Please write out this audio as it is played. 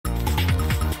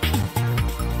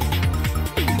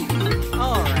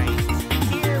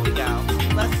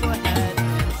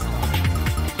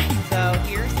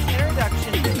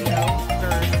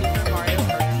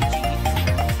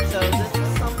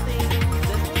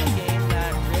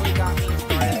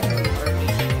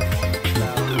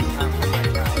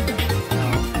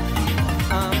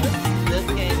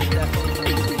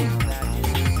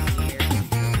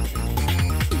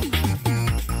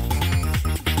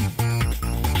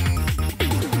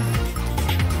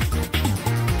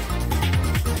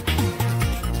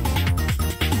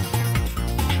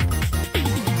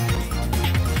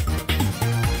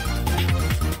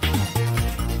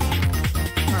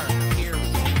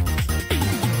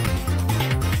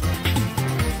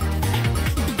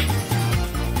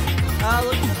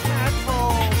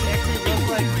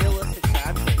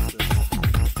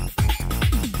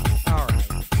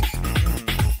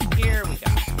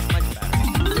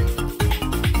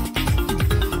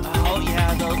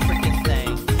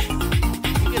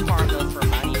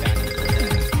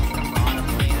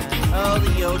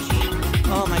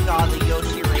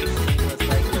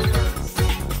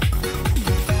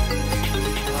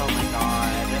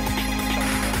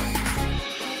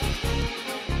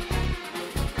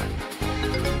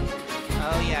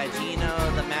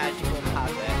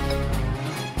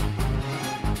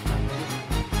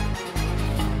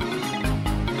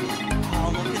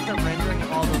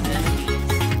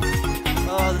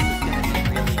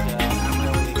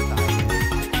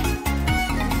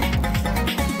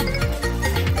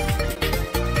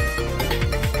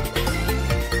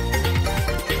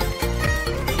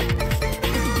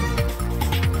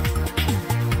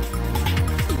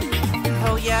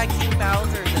yeah, King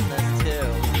Bowser's in this too.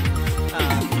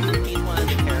 He's one of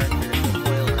the characters. So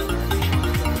spoiler alert.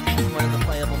 He's one of the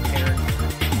playable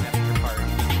characters at your party.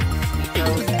 He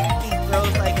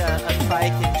throws like a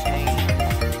spike and chain.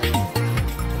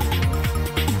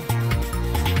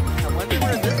 I wonder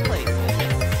where this place is.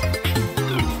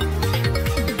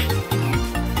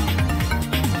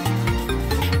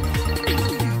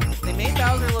 They made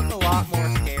Bowser look a lot more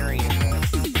scary in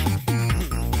this.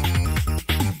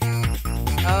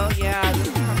 Oh yeah, this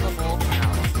is from the Wolf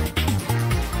House.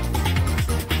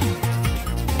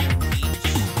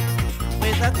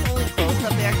 Wait, is that the only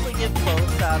close-up? They actually give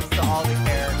close-ups to all the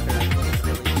characters, which is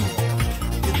really cool.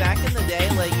 Because back in the day,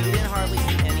 like, you didn't hardly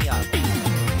see any of them.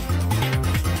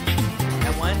 I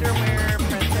wonder where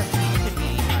Princess Peach can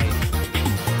be hiding.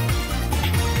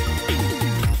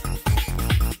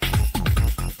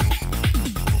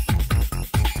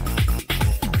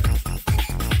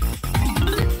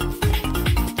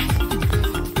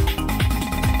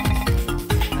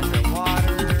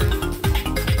 Underwater.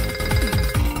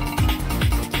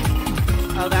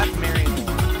 Oh, that's Mary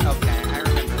Moore. Okay, I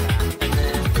remember that. And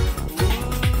then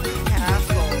Blue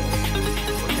Castle.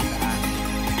 Look at that.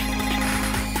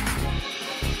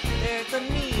 It's a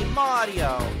me,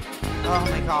 Mario. Oh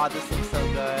my god, this looks so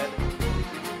good.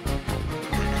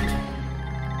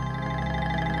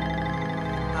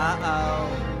 Uh-oh.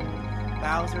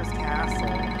 Bowser's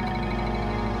Castle.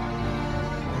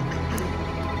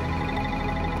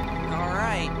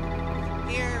 Alright.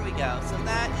 Here we go. So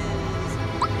that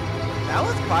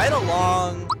was quite a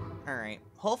long... Alright.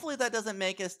 Hopefully that doesn't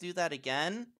make us do that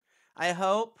again. I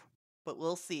hope. But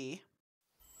we'll see.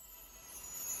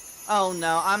 Oh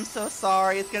no, I'm so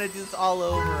sorry. It's gonna do this all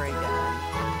over again.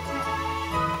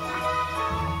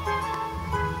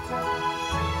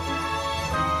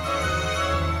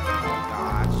 Oh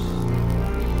gosh.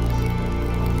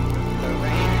 The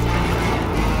rain is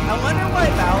I wonder why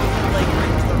Bowser like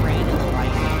brings the rain and the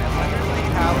lightning. I wonder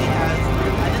like how he has...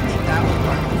 I didn't think that was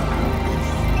part of his powers.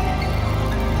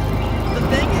 The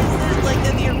thing is that like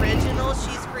in the original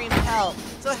she screamed help.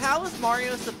 So how is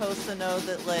Mario supposed to know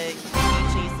that like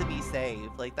Peach needs to be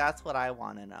saved? Like that's what I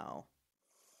want to know.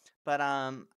 But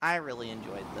I really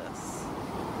enjoyed this.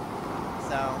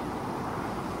 So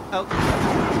okay.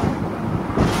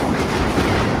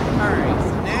 Alright,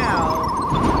 so now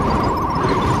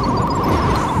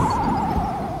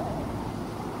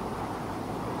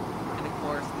and of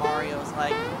course Mario's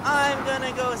like, I'm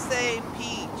gonna go save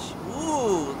Peach.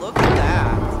 Ooh, look at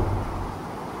that.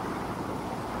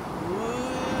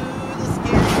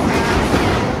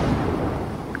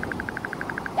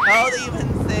 Oh, they even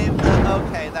saved the...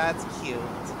 Okay, that's cute.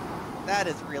 That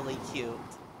is really cute.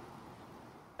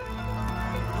 Ooh.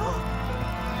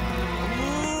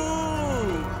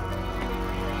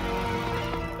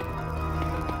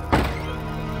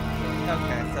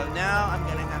 Okay, so now I'm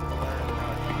gonna have to learn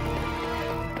how to...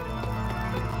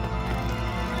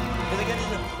 Are they gonna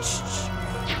do...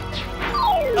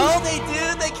 Oh, they do!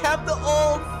 They kept the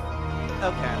old...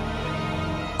 Okay.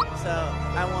 So,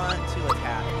 I want to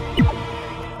attack.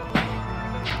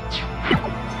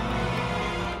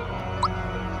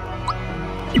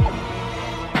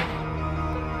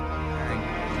 Alright.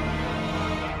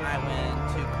 I win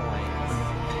 2 points.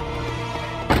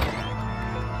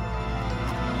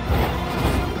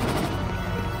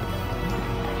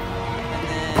 And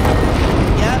then,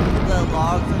 yep, the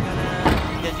logs are gonna,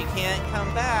 because you can't come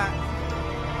back.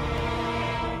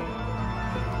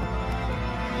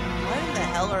 What in the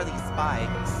hell are these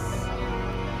spikes?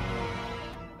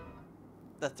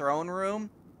 The throne room?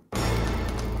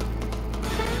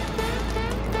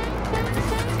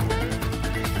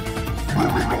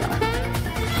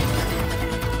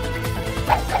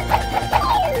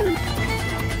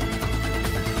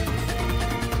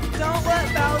 Don't let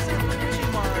Bowser lose you,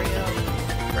 Mario.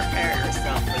 Prepare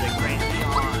yourself for the great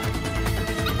beyond.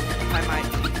 I might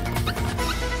be.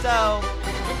 So,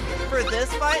 for this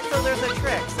fight, so there's a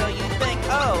trick. So you think,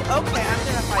 oh, okay, I'm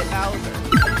gonna fight Bowser.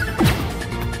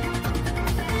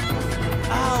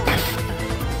 Oh,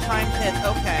 time hit,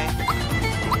 okay.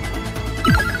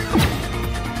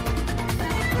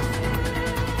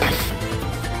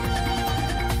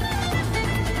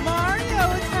 Mario,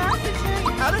 attack the chain!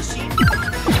 How does she...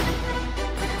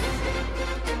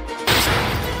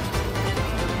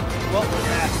 What was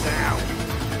that sound?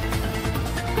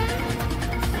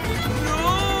 No!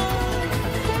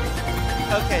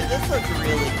 Okay, this looks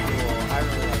really cool. I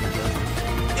really like this.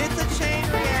 It's a chain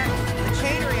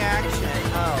reaction.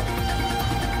 Oh.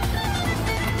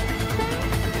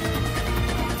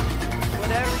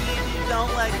 Whatever you do,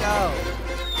 don't let go.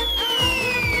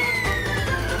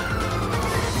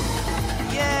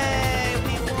 Yay!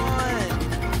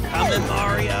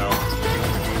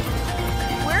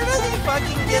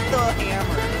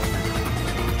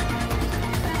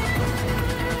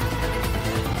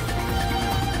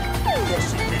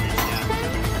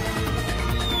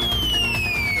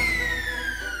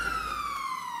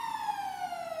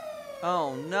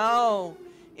 Oh no!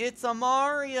 It's a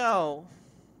Mario!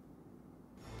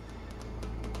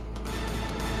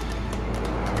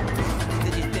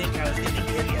 Did you think I was gonna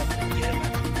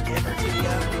give her to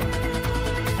you?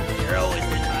 You're always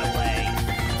in my way.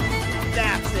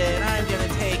 That's it, I'm gonna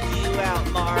take you out,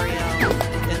 Mario.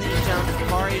 And then he jumps,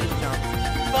 Mario just jumps.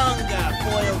 Bunga!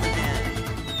 Foiled again.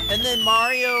 And then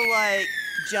Mario, like,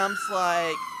 jumps,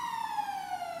 like...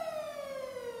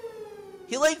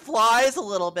 He, like, flies a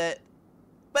little bit.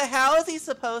 But how is he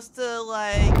supposed to,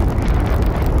 like... Eek!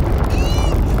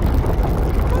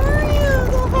 Mario,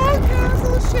 the whole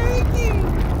castle's shaking!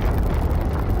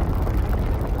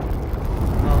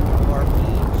 Oh, poor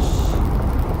Peach.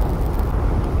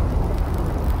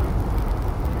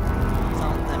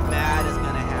 Something bad is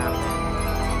gonna happen.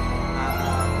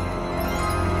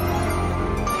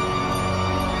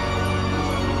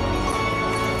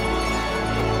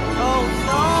 Oh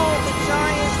no! The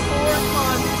giant sword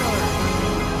monster!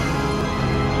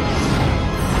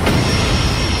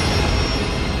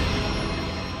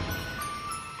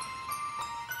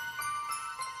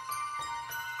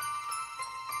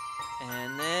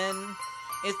 And then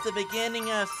it's the beginning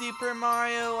of Super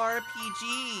Mario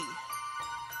RPG.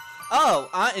 Oh,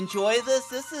 I enjoy this.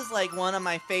 This is like one of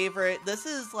my favorite. This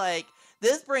is like,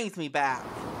 this brings me back.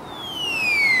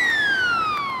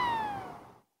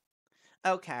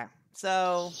 Okay,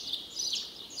 so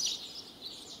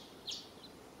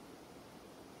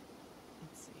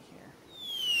let's see here.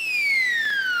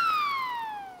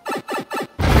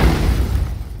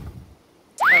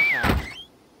 Okay.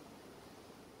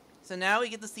 So now we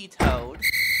get to see Toad.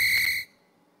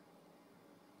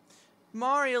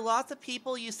 Mario, lots of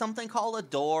people use something called a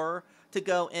door to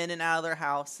go in and out of their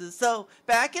houses. So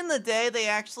back in the day, they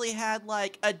actually had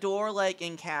like a door like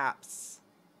in caps.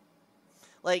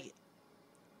 Like,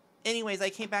 anyways, I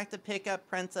came back to pick up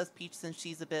Princess Peach since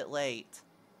she's a bit late.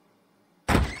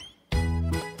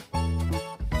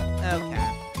 Okay.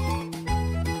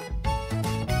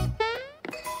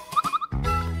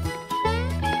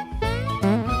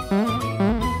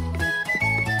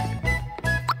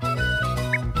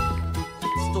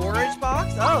 Storage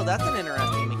box? Oh, that's an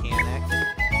interesting mechanic.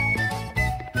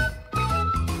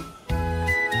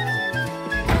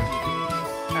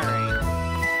 Alright.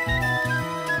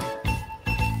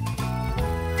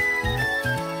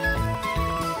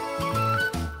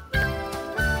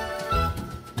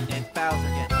 And Bowser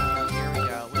again. Oh, here we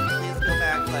go. Will you please go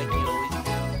back like you always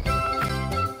do?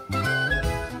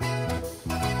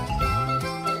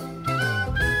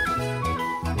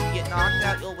 You get knocked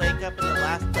out, you'll wake up in the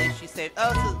last place you saved.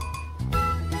 Oh, so...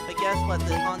 But guess what?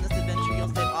 On this adventure, you'll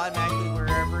save automatically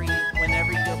whenever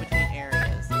you go between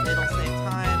areas. It'll save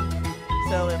time,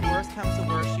 so if worse comes to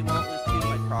worse, you won't lose too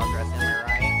much progress, am I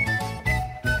right?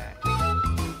 Okay.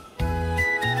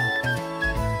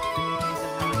 Use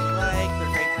them how you like.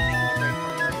 They're great for taking a break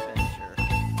from your adventure.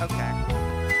 Okay.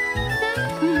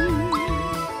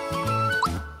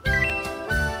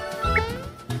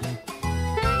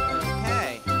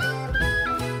 Okay.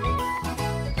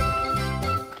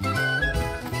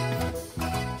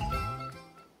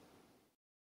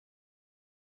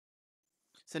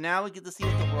 So now we get to see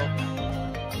what the world map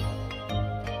is.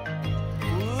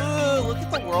 Ooh, look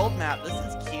at the world map. This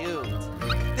is cute.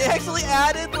 They actually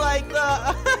added like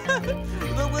the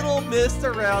the little mist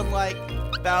around like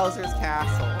Bowser's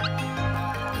castle.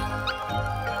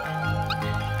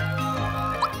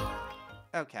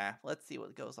 Okay, let's see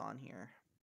what goes on here.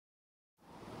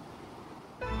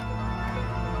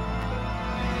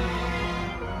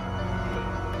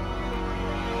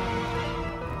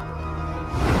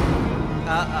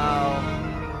 Uh-oh.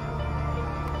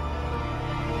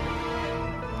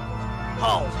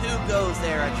 Halt! Who goes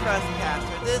there? A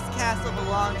trespasser. This castle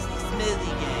belongs to the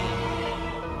Smithy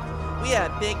gang. We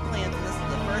have big plans and this is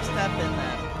the first step in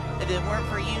them. If it weren't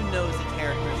for you nosy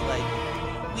characters like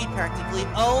we practically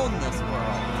own this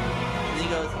world. And he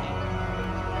goes,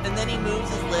 and then he moves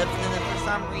his lips, and then for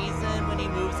some reason, when he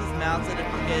moves his mouth, it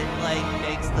like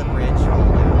makes the bridge fall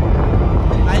down.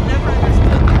 I never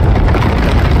understood that.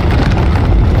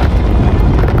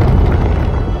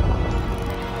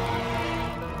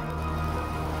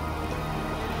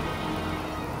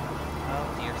 Oh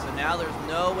dear, so now there's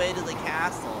no way to the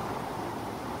castle.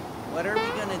 What are we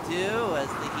gonna do as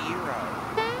the hero?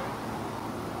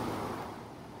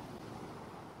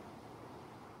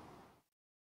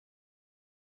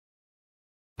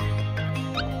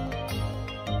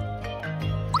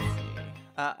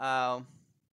 Uh-oh.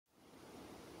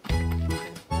 I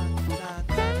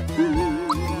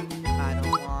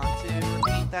don't want to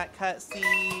repeat that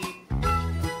cutscene.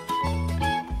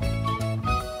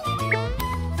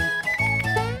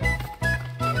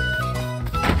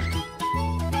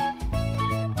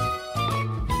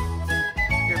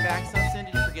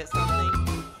 forget something?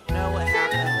 No, what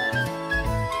happened then?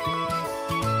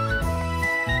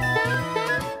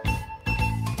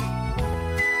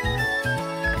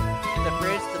 The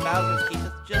bridge to Bowser's Keep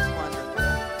is just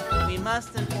wonderful. We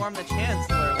must inform the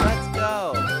Chancellor. Let's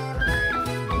go!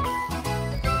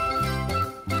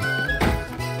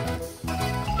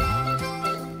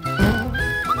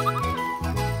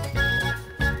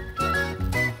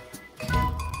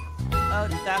 Oh,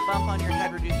 did that bump on your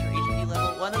head reduce your HP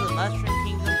level? One of the Mushroom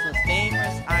Kingdom's most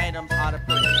dangerous items ought to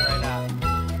put you right up.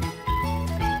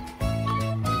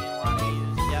 You want to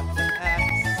use, yep, X.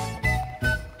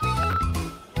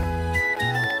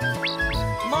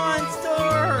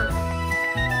 Monster!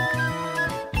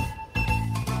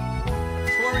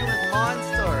 Swarming with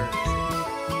monsters.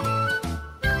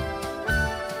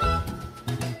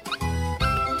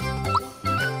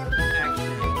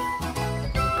 Action.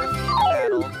 First into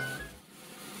battle.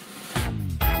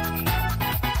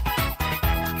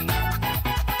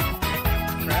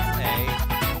 Press A.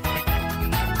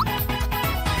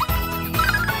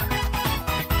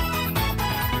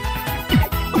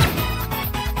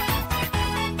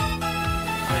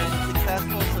 When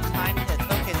successful, so time hits.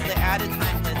 Okay, so they added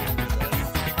time hits into this.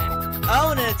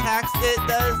 Oh, and it attacks, it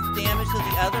does damage to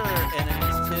the other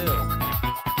enemies too.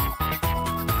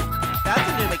 That's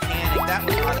a new mechanic. That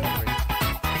was not in the original.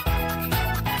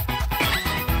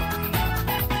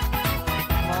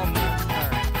 Small moves,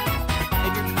 alright.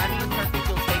 If your timing is perfect,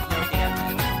 you'll take no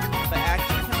damage. But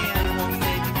action command won't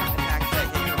save you from attacks that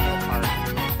hit your whole party.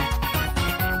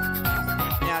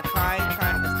 Now try a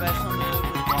special move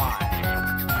with Y.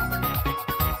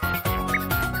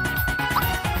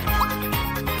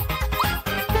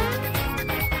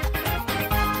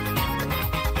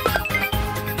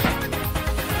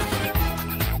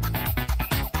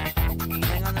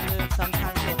 Depending on the move,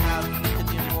 sometimes you'll have to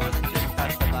do more than just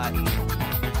press the button.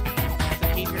 So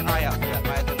keep your eye out for that,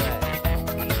 by the way.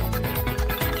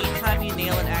 Each time you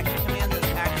nail an action command, this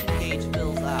action gauge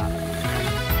fills up.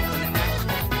 When the action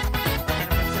is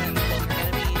 100%, then your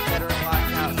enemy better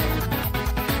watch out.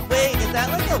 Wait, is that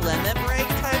like a limit break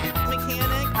type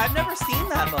mechanic? I've never seen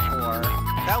that before.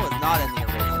 That was not in the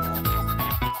original.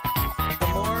 The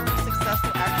more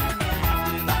successful action commands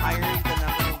you do, the higher the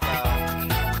number will go.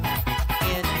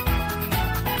 And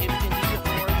if you can do it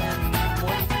more than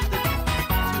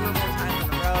two or more times in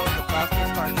a row, the buff will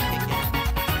start to kick in.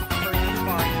 For you,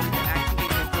 Mario, the action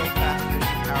gauge will build faster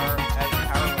as your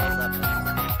power wells up and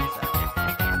stuff. So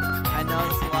I know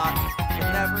this a lot,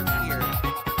 but never fear.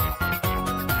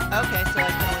 Okay, so I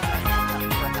can always ask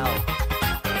for help.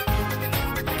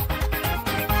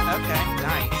 Okay,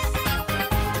 nice.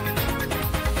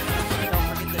 Don't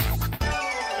forget this.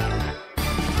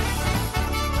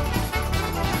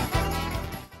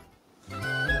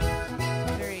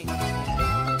 Very.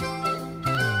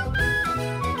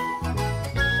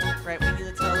 Right, we need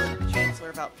to tell the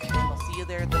Chancellor about people. I'll see you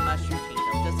there at the Mushroom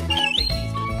Kingdom. Just in case, take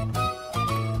these with you.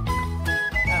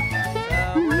 Okay,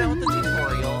 so we're done with the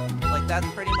tutorial. Like, that's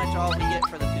pretty much all we get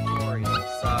for the tutorial,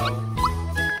 so.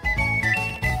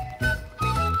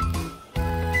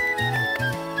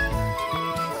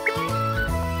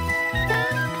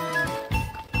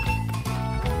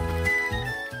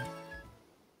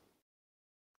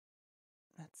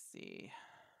 Let's see.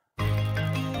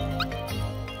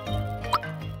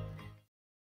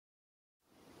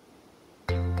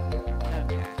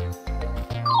 Okay.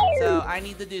 So I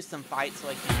need to do some fights so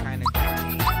I can kind of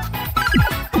grind.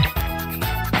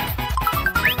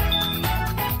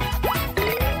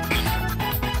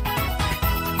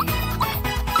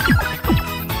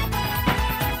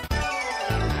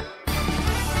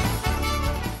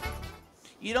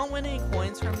 You don't win any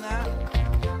coins from that?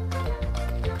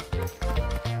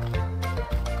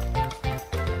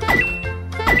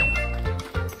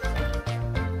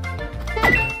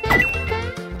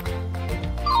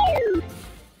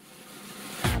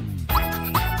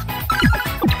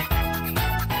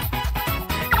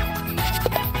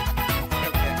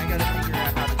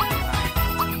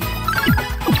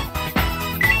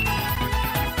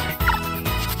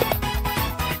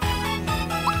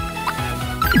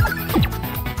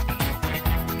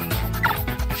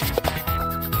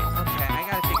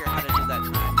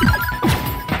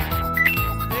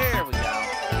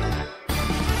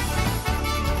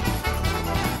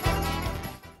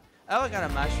 Oh, I got a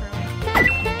mushroom.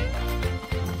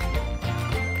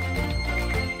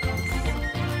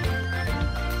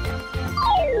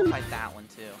 We'll fight that one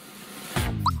too.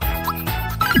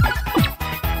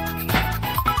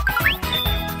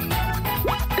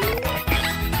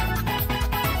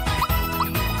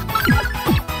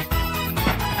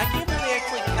 I can't believe they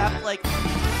actually kept like,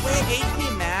 wait,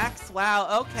 HP max? Wow,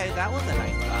 Okay, that was a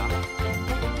nice buff.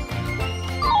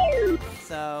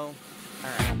 So,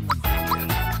 alright.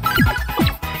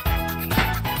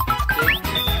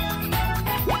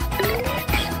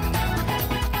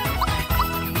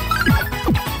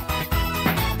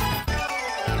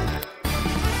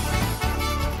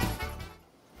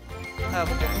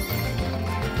 Okay.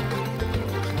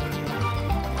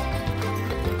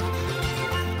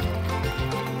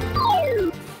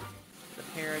 The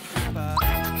paratrooper.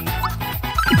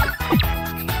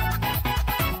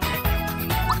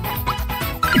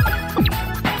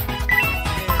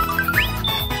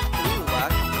 Ooh,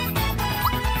 luck.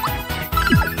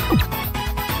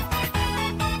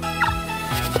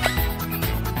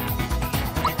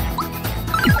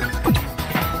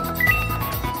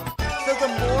 So the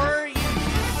more you do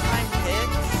time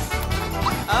hits,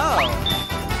 oh,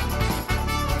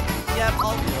 yep,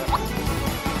 I'll do it.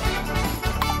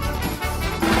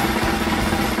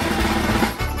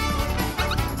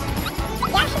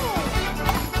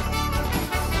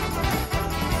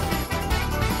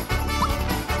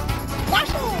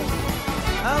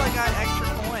 Oh, I got extra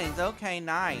coins. Okay,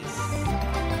 nice.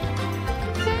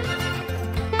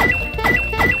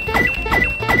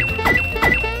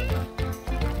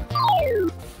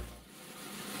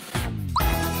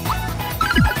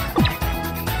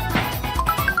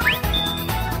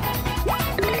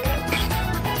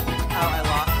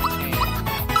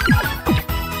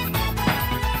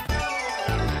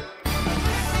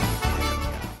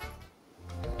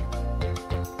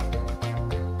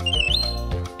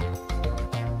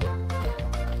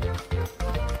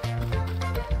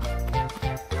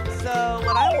 So,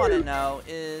 what I want to know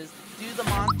is, do the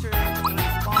monsters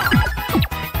respawn?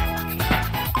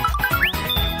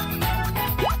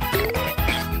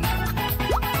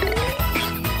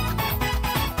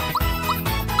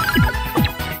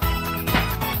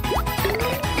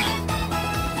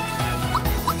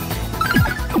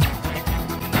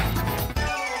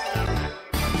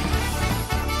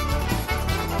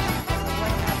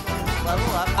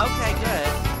 Level up. Okay, good.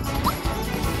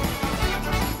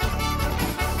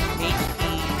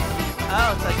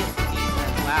 Oh, so I get some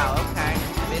defense. Wow, okay.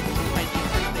 Basically, my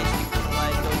defense basically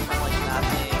like goes from like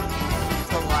nothing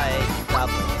to like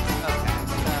doubles. Okay,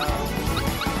 so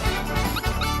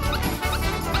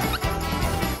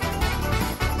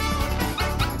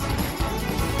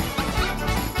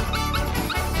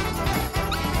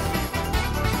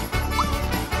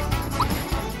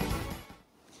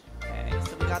okay,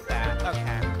 so we got that.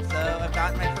 Okay, so I've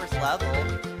gotten my first level.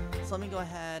 So let me go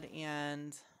ahead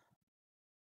and.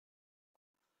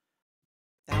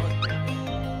 That was pretty good.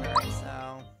 Alright, so.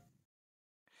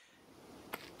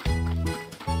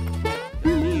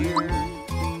 Here.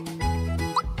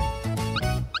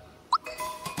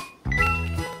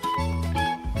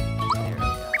 There we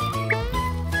go.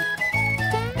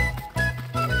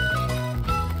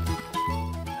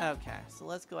 Okay, so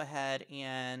let's go ahead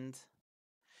and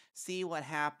see what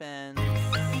happens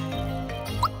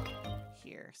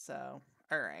here. So,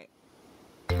 alright.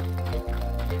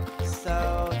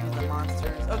 So, do the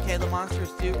monsters... Okay, the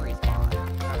monsters do respawn.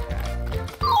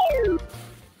 Okay.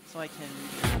 So I can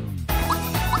do...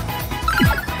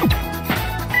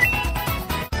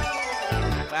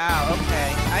 Wow,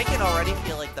 okay. I can already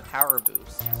feel, like, the power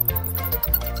boost.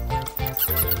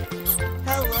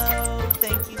 Hello!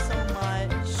 Thank you so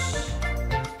much.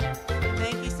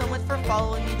 Thank you so much for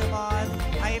following me, Devon.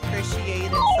 I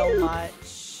appreciate it so much.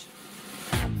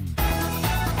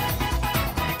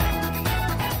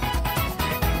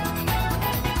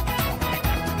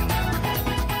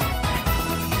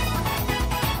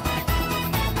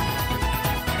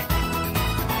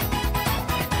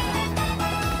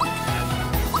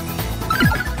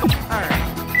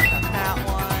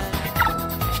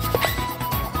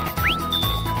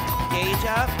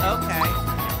 Okay.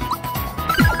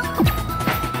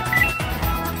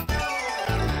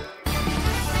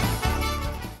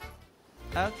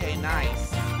 Okay,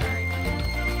 nice. Alright.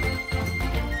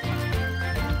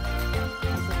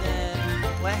 So then,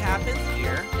 what happens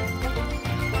here?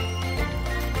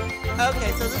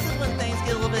 Okay, so this is when things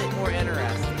get a little bit more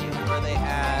interesting, where they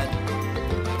add...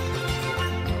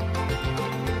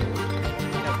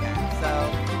 Okay, so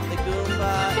the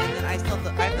Goomba, and then I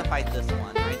have to fight this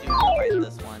one. I do have to fight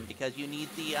this one, because you need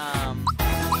the,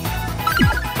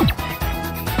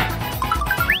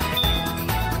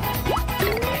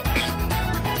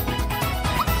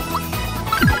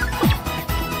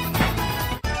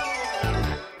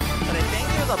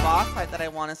 the boss fight that I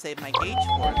want to save my gauge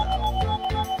for, though.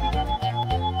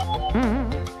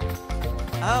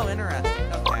 Oh,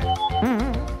 interesting. Okay.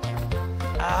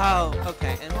 Oh,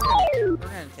 okay. And we're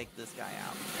gonna take this guy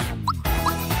out.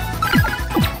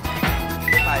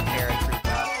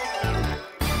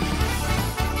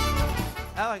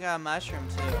 got a mushroom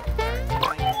too.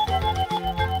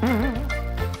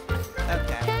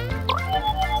 Okay.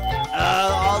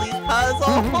 All these puzzles!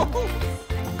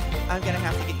 I'm gonna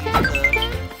have to get used to...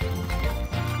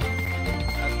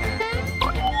 Okay.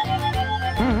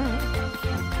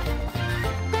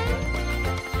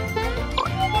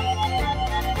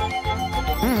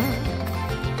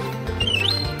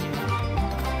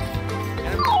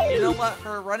 You know what?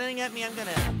 For running at me, I'm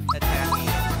gonna attack you.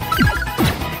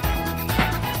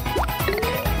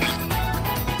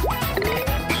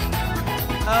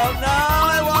 Oh no!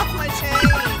 I lost my chain!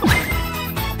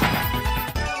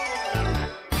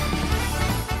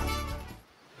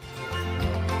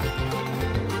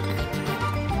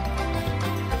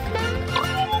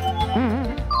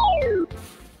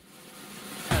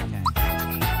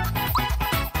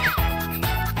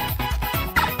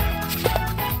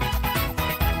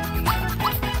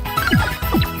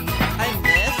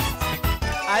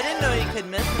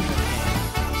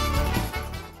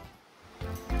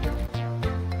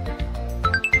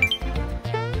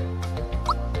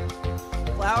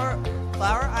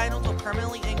 Flower items will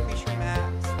permanently increase your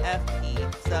max FP,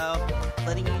 so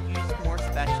letting you use more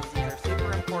specials. These are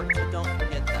super important, so don't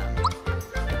forget them.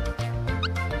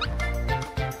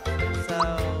 So,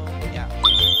 yeah.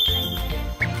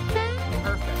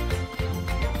 Perfect.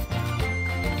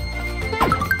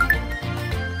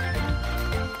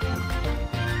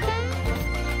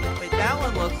 Wait, that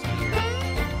one looks weird.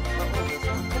 What was this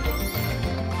one?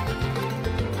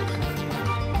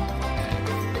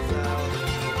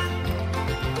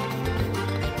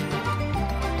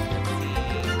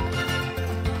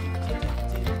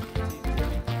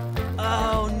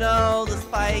 Oh no, the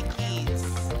spikies.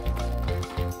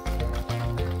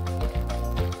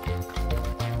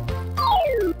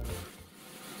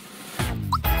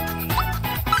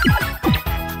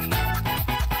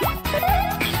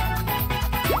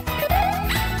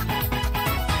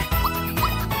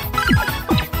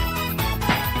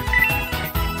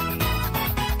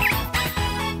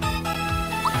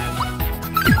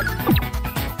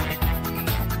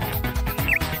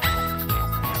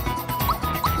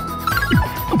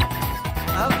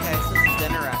 Okay, so this is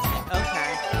interesting.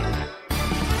 Okay.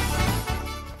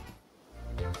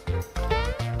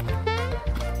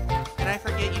 And I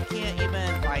forget you can't even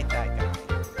fight that guy.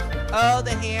 Oh,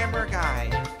 the hammer guy.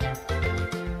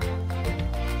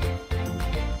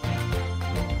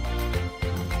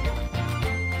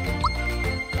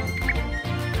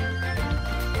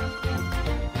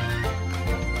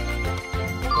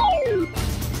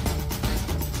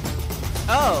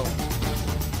 Oh.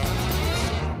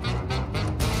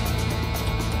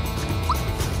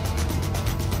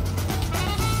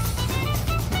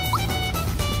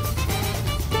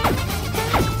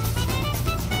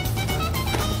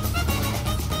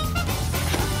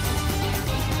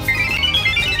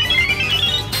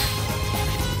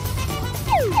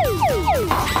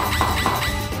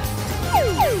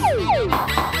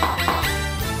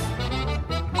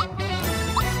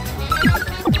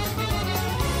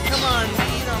 Come on,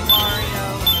 beat him, Mario.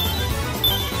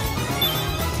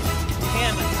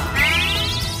 Hammer time.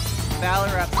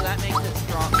 Valor up, so that makes it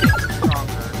stronger.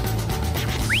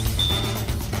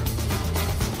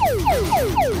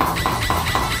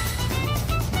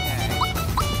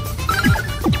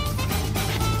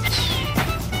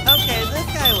 Okay, this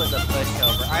guy was a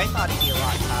pushover. I thought he'd be a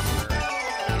lot tougher.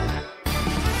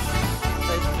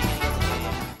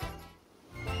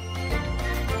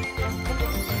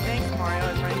 Thanks, Mario. I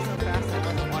was running so fast I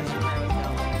wasn't watching where I was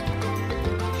going.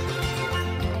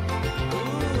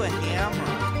 Ooh, a hammer.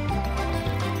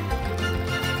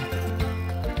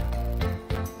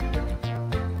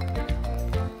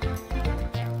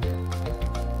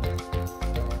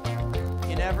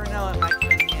 You never know, it might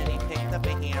come in handy. Picked up a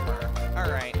hammer.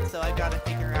 Alright, so I've got to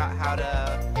figure out how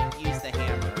to use the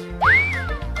hammer.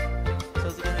 So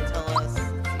is it going to tell us?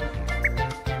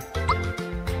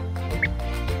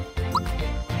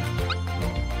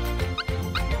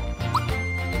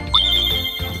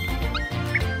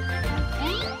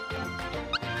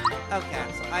 Okay,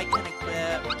 so I can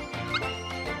equip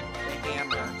the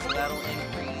hammer, so that'll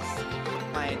increase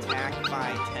my attack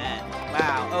by 10.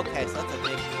 Wow, okay, so that's a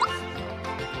big boost.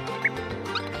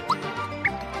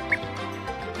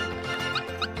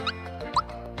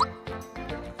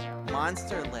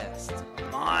 Monster list.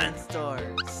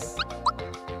 Monsters.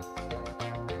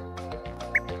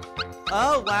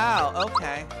 Oh, wow,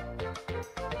 okay.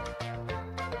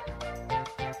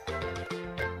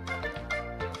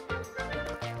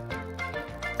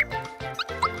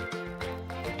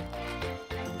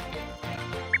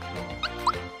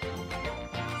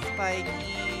 Spiky.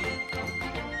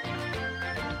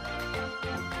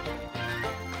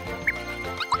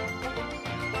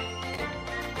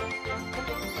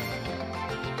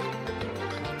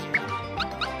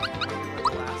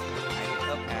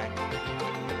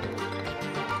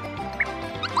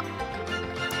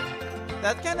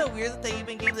 That's kind of weird that they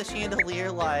even gave the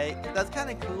chandelier, like, that's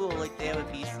kind of cool, like they have a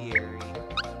bestiary.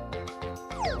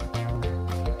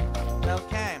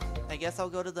 Okay, I guess I'll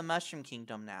go to the Mushroom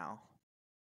Kingdom now.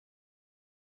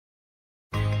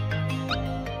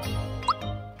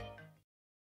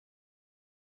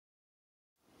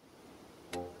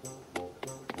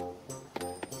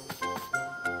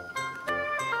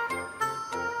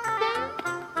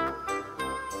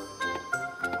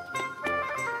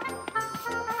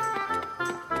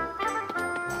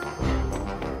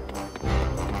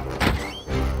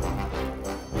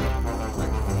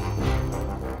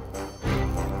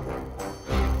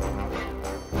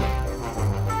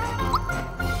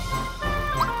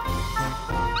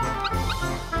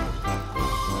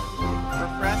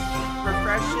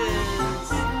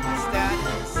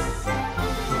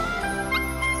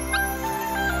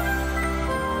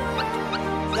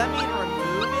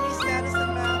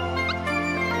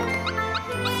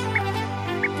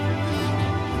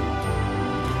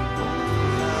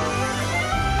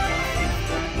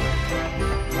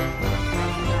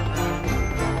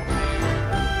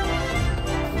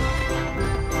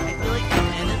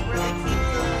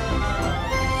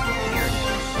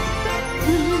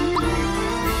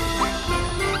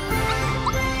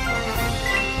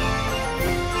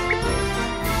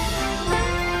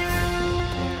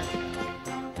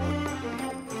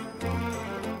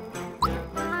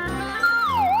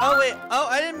 Oh wait, oh,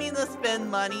 I didn't mean to spend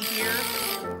money here.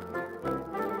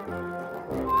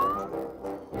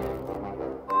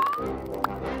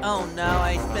 Oh no,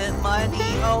 I spent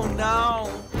money. Oh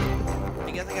no.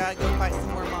 I guess I gotta go fight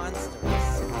some more monsters.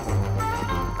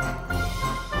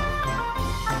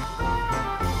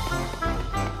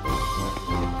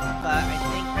 But I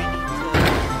think I need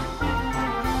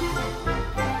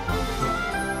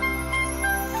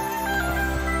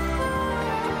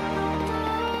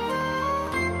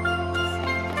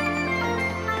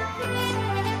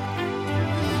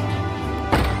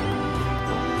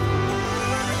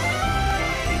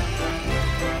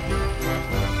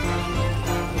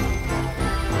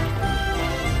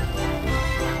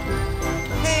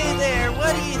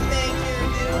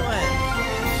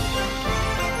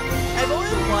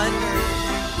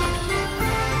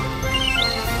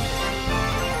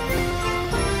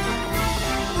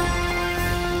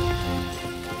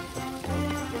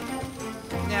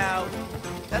Now,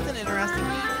 that's an interesting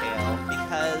detail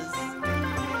because,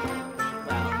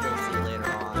 well, you'll see later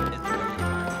on, it's really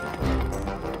fun.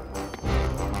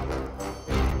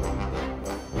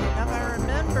 Now, if I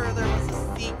remember, there was a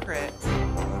secret.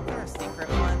 Wasn't there a secret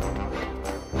one?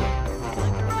 I feel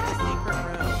like there was like a secret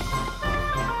room.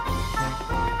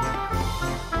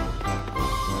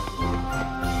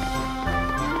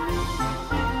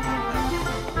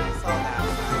 I saw that. I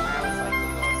always like to look.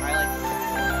 I like to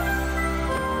look.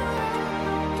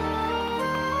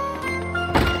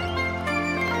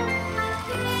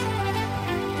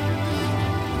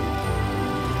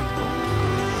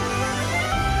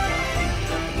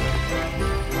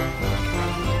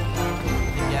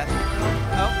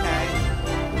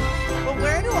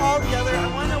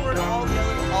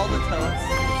 All the toads.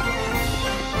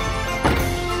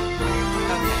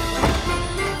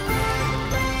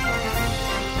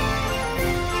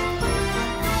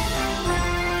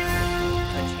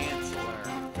 A chancellor.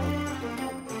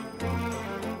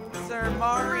 Sir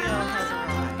Mario has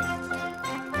arrived.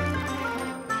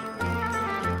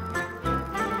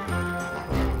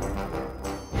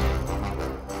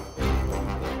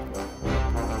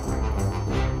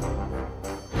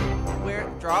 Where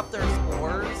drop their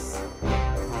spores?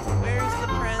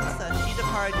 She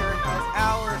departed your house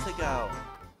hours ago.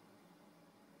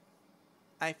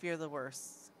 I fear the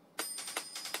worst.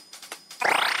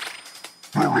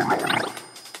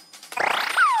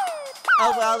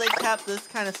 Oh well, they kept this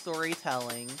kind of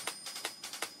storytelling.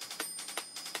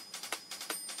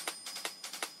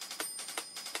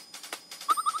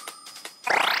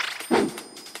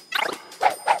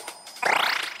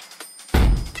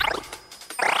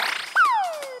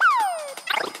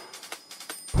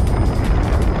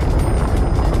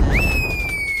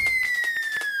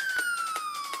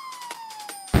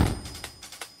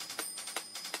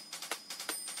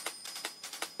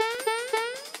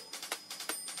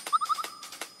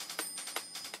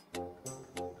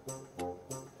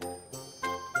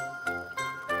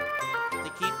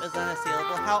 Is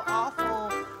unassailable. How awful!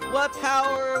 What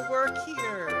power work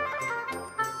here?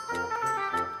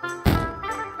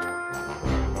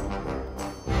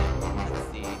 Let's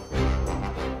see.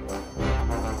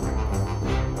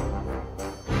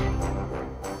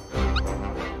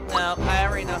 No, I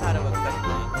already know how to equip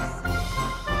things.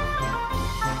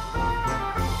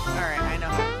 Alright, I know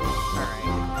how to. Alright.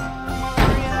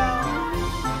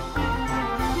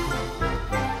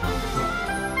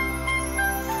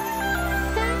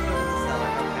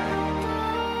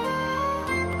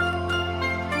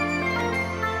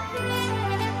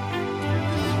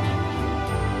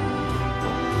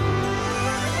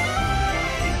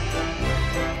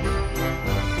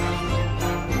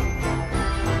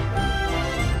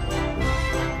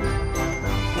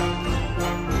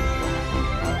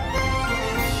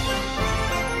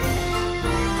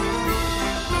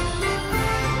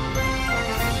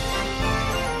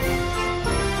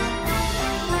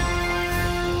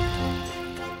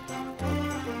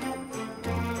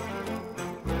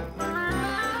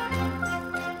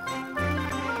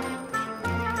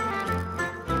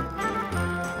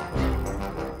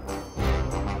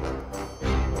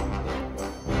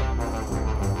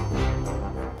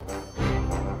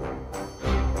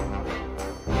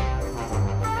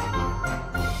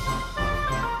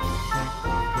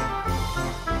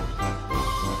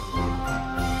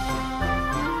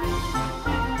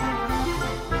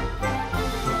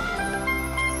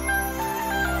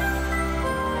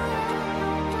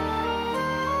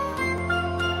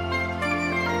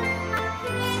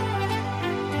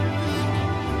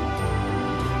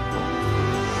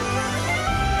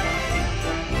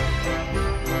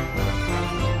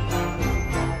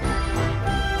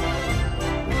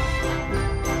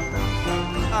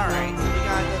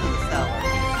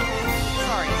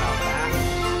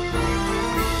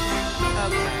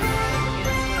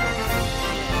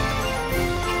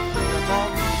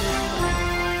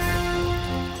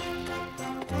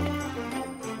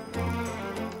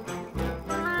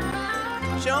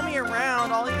 Show me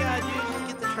around. All you gotta do is just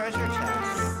get the treasure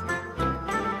chests.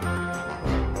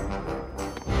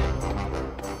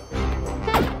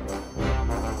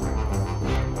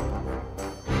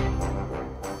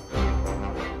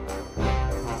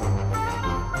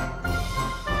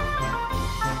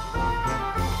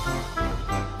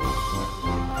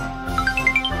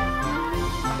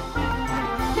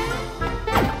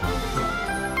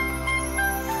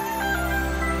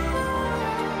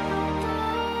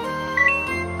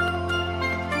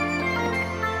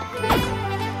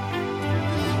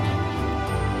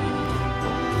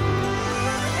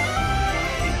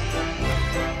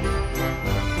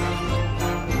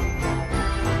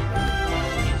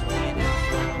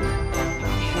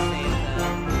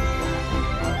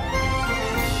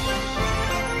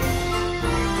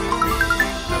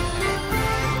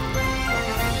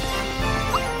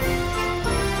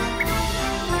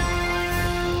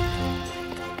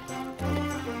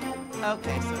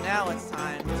 Okay, so now it's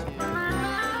time to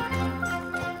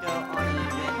go on an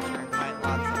adventure and fight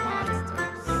lots of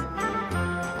monsters.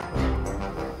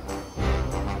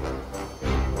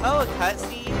 Oh, a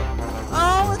cutscene?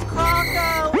 Oh, it's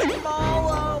Croco! It's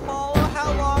Malo! Malo, how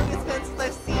long it's been since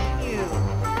I've seen you?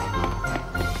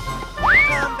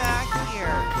 Come back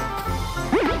here.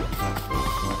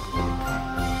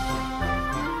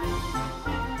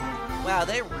 Wow,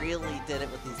 they really did it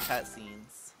with these cutscenes.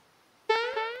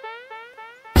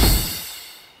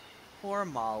 Poor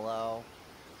Malo.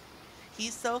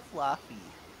 He's so fluffy.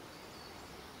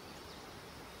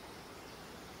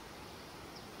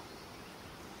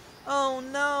 Oh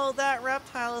no, that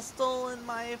reptile has stolen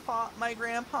my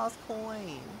grandpa's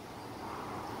coin.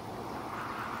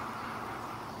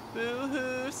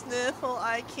 Boo-hoo, Sniffle,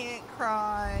 I can't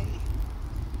cry.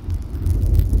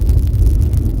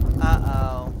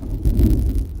 Uh-oh.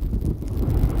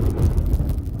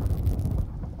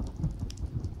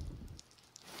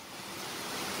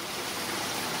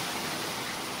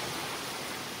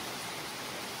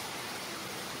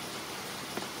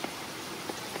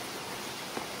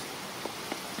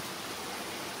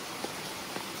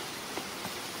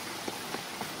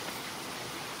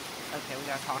 Okay, we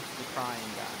gotta talk to the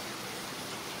crying guy.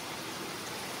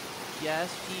 Yes,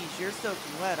 geez, you're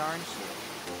soaking wet, aren't you?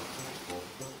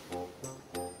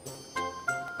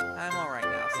 I'm alright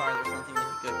now. Sorry, there's nothing like a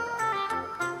good cry.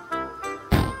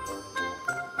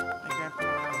 My grandpa.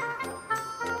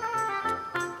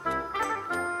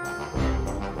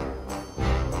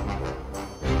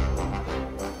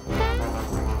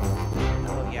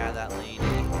 Oh yeah, that lady.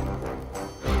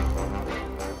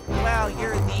 Wow,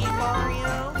 you're the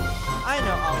Mario? I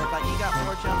know all about you. Got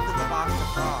more jump than the box of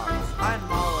frogs. I'm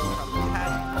Malo from the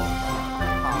Tadpole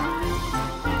Pond.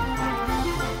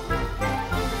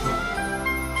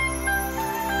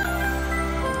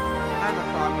 I'm a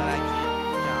frog, but I can't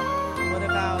jump. What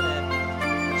about it?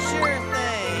 Sure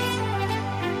thing.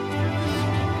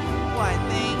 Why,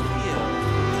 thank you.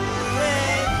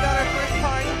 Hey, we got our first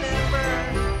party member.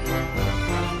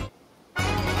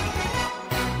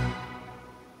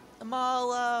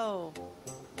 Malo.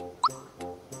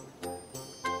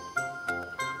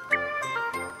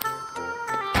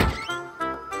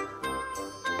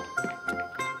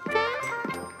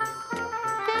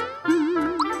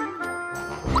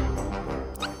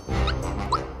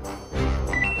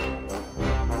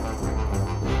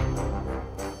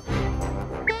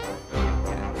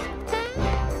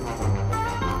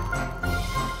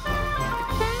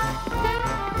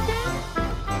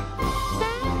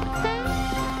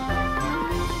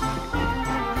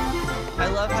 I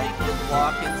love how you can just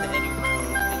walk into any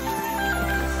room and you see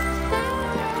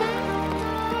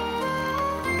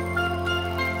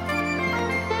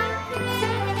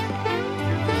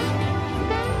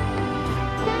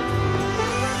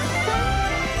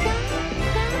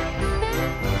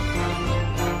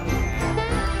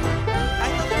I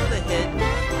thought there was a hidden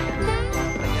one here,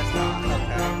 but I guess not.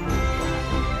 Okay.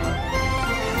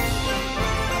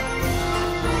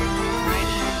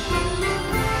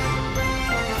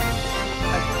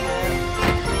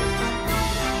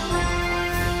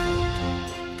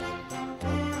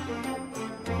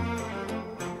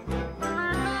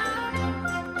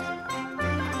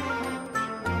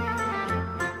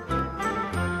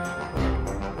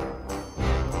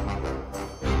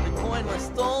 The coin was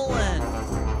stolen.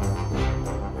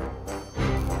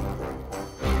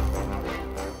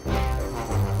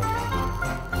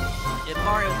 If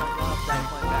Mario's not going up that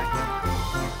coin back.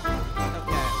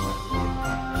 Okay.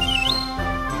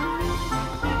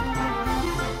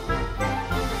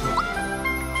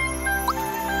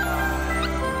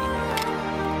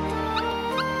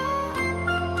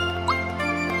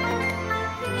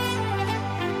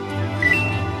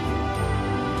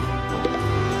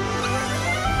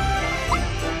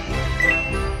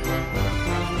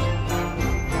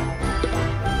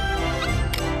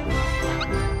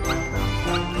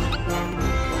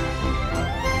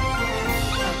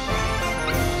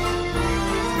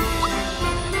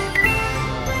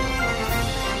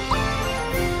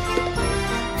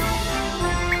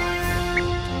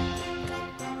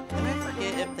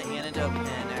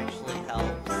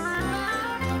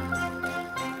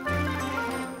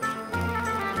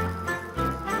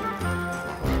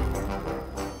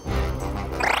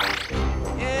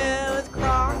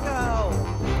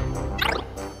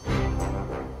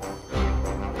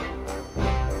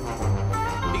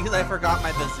 because I forgot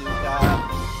my bazooka.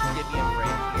 Give me a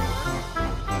break here.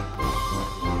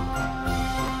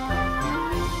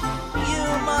 You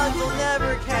mugs will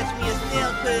never catch me. A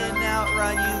snail couldn't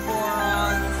outrun you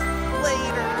morons.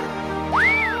 Later.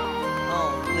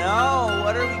 Oh no,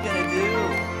 what are we gonna do?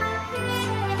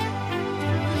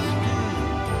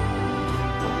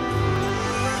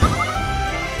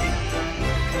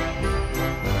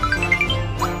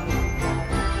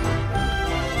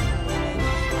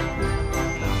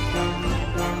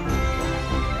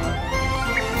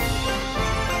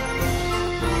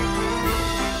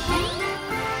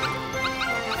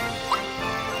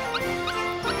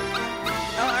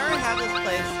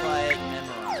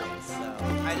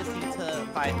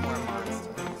 Fight more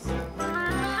monsters. So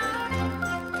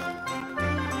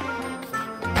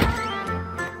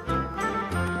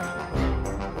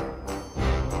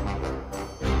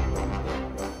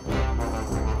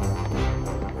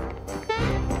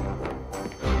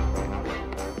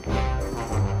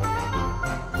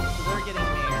they're getting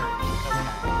married. Okay.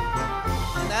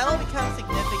 And that'll become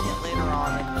significant later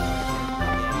on in the game.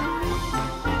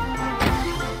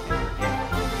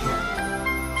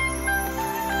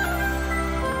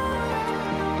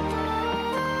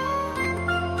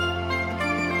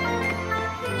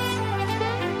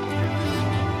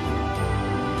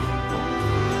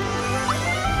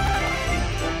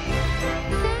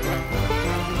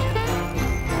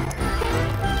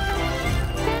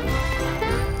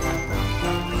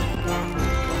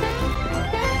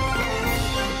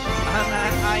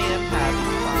 I am having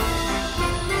fun.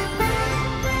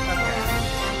 Okay.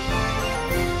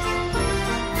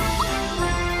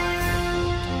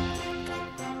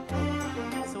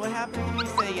 So what happens if you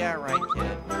say, yeah, right,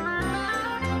 kid?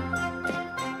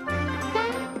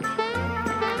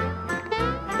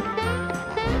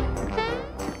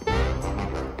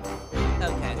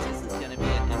 Okay, so this is going to be an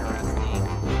interesting...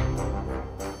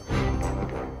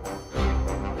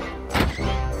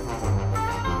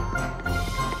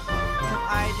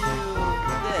 I do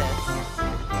this.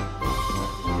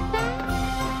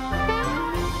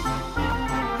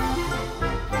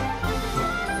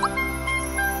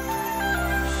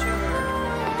 Sure.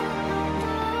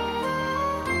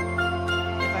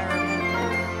 If I remember.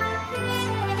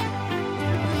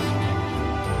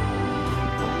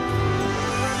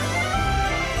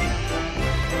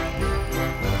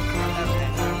 Okay,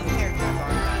 so these characters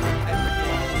aren't that. I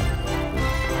forget.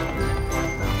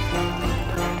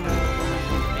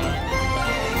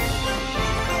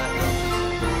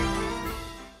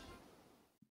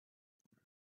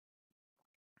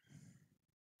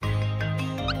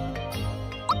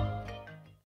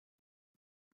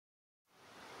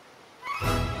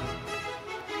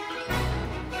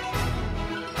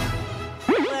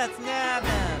 Let's nab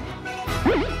him!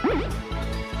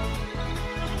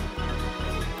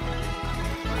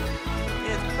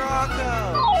 It's Croco!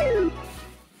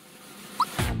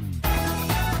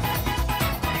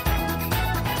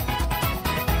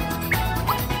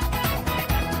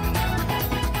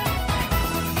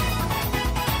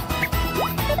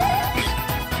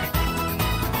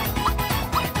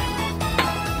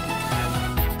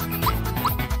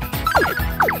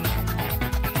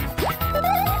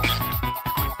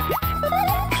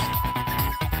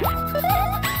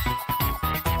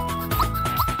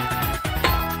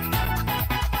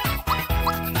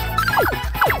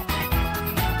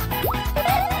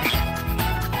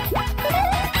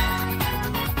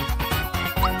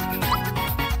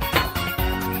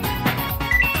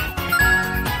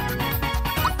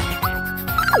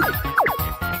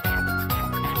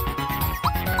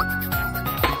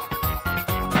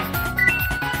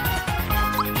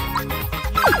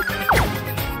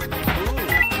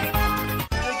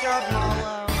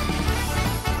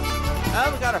 Oh,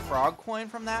 we got a frog coin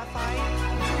from that fight?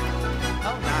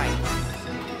 Oh, nice.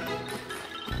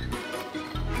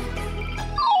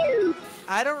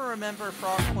 I don't remember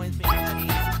frog coins being that easy.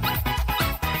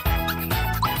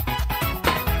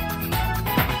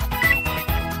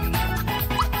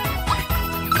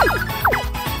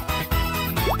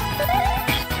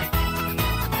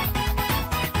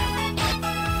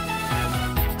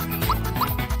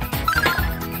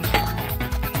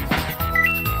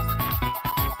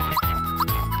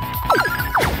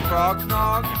 Frog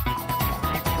nog. I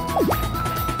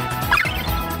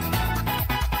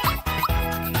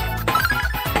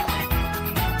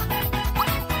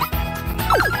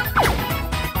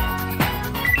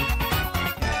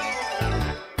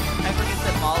forget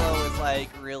that Malo is like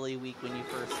really weak when you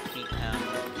first meet him.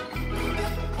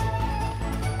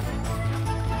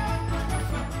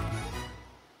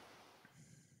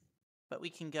 But we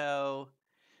can go.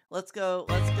 Let's go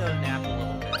nap a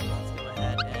little bit. Let's go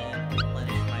ahead and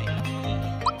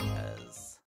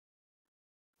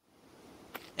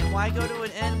why go to an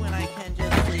inn when I can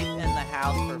just sleep in the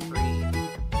house for free?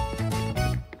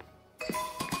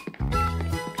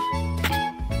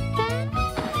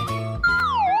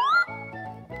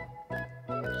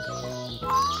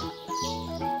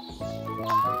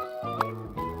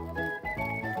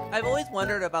 I've always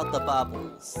wondered about the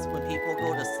bubbles when people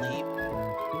go to sleep.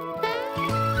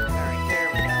 Alright, there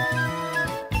we go.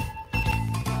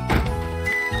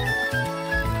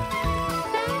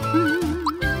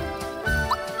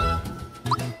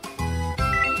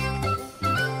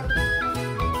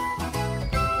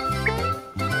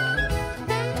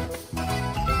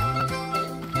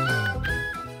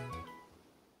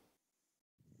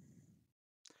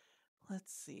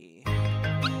 Let's see.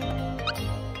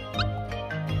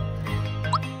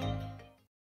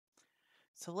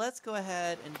 So let's go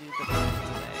ahead and do the book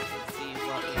today and see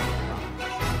what we can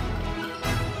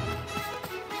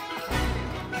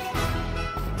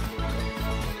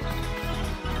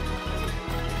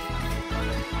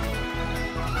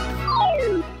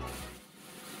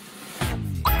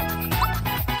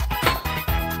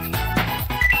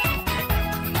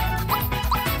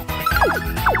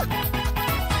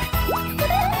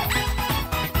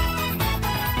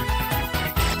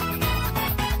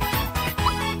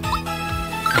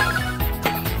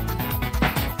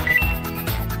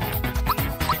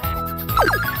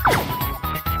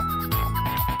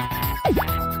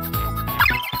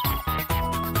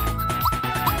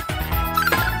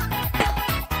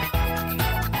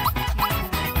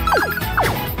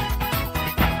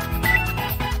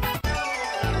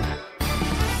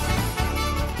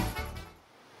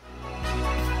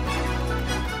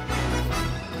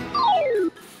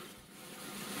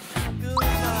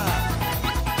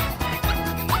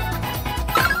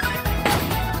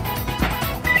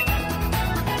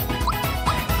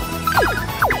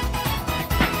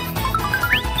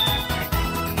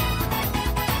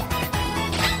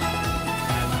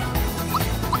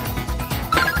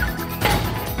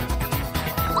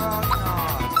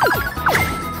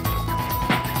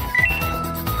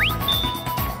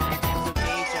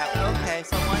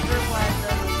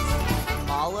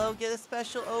get a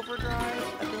special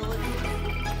overdrive ability?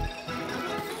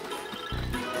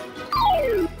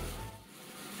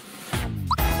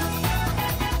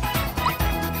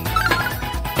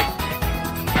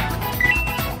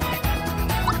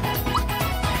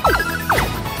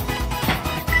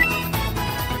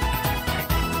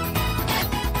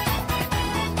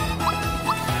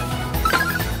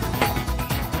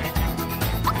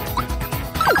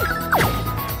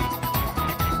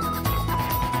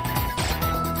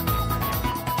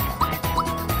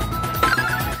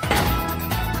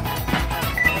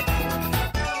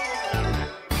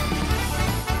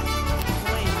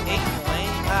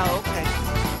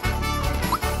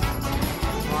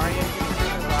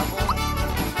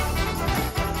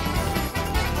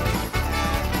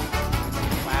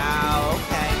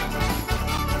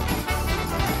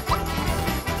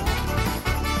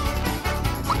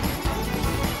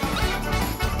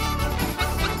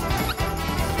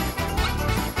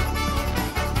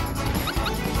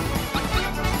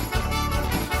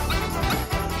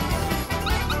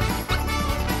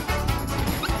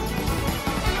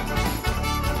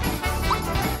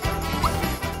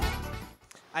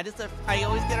 I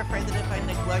always get afraid that if I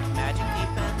neglect magic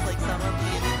defense, like some of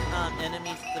the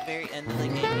enemies at the very end of the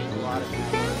game use a lot of magic,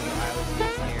 so I always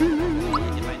get scared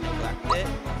that if I neglect it,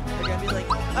 they're gonna be like,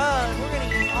 oh, we're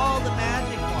gonna use all the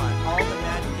magic all the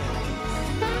magic enemies.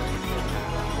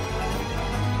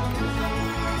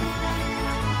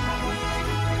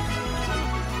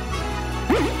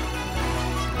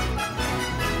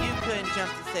 You couldn't jump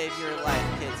to save your life,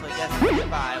 kid, so I guess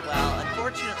goodbye. Well,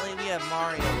 unfortunately, we have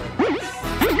Mario with us.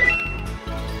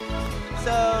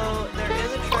 So, there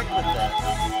is a trick with this.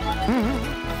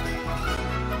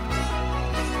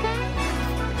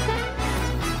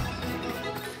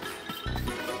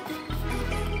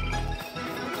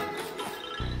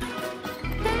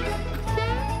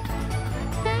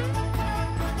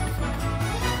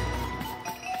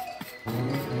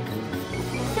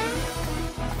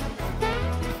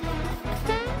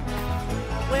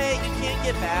 Wait, you can't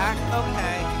get back?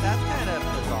 Okay, that's kind of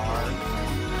bizarre.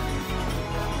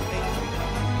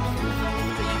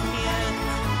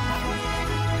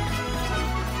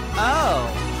 Oh,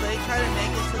 so they try to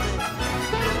make it so that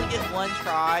you only get one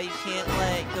try, you can't,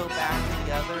 like, go back to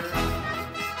the other.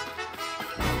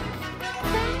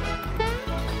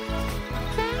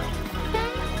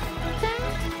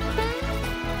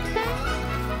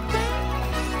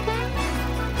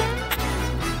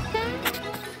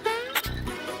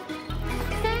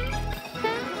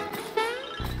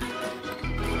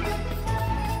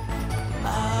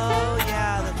 Oh.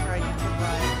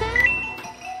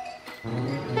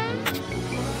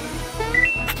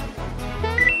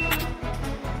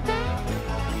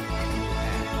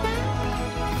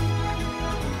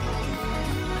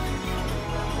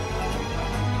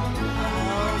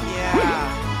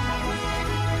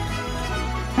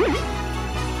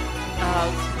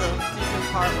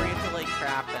 part where you have to, like,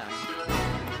 trap him.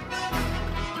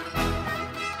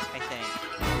 I think.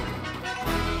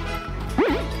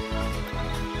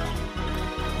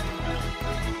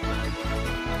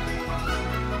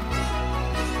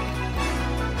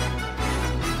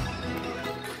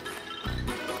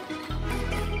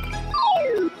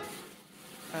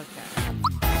 Okay.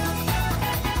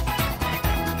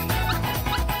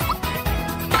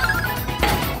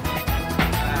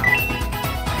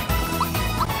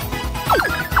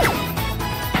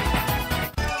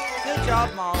 Good job,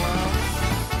 Malo.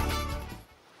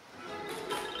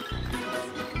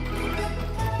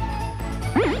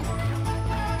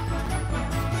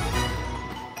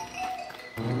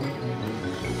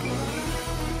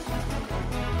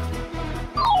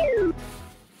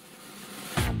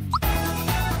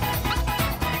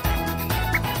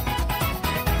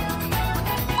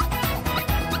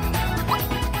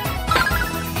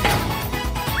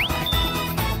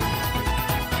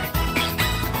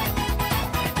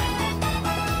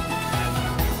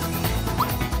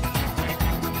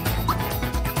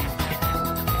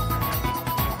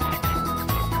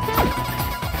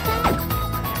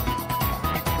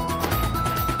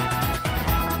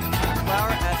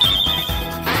 Flower essence.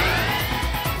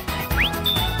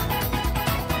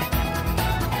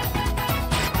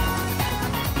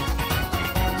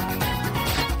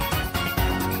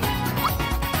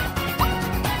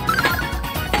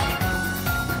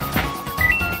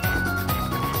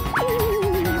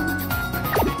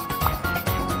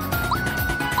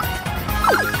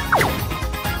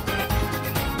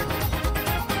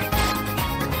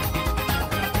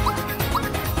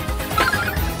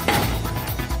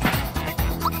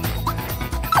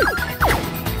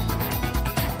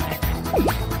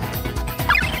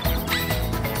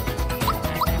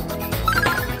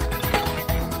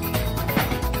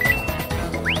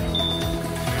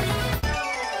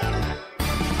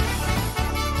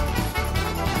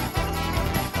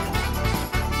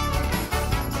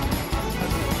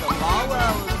 So Malo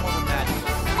is more of a magical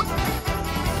attack.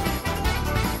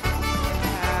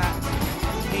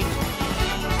 HP.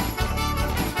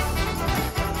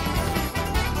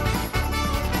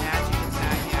 Magic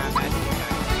attack, yeah, magic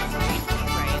attack. HP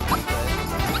range, that's good.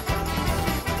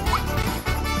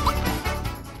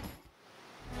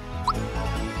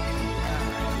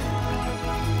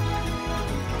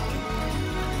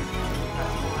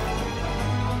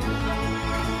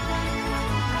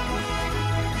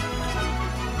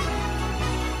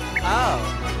 Oh.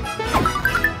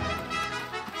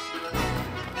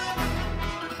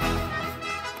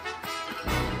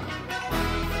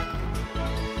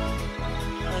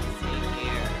 Let's see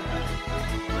here.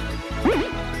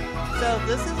 So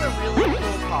this is a really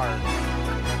cool part.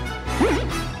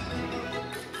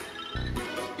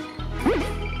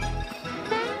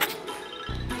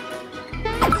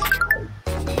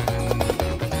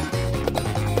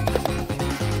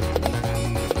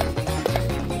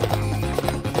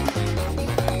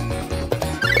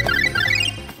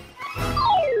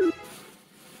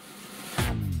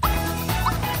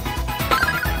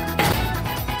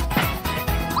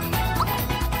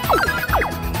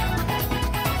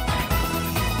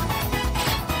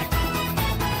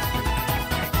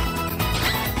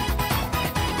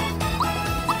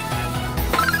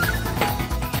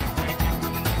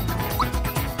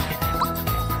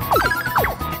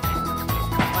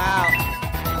 Wow.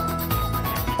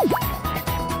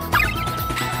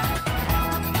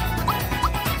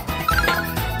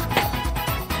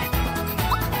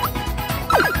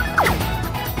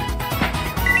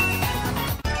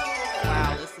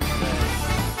 Wow, this is good.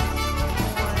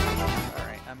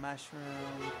 Alright, a mushroom.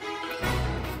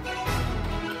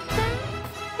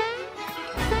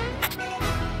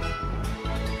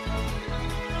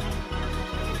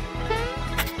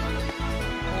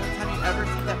 Only time you ever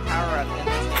see that power up in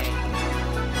this game.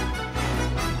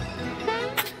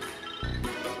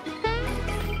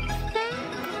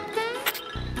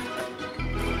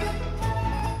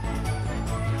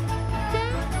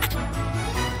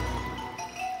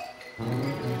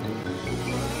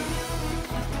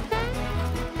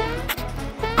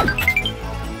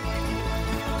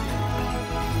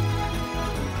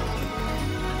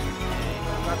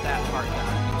 Got that part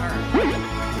done. Alright.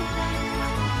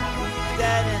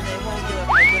 Dead and they won't give up.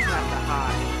 I just have to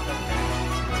hide. Okay.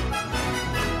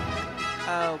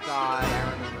 Oh god, I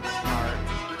remember this part.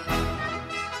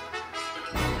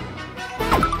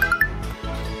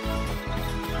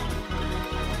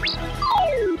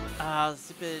 Oh,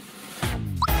 stupid.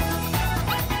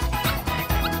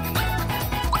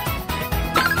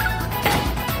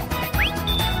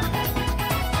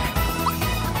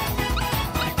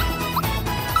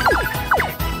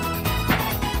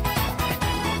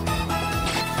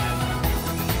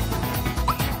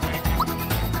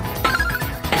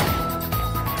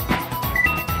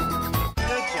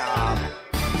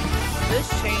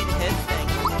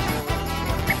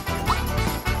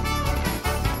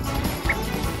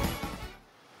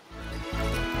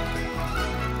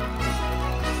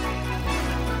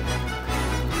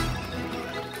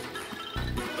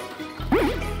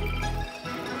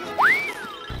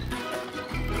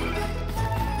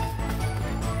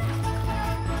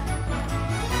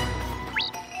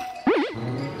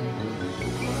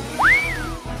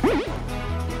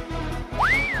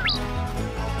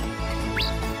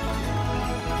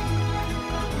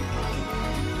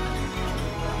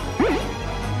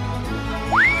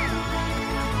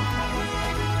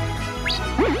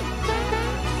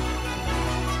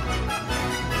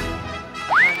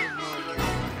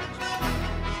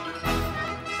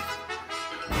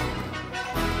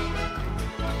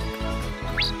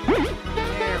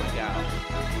 There we go.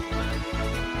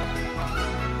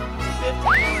 15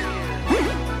 more years.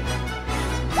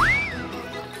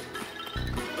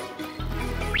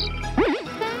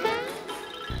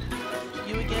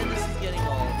 You again, this is getting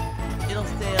old. It'll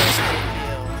stay old for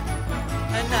you.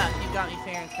 Enough, you got me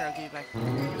fair and square, I'll give you back.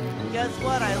 Guess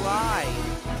what? I lied.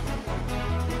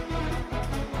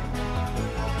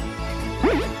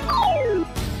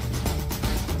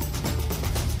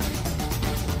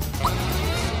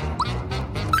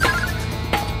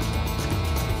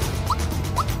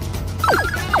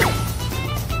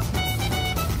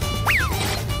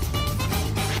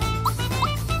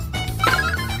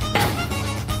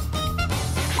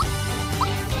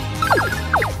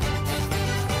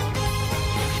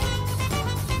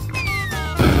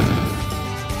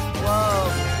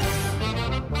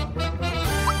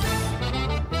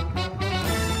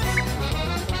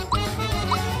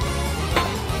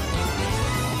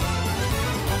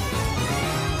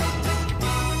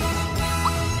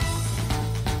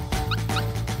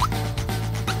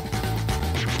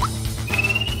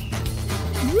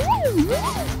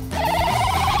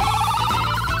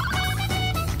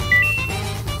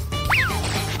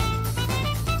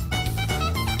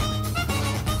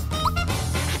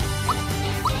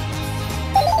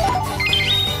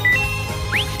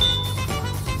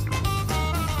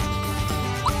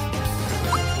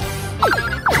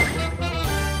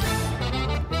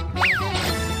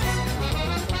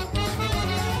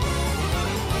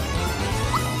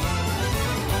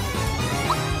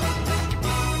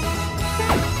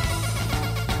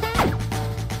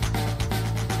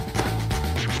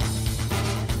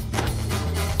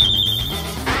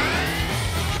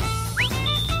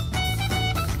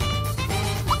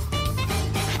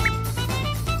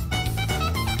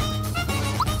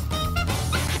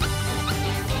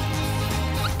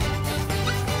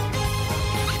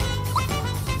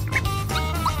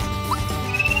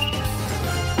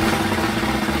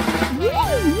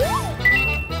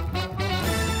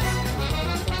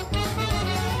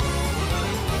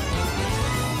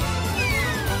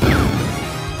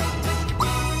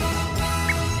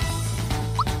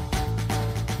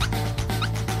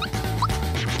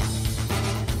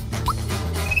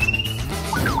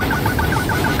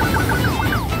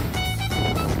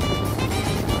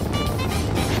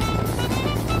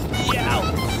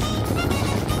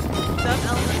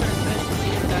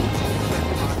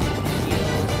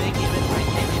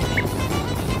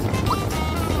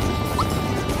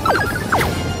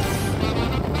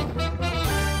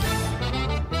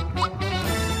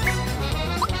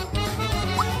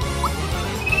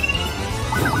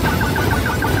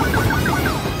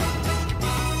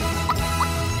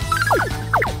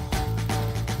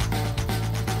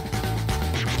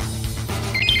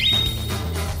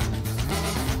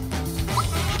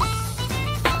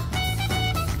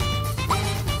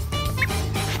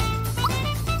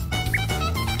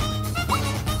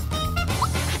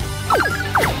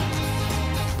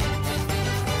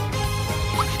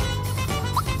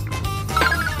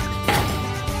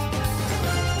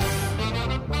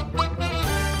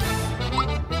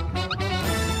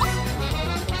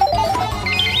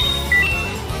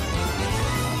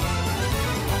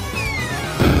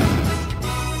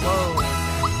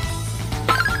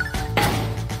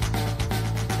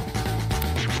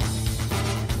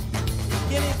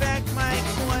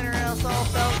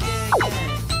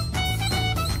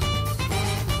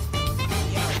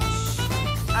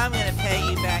 I'm gonna pay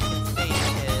you back in space,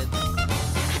 kids.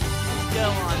 Go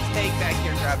on, take back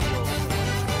your grubby old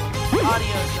toy.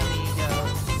 Adios,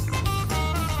 amigos.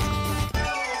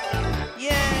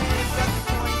 Yay, got the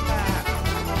coin back.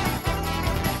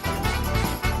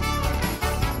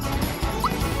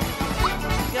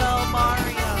 Go,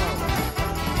 Mario.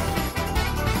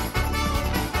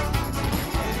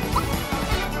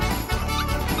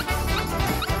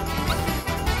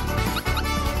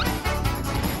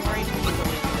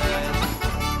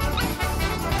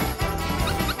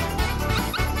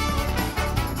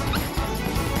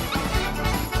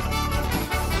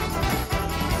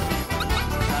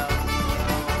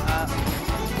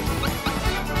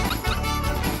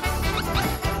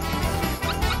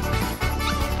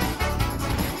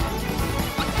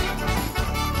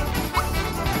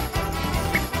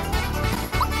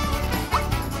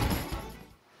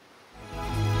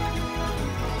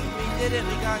 We did it,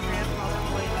 we got Grandpa's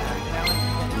toy back.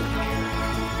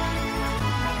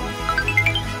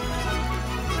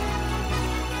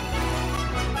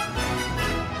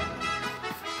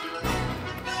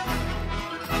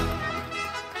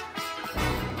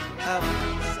 Now we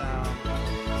can get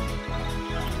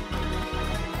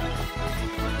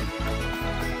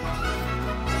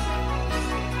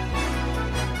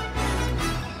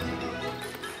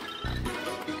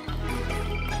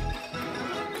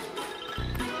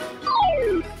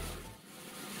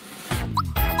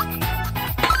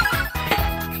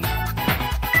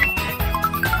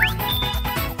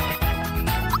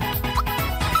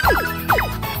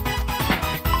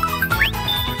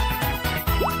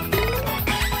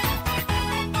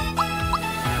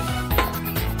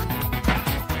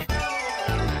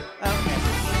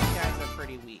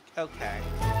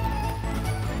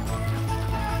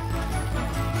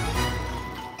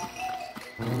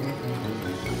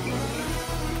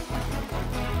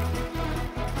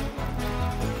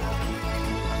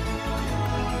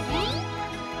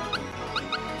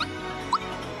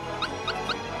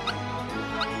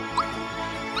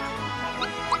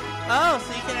Oh,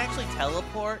 so you can actually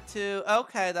teleport to...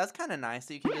 Okay, that's kind of nice.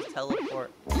 So you can just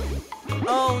teleport.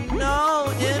 Oh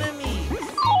no, enemies!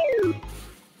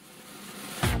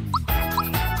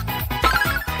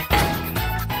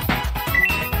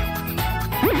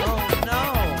 Oh no!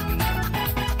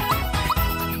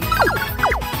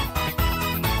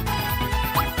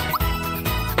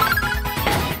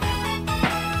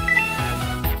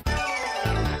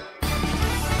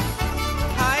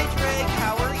 Hi Drake,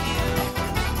 how are you?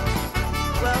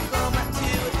 Welcome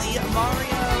to the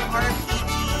Mario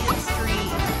RPG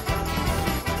stream.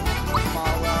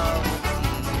 Follow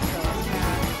the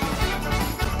chat.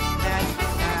 Magic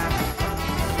attack.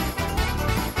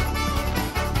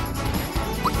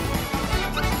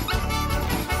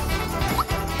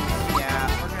 Yeah,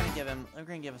 we're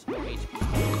gonna give us more HP.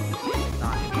 He's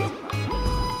not invincible.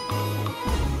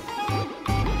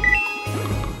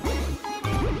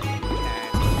 Okay.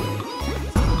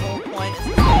 So the whole point is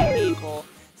to save people,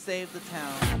 save the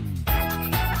town.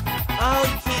 Oh,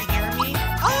 you can't hear me?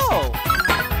 Oh!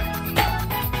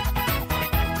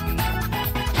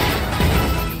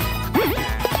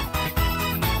 Okay.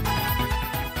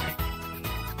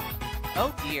 Oh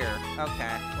dear.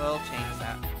 Okay, we'll change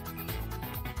that.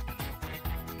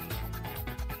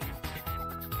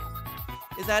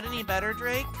 Is that any better,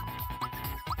 Drake?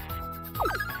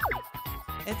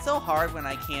 It's so hard when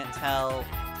I can't tell.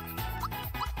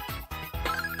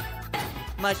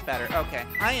 Much better. Okay.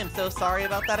 I am so sorry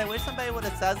about that. I wish somebody would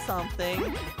have said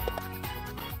something.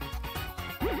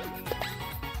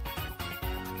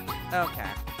 Okay.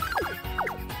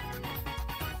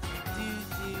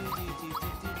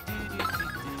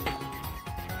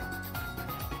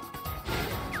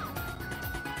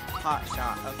 Hot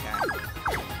shot. Okay.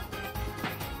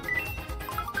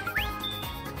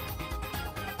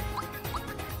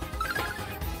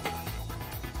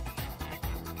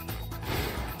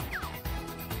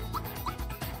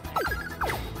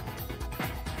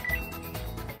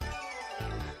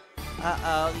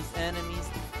 Uh-oh, these enemies.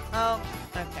 Oh,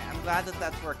 okay. I'm glad that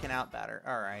that's working out better.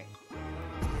 All right.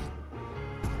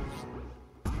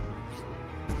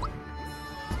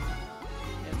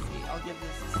 Let's see. I'll give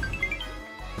this...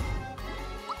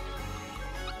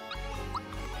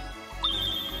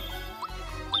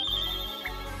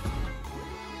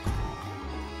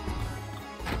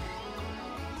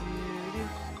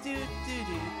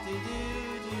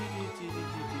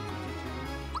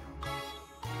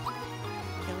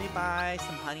 Can we buy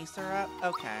some honey syrup?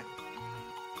 Okay.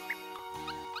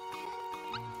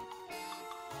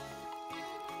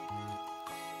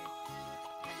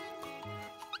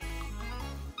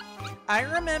 I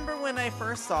remember when I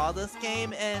first saw this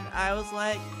game and I was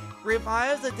like,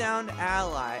 revives a downed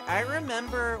ally. I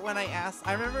remember when I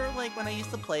like when I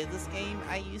used to play this game,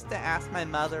 I used to ask my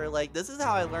mother, like, this is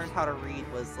how I learned how to read,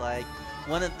 was like,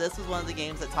 this was one of the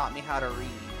games that taught me how to read.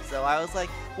 So I was like,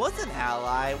 what's an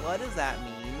ally? What does that mean?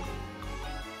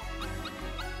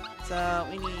 So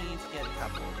we need to get a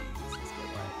couple of these. Let's get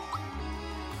like...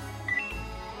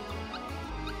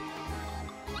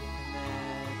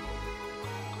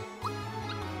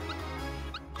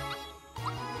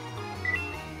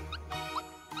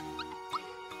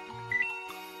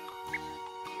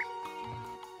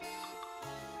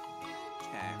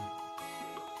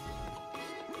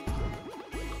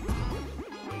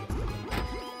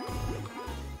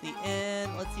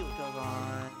 Let's see what goes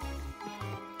on.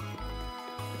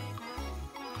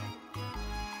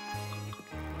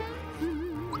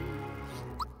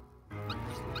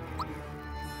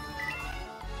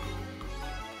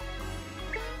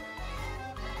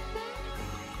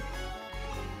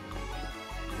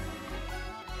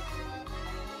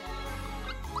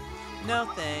 No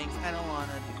thanks, I don't want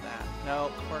to do that.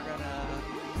 Nope, we're gonna...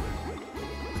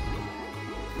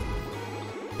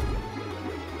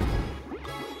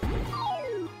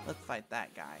 Let's fight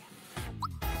that guy.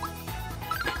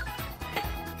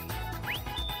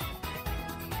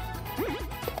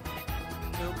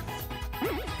 Oops.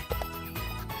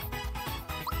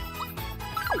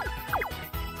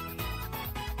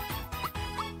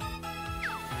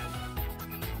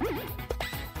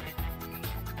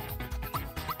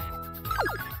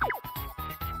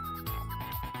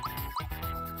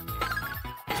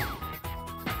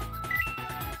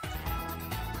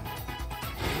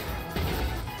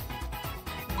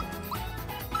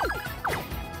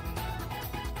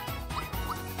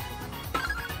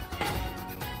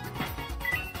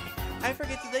 I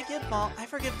forget, did they give I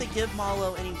forget if they give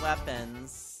Malo any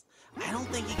weapons. I don't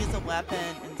think he gets a weapon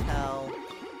until...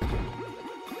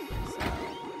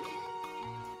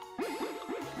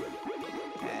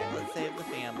 Okay, let's save the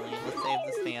family. Let's save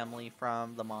this family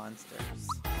from the monsters.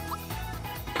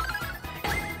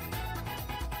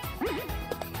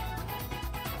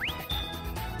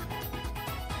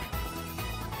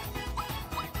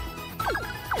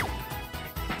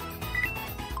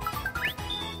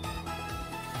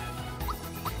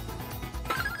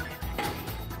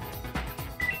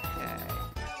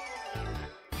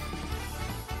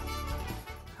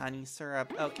 Honey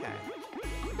syrup, okay.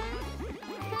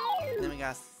 And then we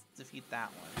gotta defeat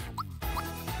that one.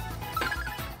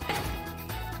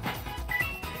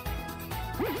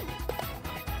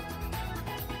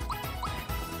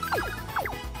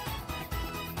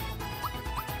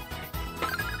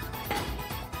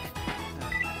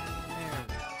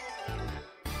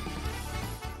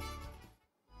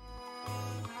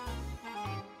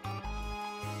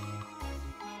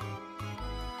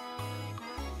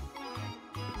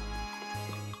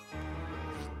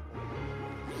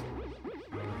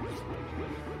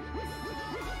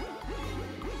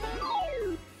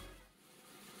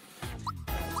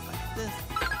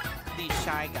 These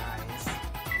shy guys.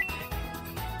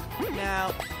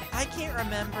 Now, I can't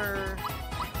remember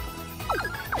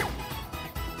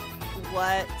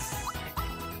what...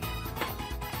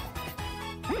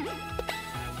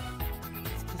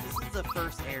 Because this is the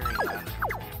first area.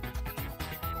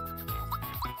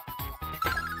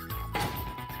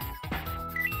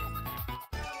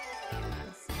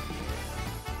 Let's see here.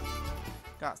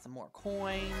 Got some more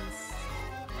coins.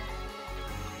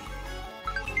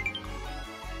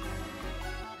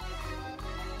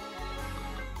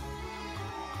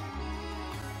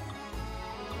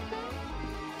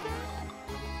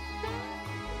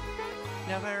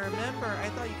 Now, if I remember, I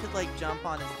thought you could, like, jump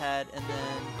on his head and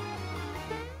then...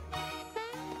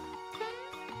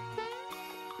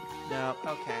 No,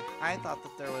 okay. I thought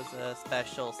that there was a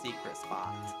special secret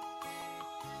spot.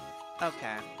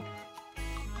 Okay.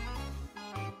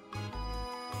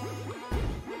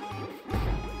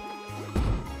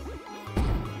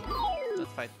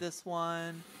 Let's fight this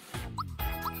one.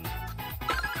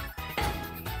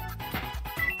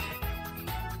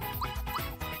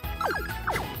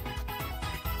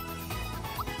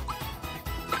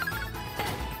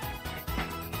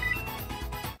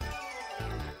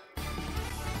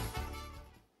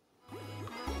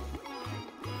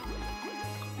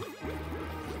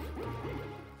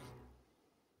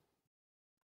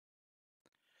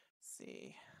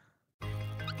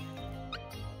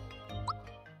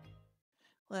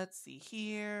 Let's see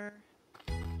here.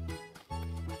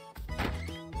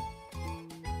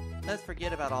 Let's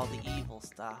forget about all the evil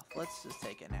stuff. Let's just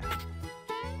take a nap.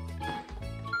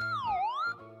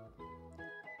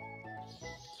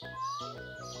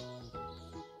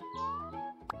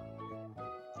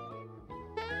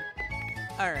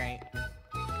 Alright.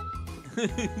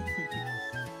 Let's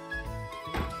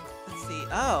see.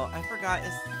 Oh, I forgot.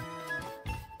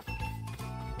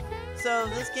 So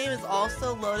this game is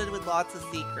also loaded with lots of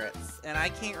secrets, and I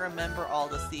can't remember all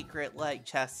the secret, like,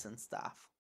 chests and stuff.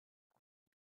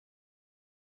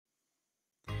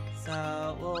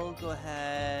 So we'll go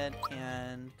ahead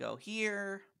and go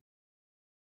here.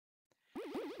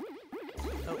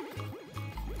 Oh.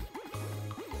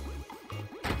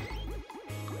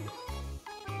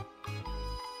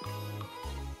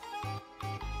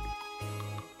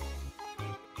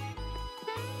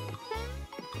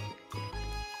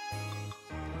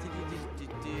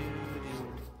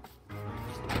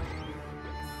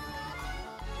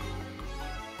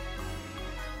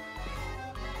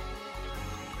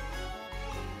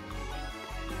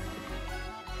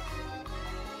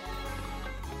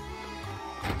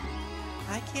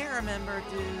 I can't remember,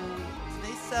 do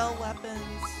they sell weapons?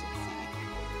 Let's see.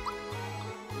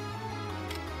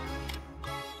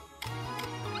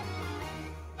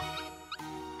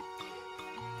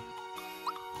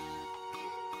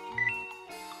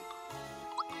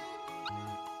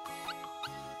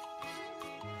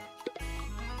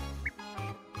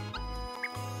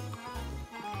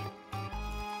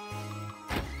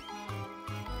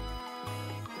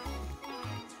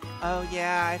 Oh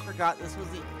yeah, I forgot this was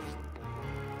the...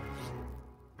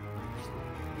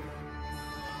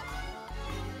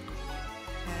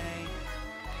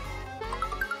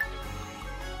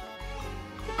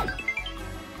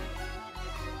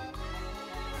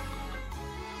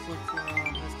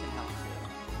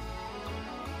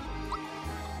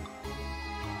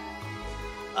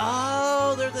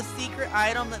 Oh, there's a secret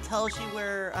item that tells you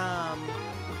where,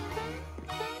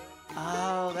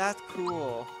 oh, that's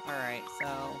cool. Alright,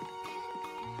 so...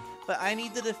 But I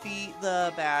need to defeat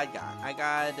the bad guy. I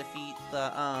gotta defeat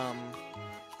the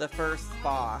first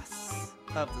boss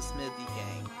of the Smithy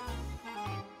gang.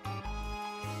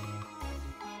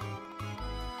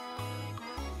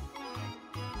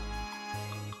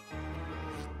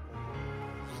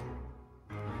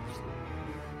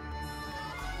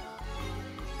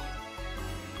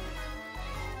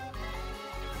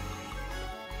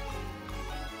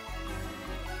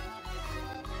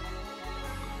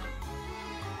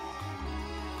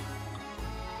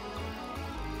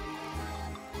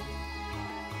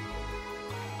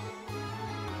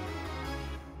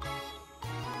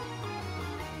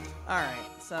 Alright,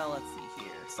 so let's see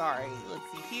here. Sorry, let's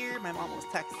see here. My mom was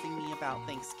texting me about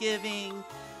Thanksgiving.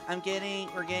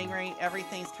 We're getting ready.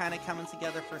 Everything's kind of coming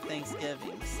together for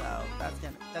Thanksgiving, so that's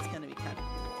gonna be kind of cool.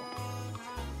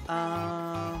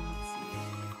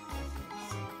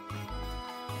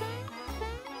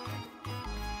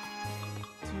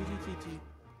 Let's see.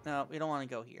 No, we don't want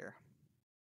to go here.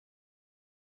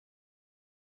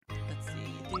 Let's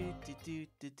see.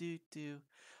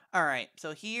 Alright,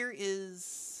 so here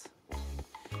is...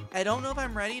 I don't know if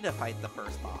I'm ready to fight the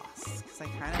first boss, because I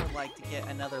kind of would like to get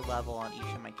another level on each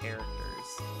of my characters.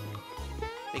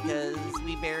 Because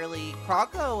we barely...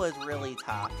 Croco was really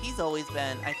tough. He's always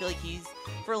been... I feel like he's...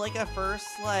 For like a first,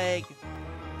 like...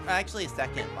 Actually a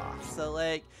second boss. So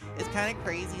like, it's kind of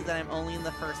crazy that I'm only in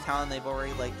the first town and they've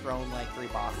already like thrown like 3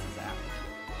 bosses at me.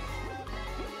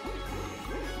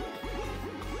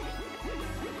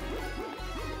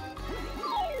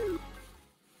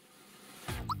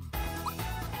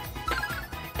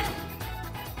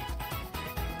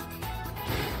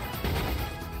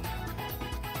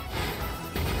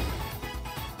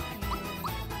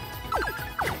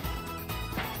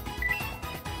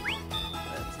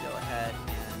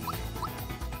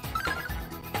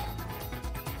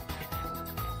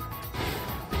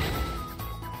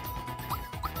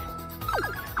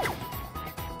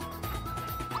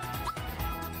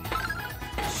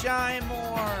 Shine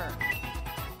more!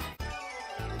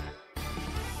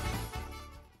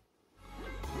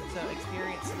 So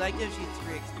experience, so that gives you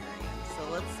 3 experience. So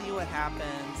let's see what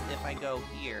happens if I go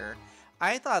here.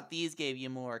 I thought these gave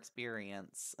you more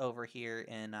experience over here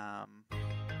in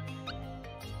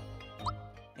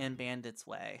Bandit's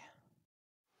Way.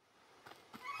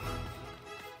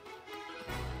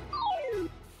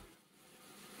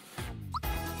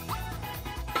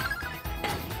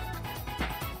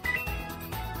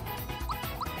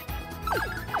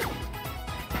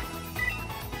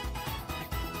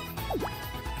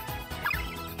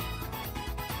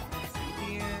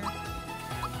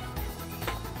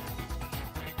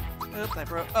 Oops, I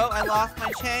broke. Oh, I lost my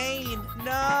chain!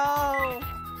 No!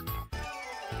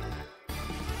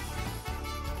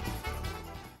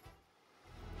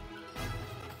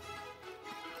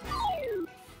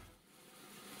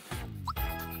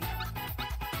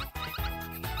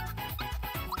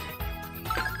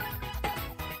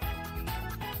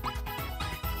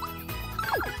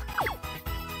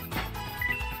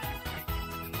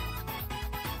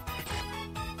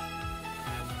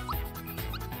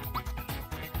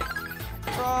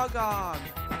 Frogog!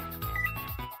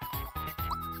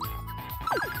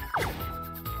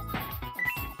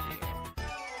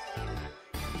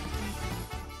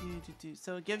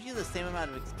 So it gives you the same amount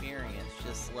of experience,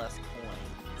 just less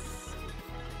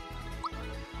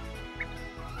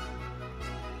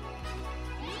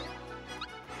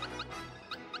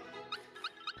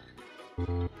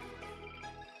coins.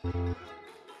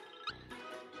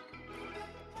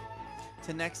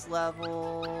 To next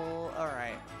level...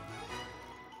 Alright.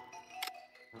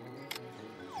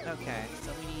 Okay,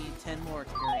 so we need 10 more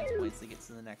experience points to get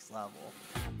to the next level.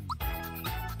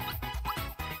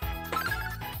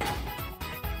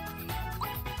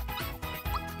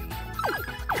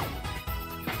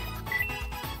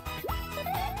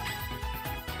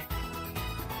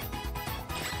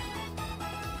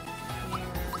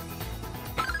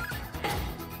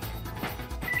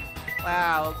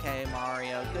 Wow, okay,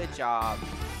 Mario, good job.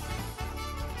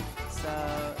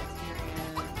 So,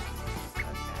 experience,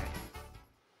 okay.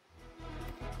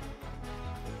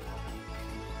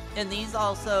 And these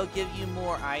also give you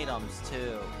more items,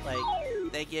 too. Like,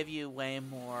 they give you way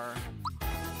more...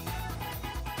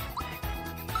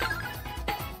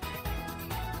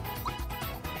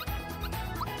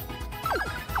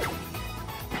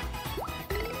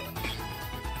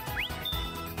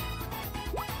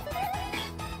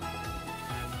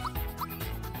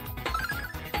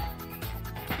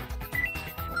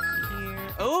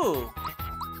 Ooh!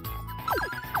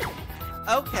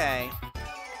 Okay.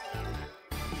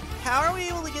 how are we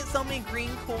able to get so many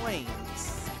green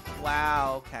coins?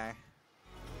 Wow, okay.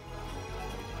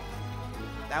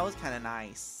 That was kind of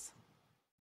nice.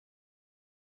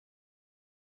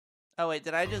 Oh wait,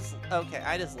 did I just... Okay,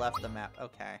 I just left the map.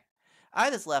 Okay. I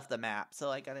just left the map, so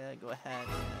I gotta go ahead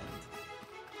and...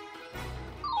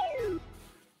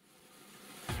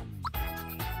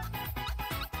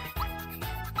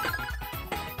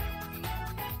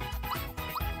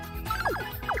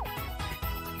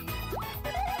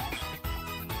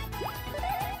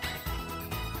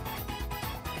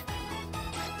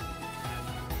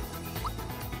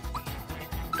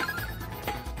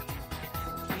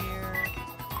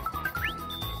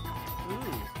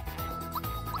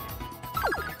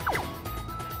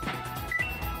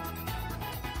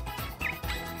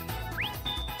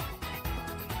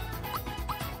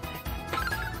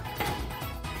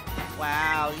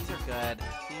 Wow, these are good.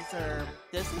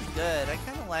 This is good. I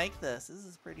kind of like this. This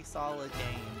is a pretty solid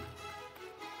game.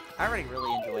 I already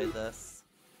really enjoyed this.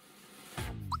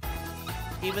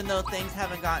 Even though things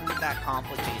haven't gotten that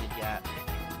complicated yet.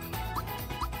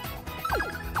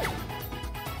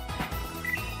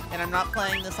 And I'm not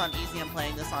playing this on easy, I'm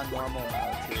playing this on normal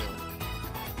mode too.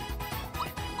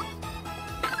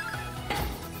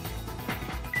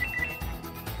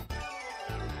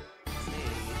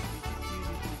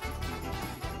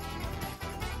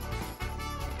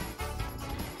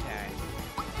 Okay.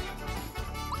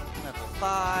 Level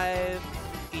 5,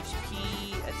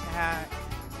 HP, attack,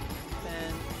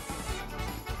 defense.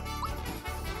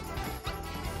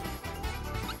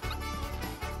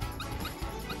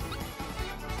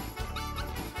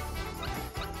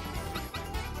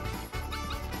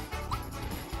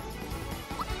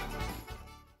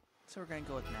 So we're gonna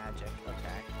go with magic,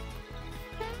 okay.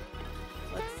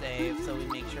 Let's save so we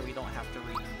make sure we don't have to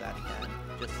redo that again,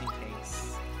 just in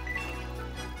case.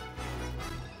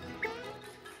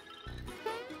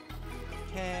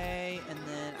 Okay, and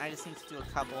then I just need to do a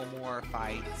couple more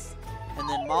fights. And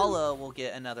then Mala will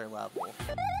get another level.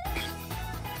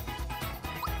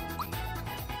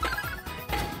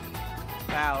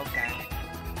 Wow, okay.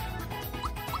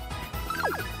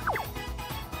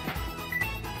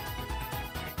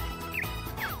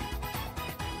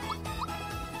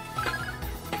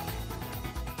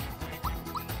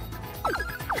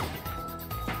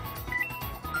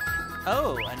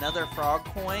 Oh, another frog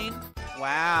coin?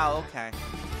 Wow, okay.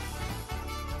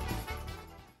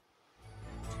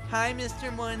 Hi,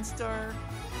 Mr. Munster.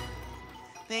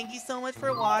 Thank you so much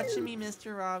for watching me,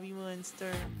 Mr. Robbie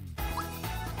Munster.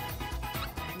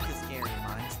 He's a scary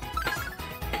monster.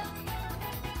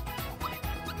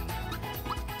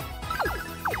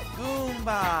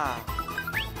 Goomba!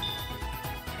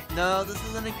 No, this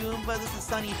isn't a Goomba, this is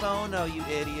Sunny Bono, you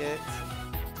idiot.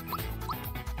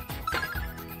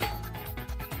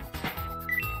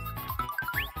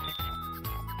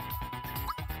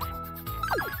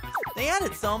 They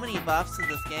added so many buffs to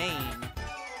this game.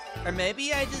 Or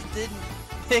maybe I just didn't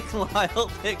pick Lyle.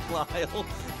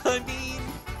 I mean,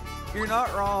 you're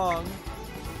not wrong.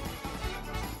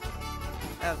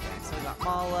 Okay, so we got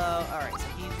Malo. Alright, so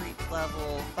he's reached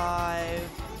level 5.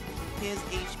 His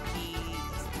HP,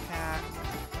 his attack.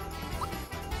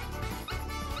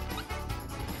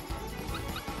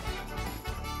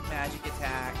 Magic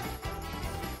attack.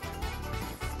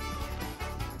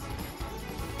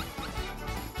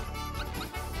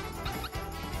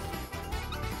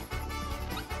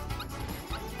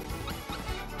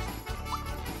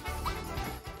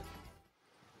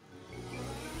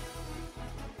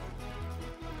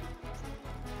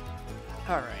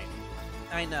 Alright.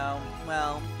 I know.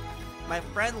 Well, my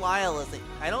friend Lyle isn't...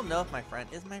 I don't know if my friend...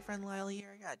 Is my friend Lyle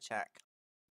here? I gotta check.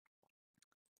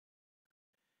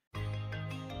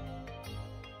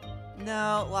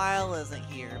 No, Lyle isn't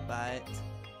here, but...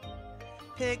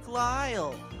 Pick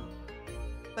Lyle!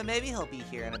 But maybe he'll be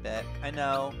here in a bit. I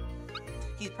know.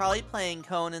 He's probably playing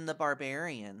Conan the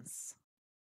Barbarians.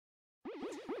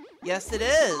 Yes, it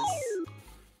is!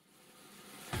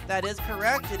 That is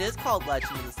correct. It is called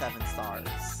Legend of the Seven Stars.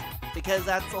 Because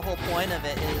that's the whole point of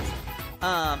it is,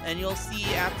 and you'll see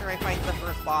after I fight the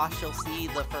first boss, you'll see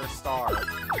the first star.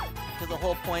 Because the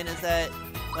whole point is that,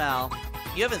 well,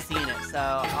 you haven't seen it,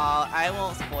 so I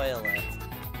won't spoil it.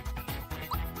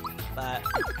 But...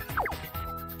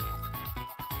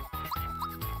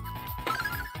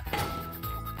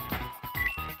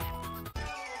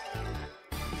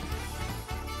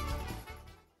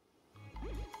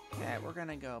 Okay, we're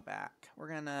gonna go back. We're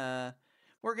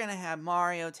gonna have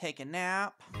Mario take a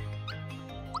nap.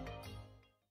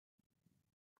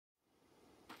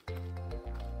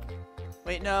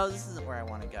 Wait, no, this isn't where I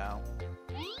want to go.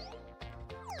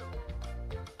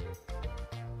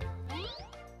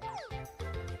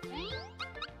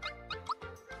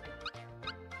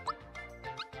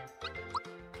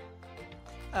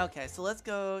 Okay, so let's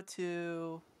go take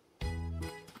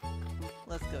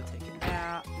a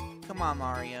nap. Come on,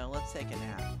 Mario, let's take a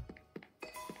nap.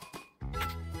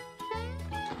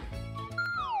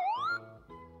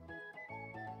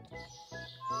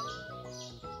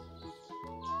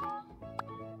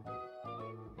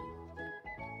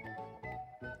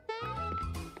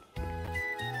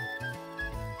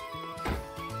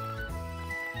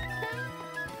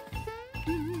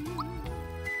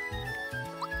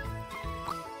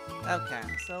 Okay,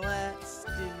 so let's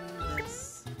do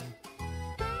this.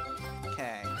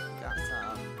 Okay, got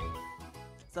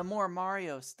some more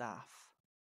Mario stuff.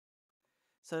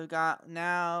 So we've got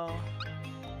now.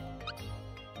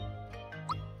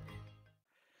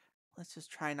 Let's just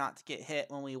try not to get hit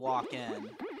when we walk in.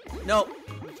 Nope.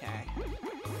 Okay.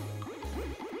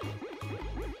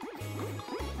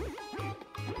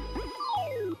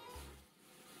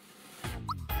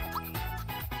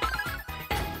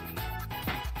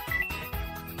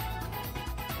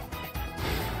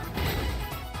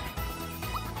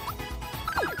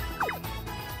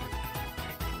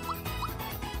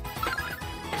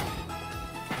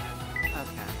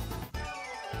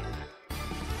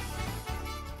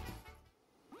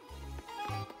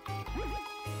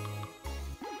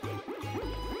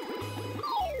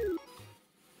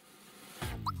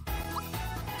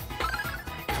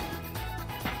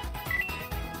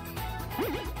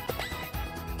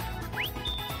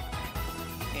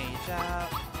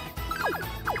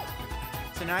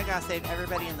 So now I gotta save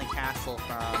everybody in the castle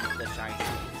from the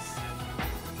shysters.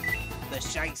 The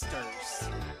shysters.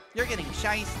 You're getting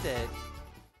shysted.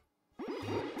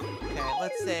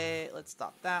 Okay, let's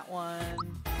stop that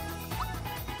one.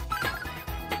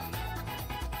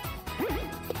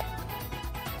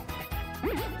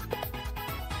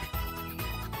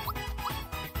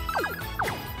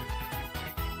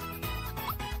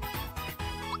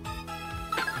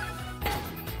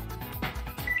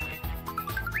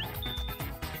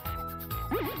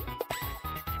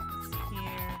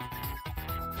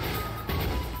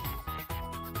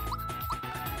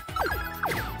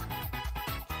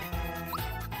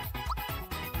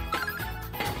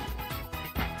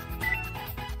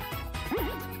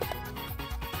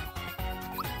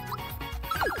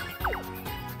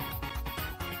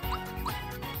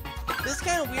 This is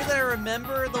kind of weird that I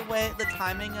remember the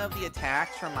timing of the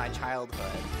attacks from my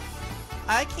childhood.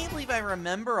 I can't believe I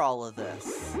remember all of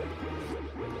this.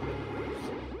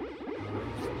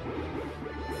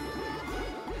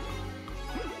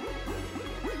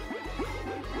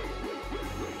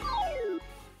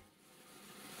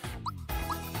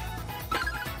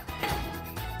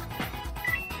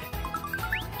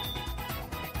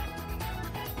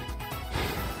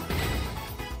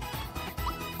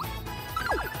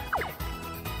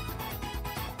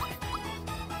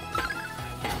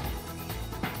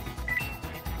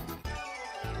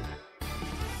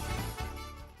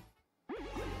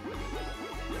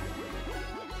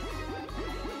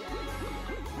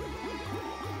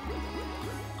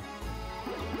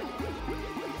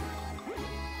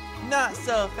 Not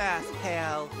so fast,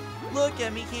 pal. Look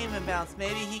at me, can't even bounce.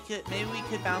 Maybe we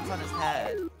could bounce on his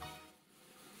head.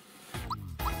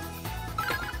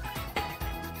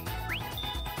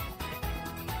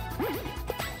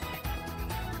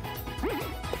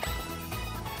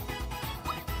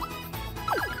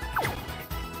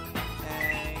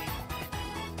 Okay.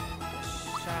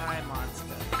 Shy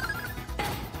monster.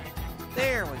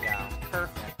 There we go.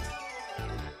 Perfect.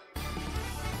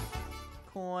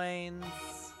 Coins.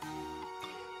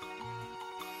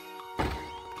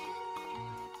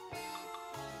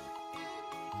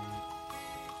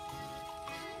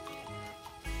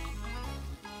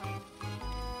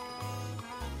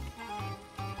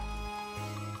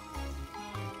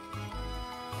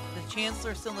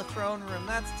 Chancellor's still in the throne room.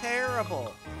 That's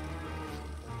terrible.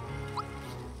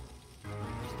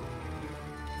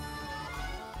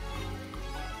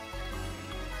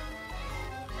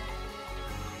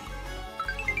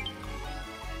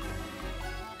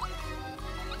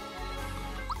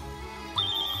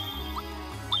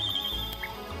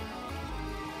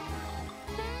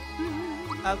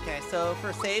 Okay, so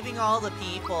for saving all the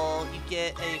people, you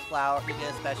get a flower. You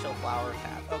get a special flower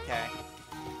tab. Okay.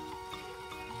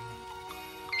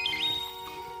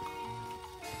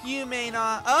 You may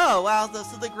not. Oh, wow.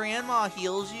 So the grandma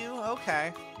heals you?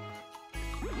 Okay.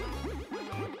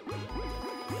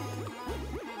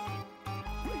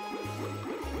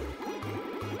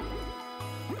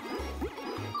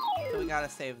 So we gotta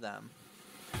save them.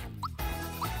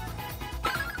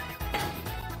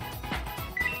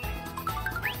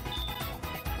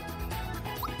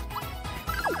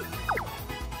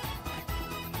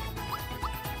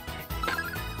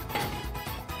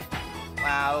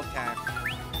 Okay.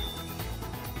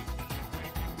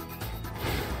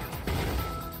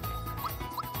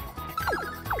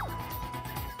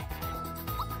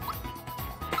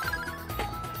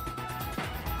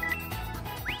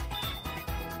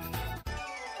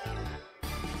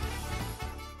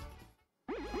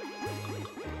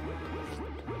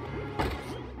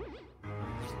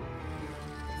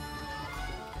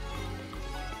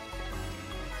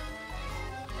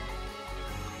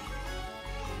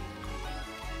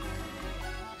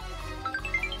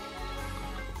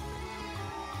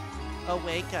 A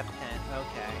wake-up hint,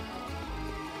 okay.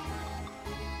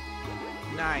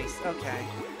 Nice, okay.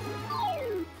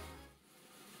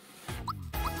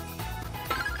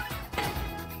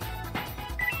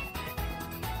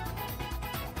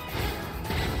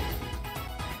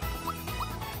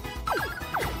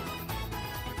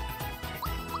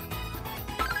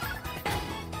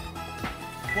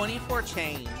 "24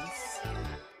 chains."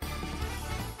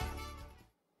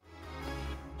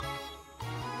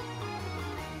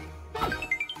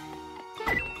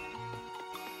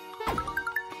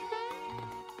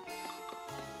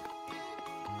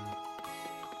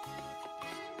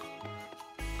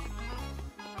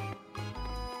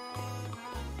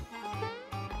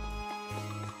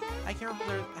 I can't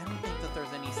remember. I don't think that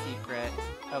there's any secret.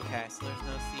 Okay, so there's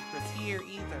no secrets here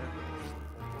either.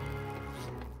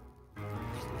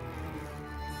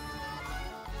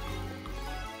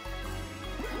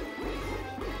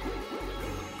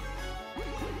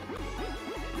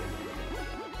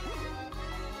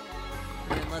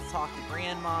 And then let's talk to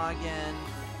Grandma again.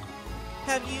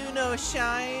 Have you no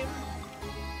shame?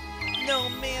 No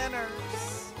manners?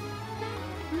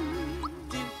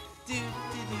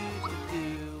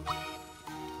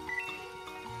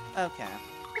 Okay,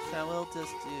 so we'll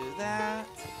just do that.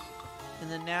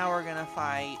 And then now we're gonna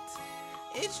fight...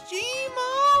 It's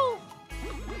Gmo!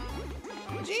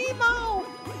 Gmo!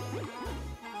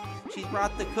 She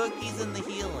brought the cookies and the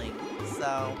healing,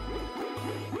 so...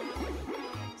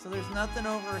 So there's nothing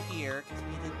over here, because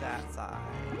we did that side.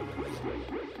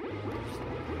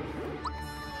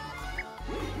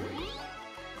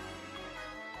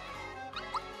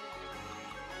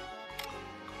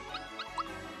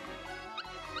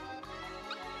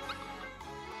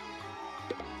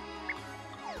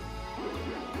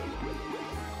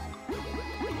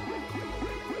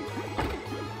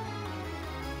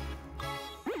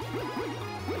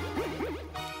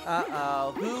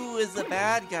 Uh-oh, who is the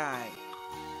bad guy?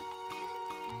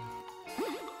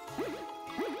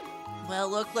 Well,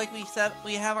 look like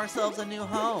we have ourselves a new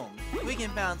home. We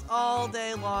can bounce all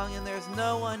day long and there's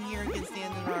no one here who can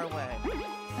stand in our way.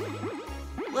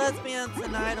 Let's bounce the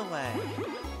night away.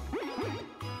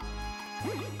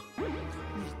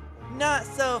 Not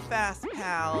so fast,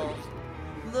 pal.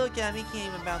 Look at me,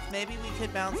 can't even bounce. Maybe we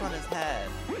could bounce on his head.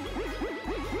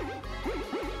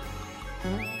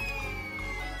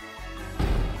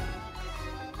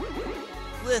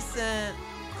 Listen,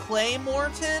 Clay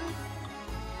Morton?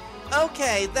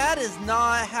 Okay, that is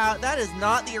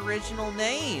not the original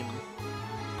name.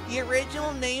 The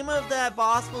original name of that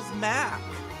boss was Mac.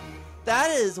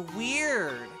 That is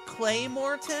weird. Clay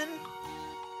Morton?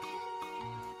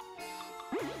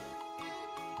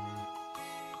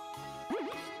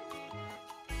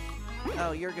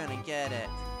 Oh, you're gonna get it.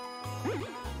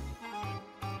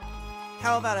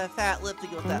 How about a fat lip to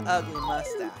go with that ugly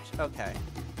mustache? Okay.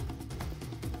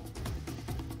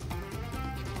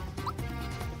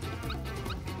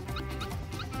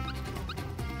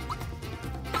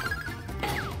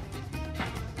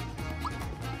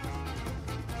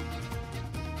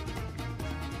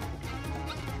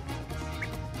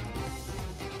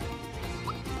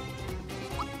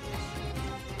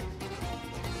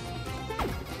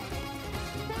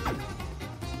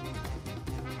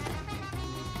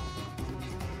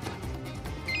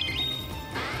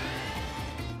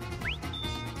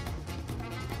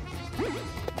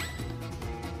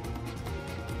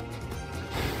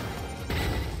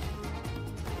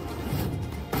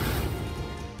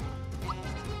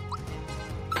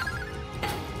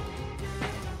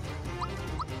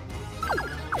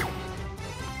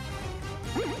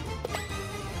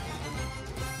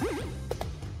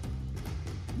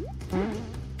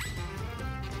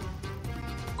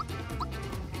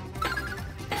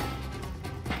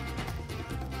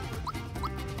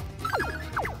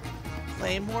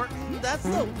 Clay Morton? That's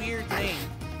a weird name.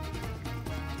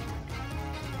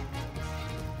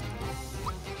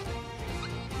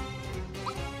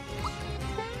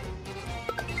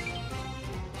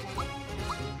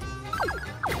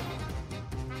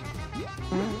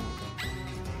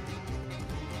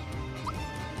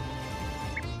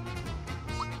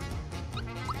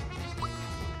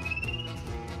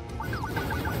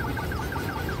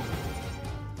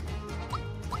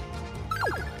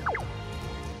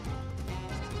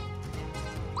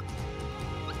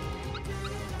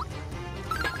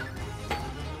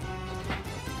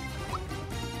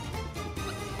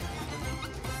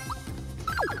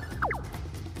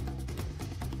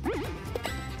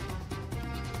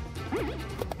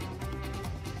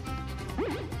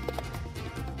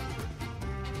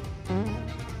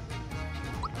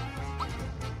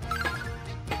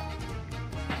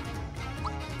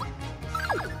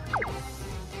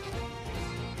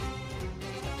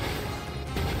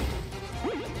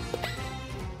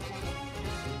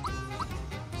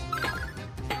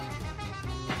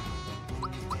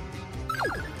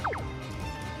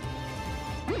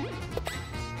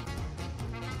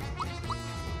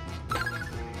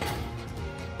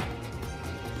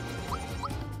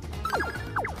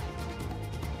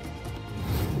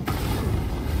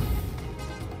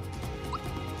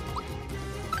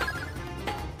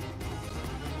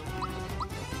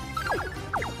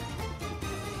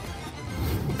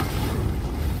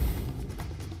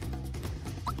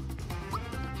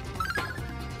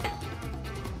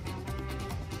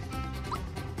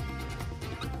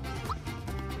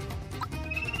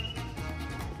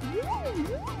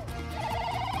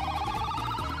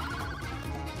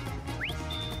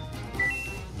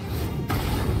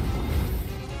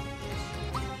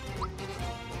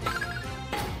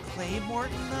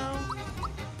 Morton, though?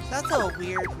 That's a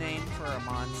weird name for a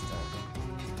monster.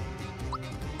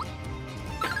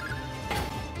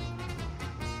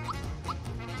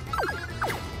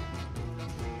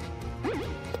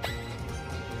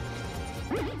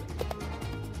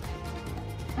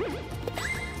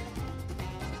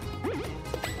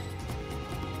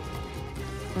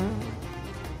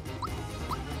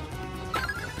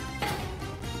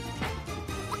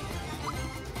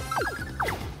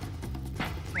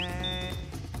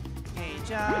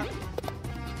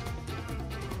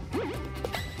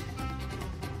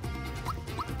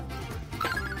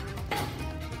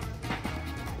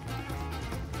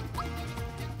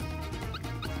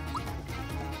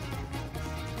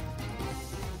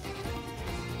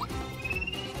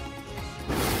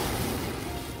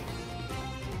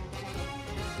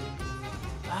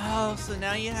 Oh, so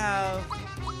now you have...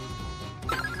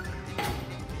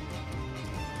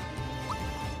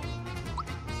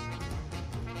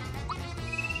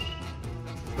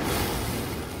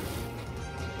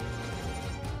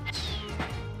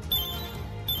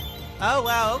 Oh,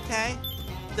 wow, okay.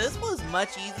 This was much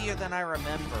easier than I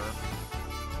remember.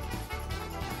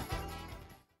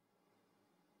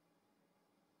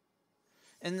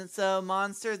 And so,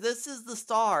 Monster, this is the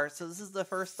star. So this is the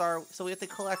first star. So we have to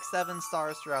collect 7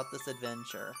 stars throughout this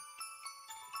adventure.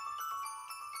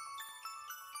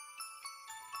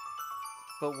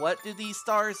 But what do these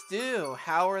stars do?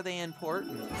 How are they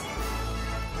important?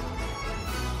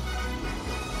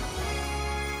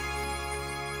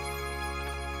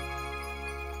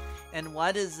 And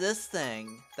what is this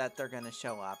thing that they're gonna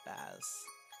show up as?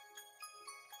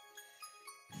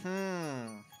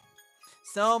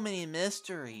 So many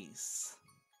mysteries.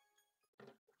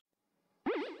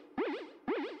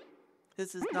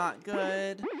 This is not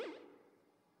good.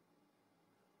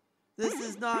 This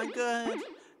is not good.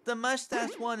 The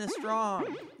mustache one is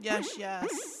strong. Yes,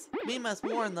 yes. We must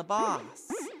warn the boss.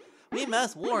 We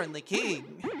must warn the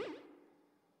king.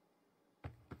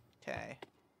 Okay.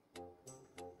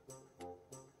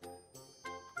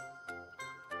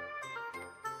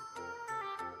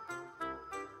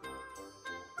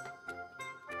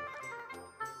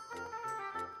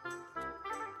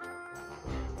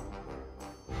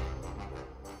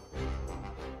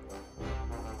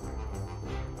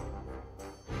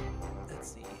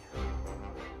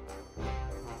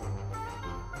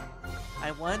 I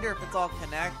wonder if it's all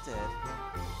connected.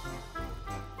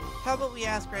 How about we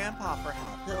ask Grandpa for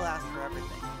help? He'll ask for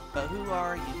everything. But who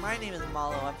are you? My name is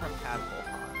Malo. I'm from Tadpole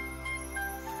Pond.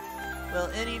 Will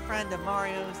any friend of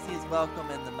Mario's is welcome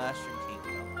in the Mushroom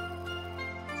Kingdom?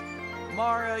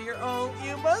 Mario,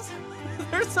 you must...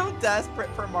 They're so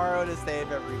desperate for Mario to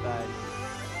save everybody.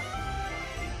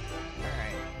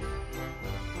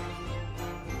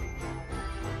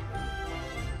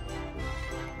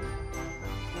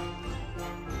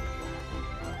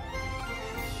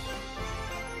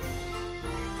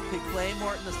 Clay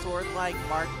Morton, the sword-like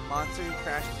monster who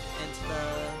crashed into the...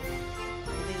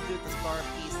 Anything to do with the star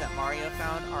piece that Mario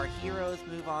found? Our heroes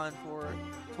move on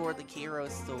toward the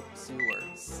Kairos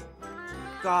sewers.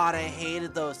 God, I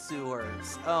hated those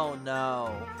sewers. Oh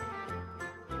no.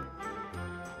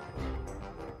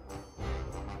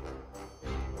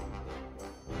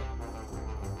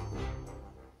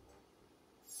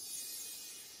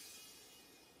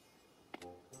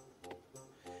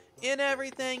 And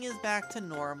everything is back to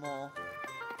normal.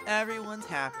 Everyone's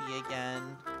happy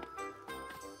again.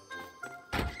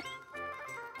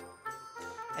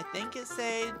 I think it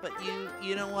saved, but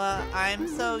you know what? I'm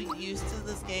so used to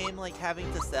this game, like,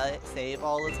 having to save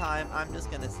all the time, I'm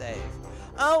just gonna save.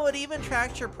 Oh, it even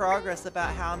tracks your progress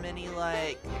about how many,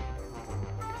 like...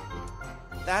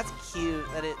 That's cute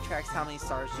that it tracks how many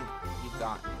stars you've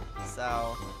gotten.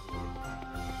 So...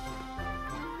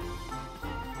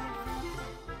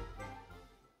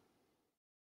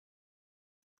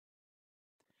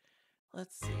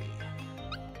 Let's see.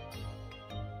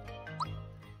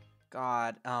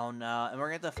 God, oh no. And we're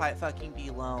gonna have to fight fucking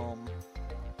Belome.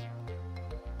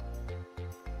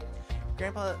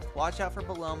 Grandpa, watch out for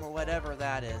Belome or whatever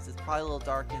that is. It's probably a little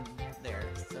dark in there,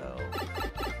 so...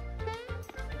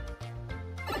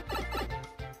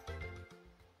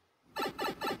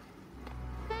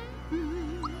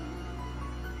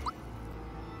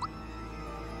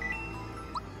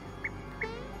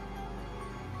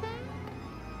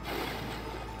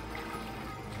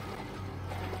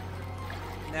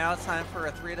 Now it's time for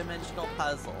a three-dimensional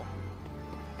puzzle.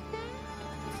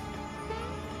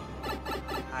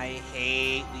 I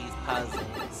hate these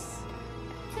puzzles.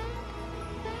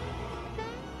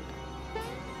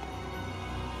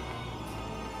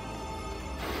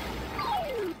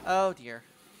 Oh dear.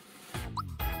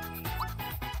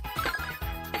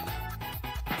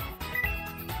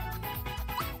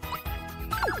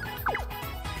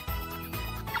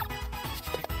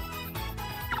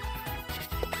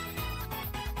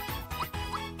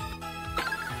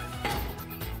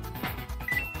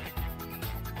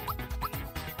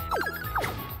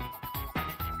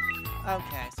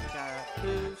 Okay, so we got a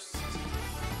boost.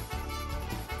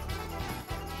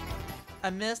 I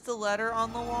missed a letter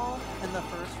on the wall in the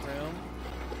first room.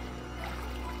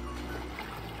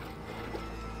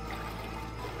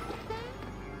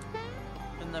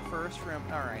 In the first room.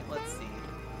 Alright, let's see.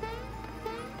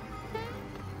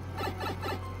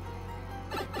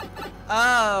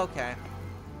 Oh, okay.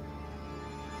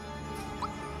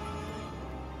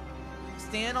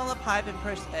 Stand on the pipe and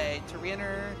push A to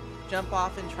re-enter. Jump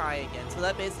off and try again. So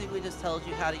that basically just tells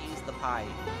you how to use the pipe.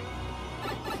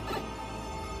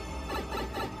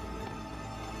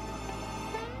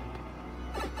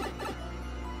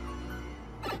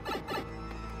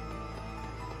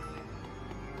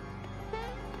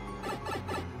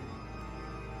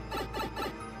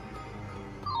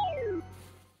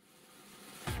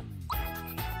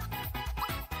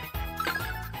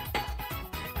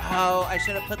 Oh, I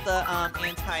should have put the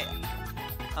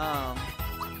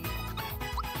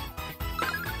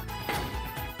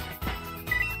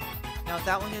Now is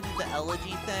that one gonna do the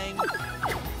elegy thing?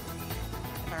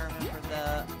 If I remember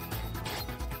the...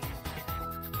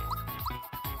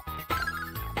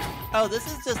 Oh, this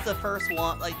is just the first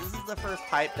one, like this is the first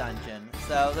pipe dungeon,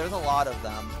 so there's a lot of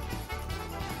them.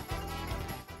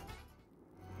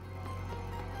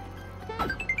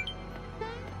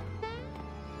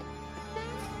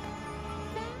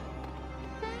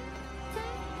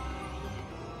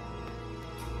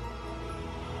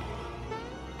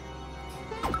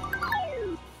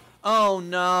 Oh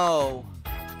no!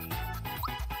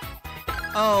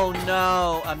 Oh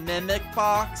no! A mimic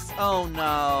box? Oh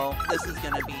no! This is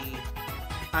gonna be...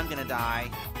 I'm gonna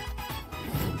die.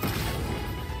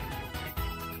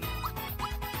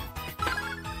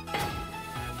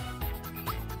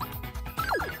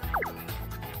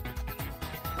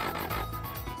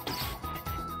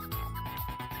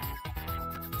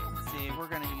 Let's see, we're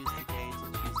gonna use the gauge.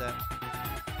 Let's use it.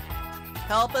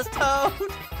 Help us,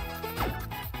 Toad!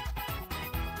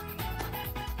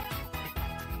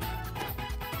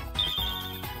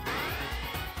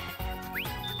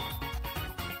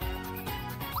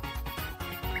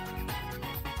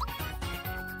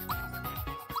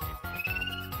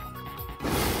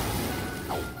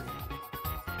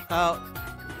 Oh.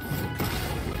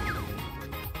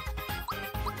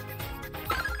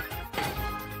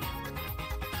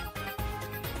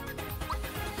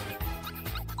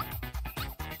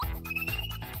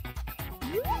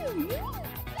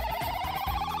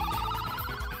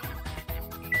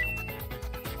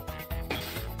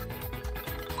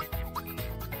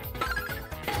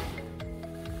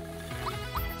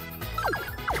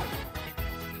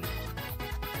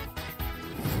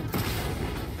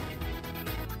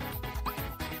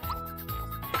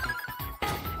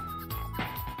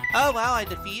 Oh wow, I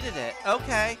defeated it.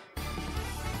 Okay.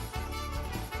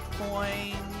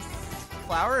 Coins.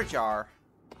 Flower jar.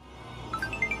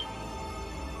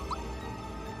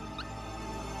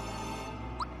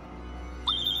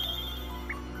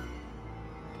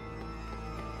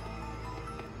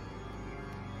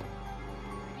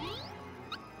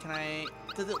 Can I...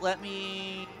 Does it let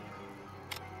me...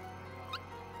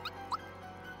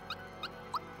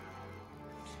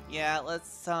 Yeah,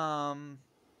 let's go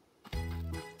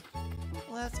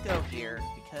here,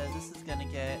 because this is gonna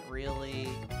get really...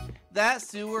 That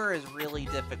sewer is really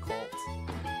difficult,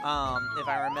 if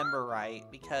I remember right,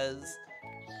 because...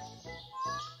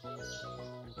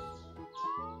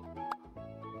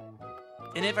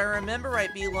 And if I remember right,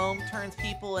 Beloam turns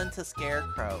people into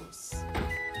scarecrows.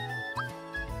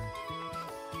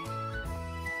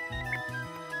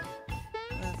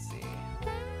 Let's see.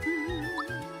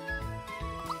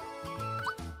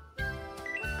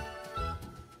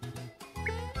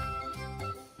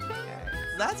 Okay,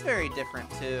 so that's very different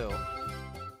too.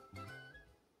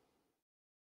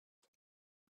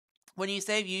 When you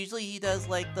save, usually he does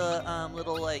like the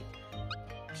little like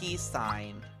peace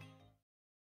sign.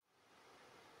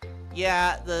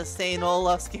 Yeah, the St.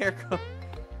 Olaf Scarecrow.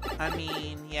 I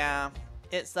mean, yeah.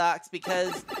 It sucks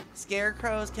because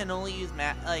scarecrows can only use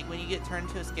like when you get turned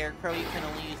into a scarecrow, you can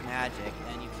only use magic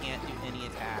and you can't do any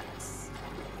attacks.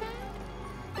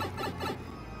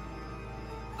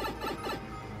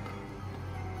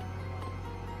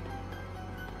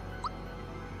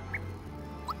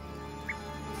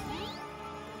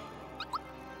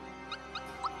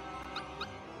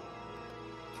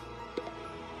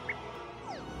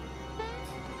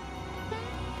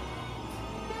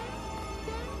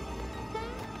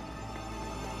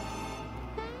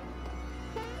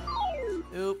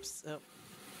 Oops. Oh.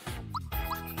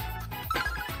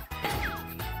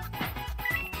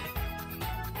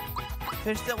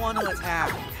 Fish that want to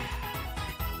attack.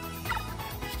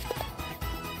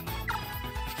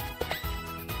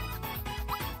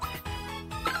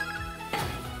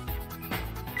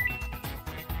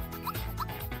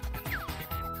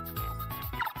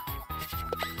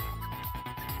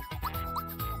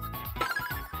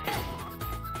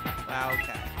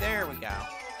 Okay, there we go.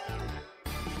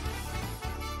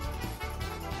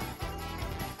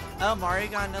 Oh, Mario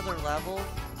got another level.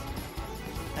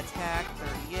 Attack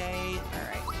 38.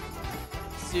 Alright.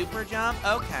 Super jump?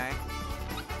 Okay.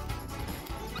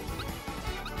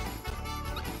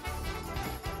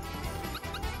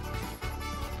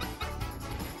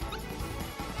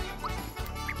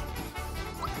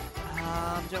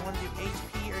 Do I want to do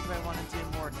HP or do I want to do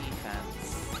more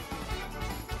defense?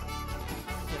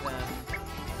 Give him...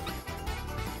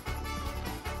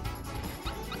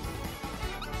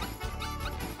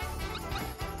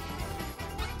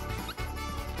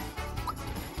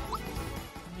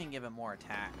 give him more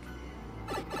attack.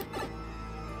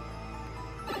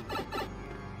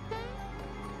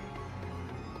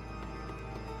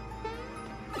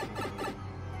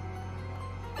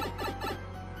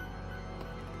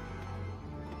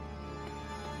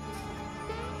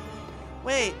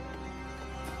 Wait.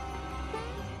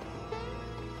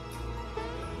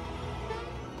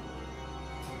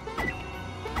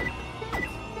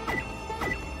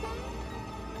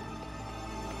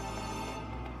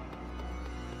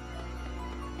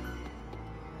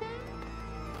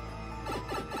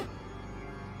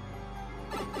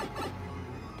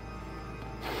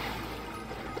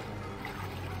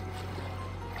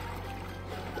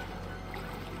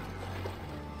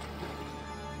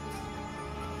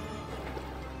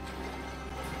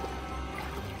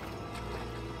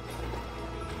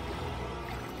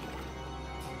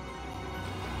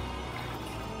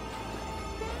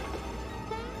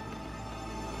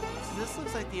 This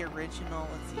looks like the original.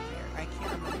 Let's see here. I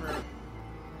can't remember.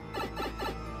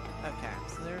 Okay,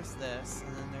 so there's this,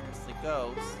 and then there's the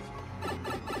ghost.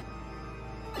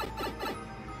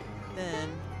 Then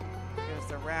there's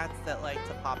the rats that like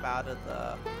to pop out of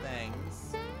the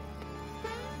things.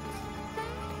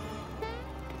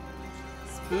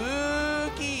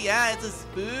 Spooky! Yeah, it's a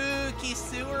spooky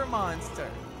sewer monster.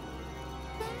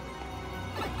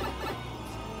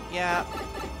 Yeah.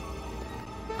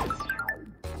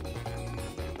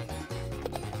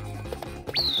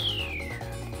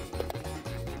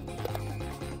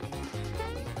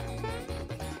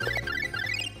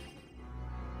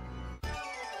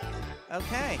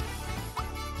 Okay.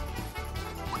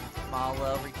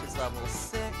 Malo reaches level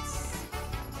 6.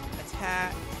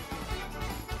 Attack.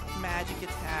 Magic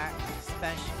attack.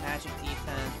 Special magic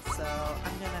defense. So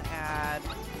I'm gonna add...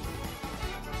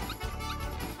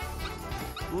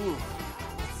 Ooh.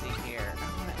 Let's see here.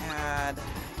 I'm gonna add...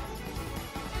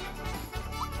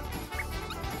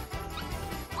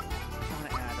 a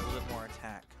little bit more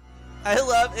attack. I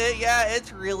love it. Yeah,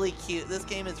 it's really cute. This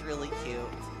game is really cute.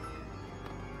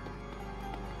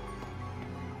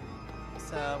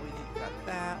 So we got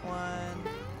that one.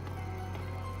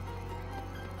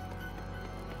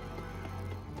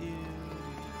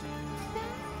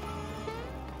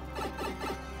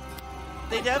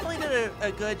 They definitely did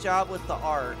a good job with the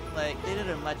art. Like, they did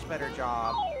a much better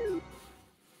job.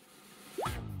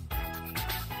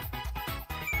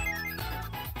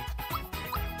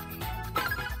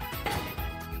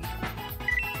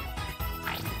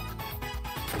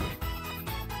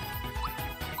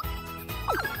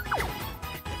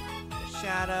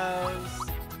 Shadows.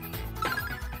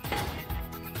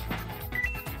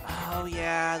 Oh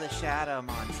yeah, the shadow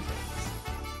monsters.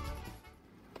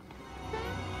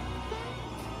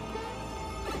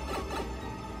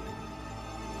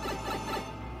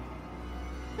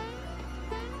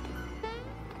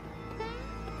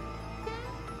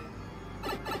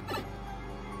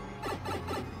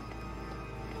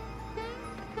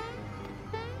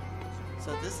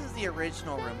 So this is the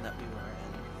original room that we were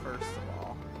in, first of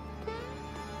all.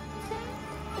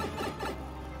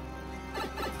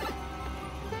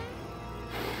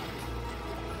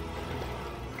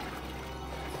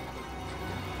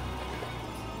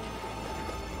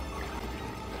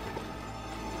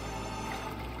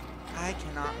 I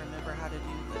cannot remember how to do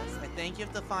this. I think you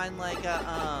have to find like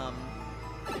a,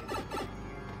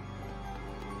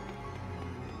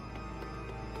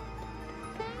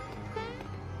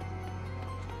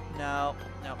 No.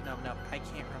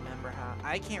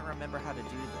 I can't remember how to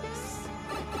do this.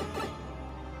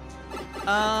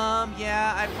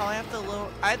 Yeah, I probably have to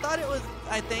lower. I thought it was.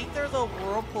 I think there's a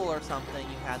whirlpool or something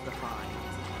you had to find.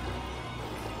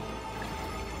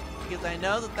 Because I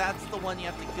know that that's the one you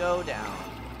have to go down.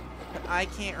 But I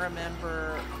can't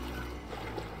remember.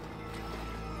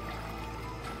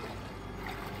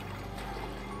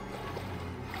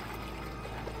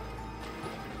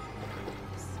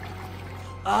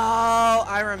 Oh,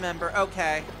 I remember.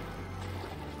 Okay.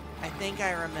 I think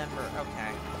I remember. Okay.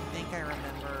 I think I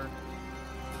remember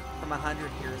from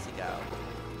 100 years ago.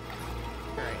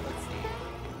 Alright, let's see.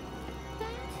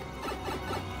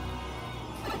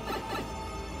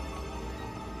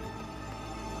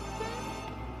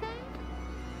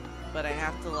 But I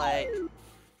have to, like,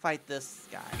 fight this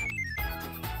guy.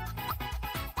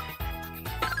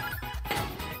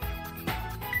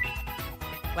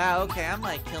 Wow, okay, I'm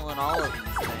like killing all of these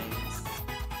things.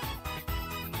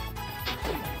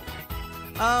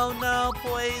 Oh no,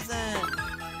 poison!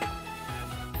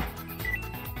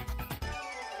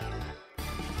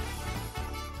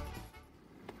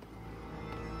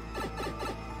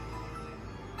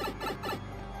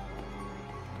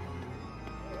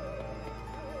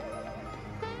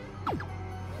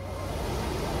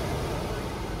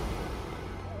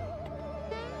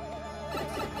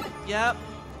 Yep.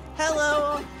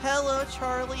 Hello,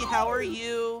 Charlie. How are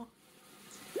you?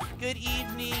 Good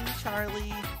evening,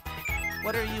 Charlie.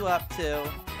 What are you up to?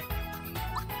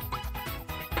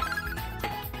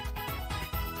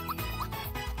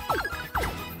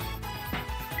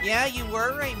 Yeah, you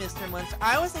were right, Mr. Munster.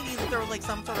 I was thinking that there was like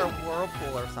some sort of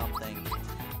whirlpool or something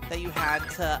that you had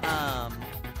to,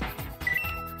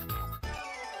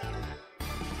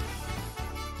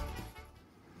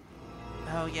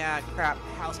 Oh yeah, crap.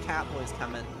 How's Catboy's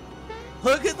coming?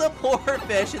 Look at the poor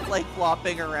fish. It's like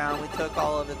flopping around. We took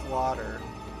all of its water.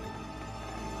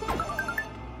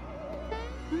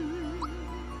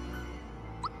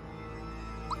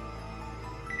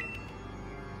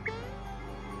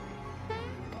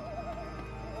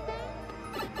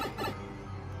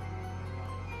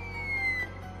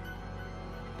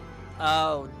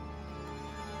 Oh.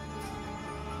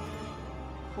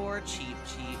 Poor Cheep,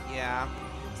 yeah.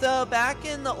 So back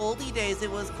in the oldie days, it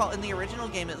was called, in the original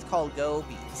game, it's called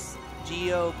Gobies.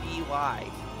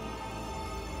 G-O-B-Y.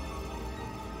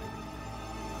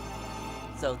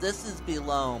 So this is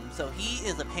Belome. So he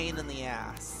is a pain in the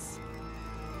ass.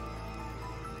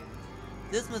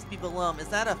 This must be Belome. Is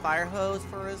that a fire hose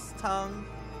for his tongue?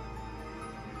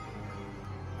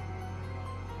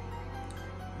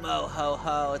 Mo ho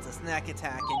ho, it's a snack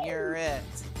attack and you're it.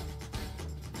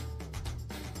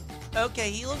 Okay,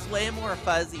 he looks way more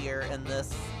fuzzier in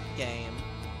this game.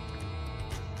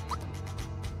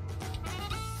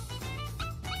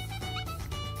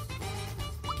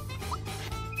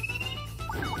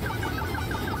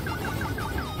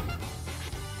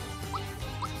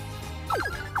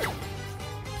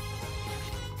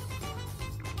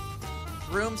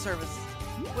 Room service.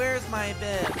 Where's my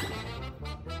bed?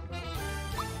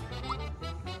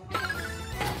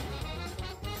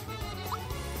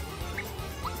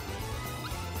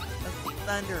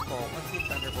 Thunderbolt. Let's see if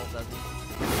Thunderbolt does it.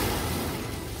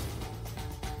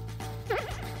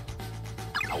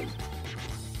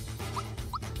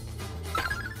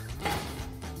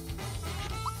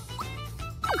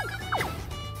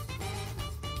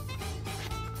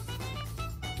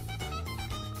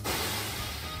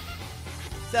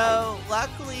 So,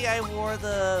 luckily I wore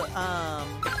the,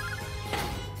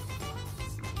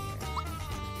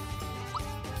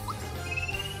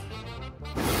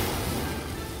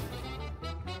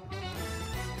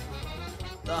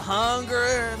 the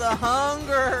hunger! The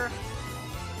hunger!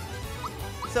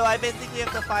 So I basically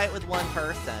have to fight with one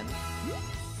person.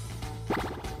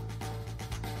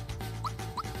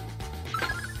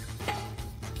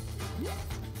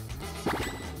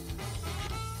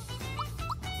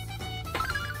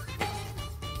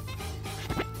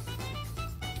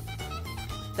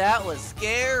 That was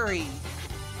scary.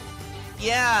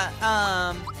 Yeah,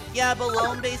 yeah,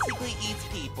 Balone basically eats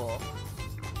people.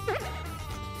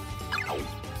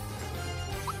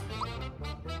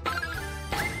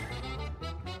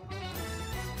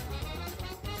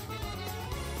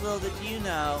 Little did you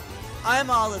know, I'm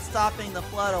all that's stopping the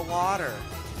flood of water.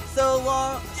 So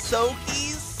long,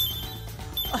 Soakies?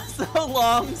 So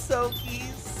long,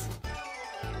 Soakies?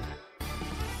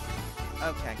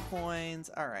 Okay,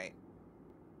 coins, alright.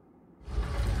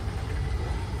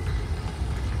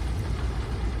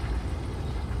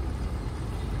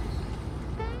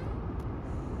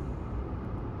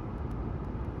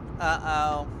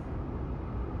 Uh-oh.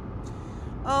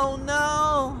 Oh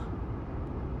no!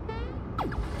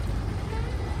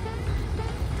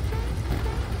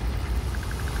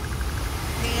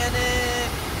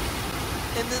 Panic!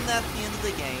 And then that's the end of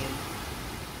the game.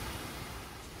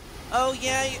 Oh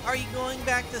yeah, are you going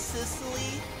back to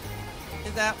Sicily?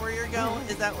 Is that where you're going?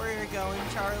 Is that where you're going,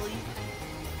 Charlie?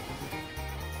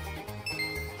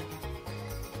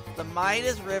 The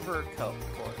Midas River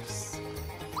course.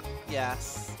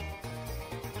 Yes.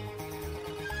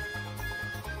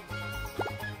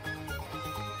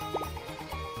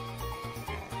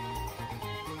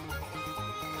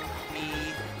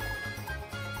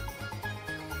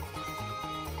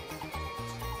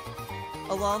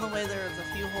 Along the way, there's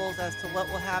a few holes as to what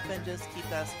will happen. Just keep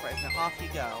that surprise. Now, off you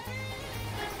go.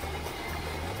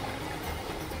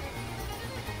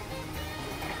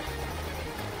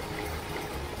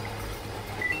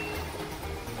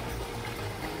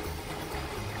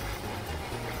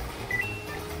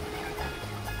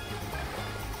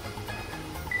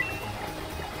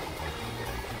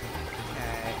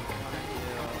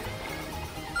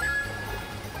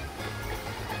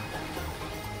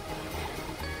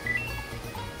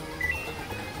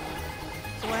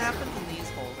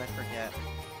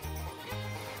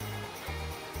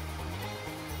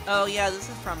 Oh yeah, this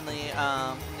is from the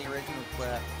original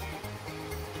clip.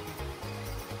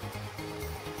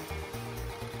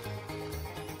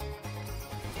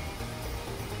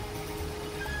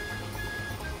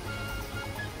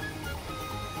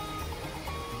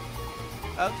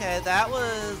 Okay, that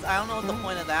was, I don't know what the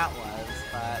point of that was,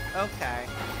 but okay.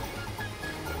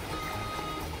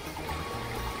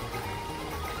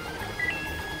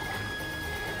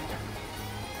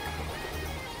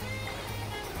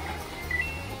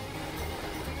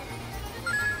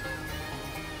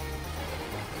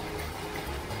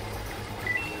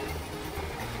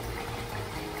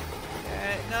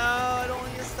 No, I don't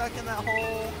want to get stuck in that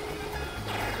hole.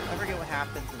 I forget what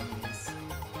happens in these.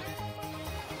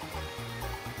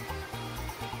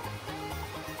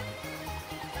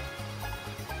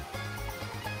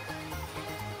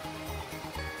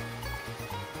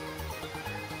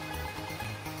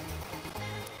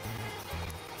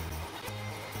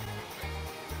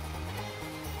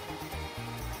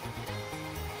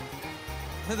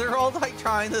 They're all like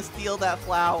trying to steal that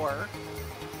flower.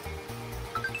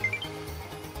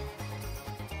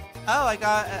 Oh, I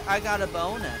got a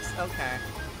bonus. Okay.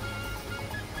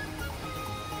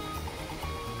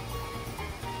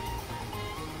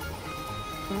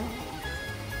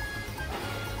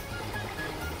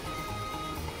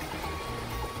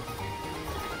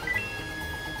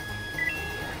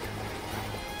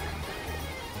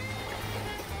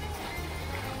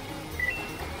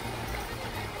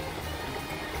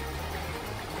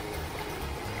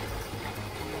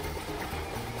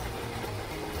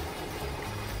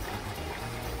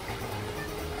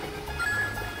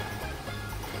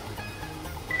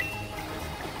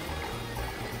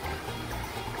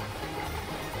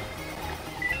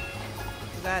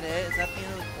 Is that it? Is that the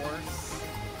end of the course?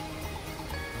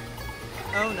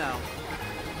 Oh no.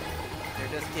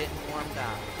 They're just getting warmed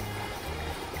up.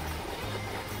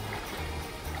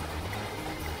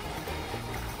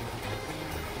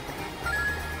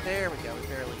 There we go, we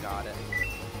barely got it.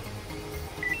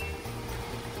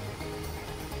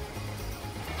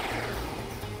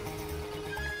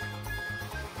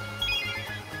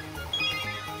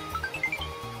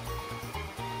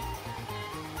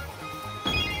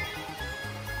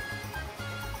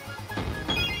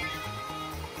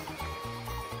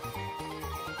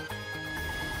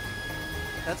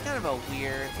 That's kind of a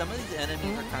weird... Some of these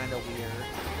enemies are kind of weird.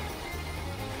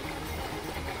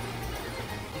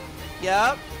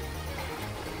 Yep.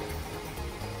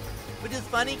 Which is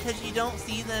funny because you don't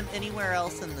see them anywhere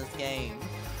else in this game.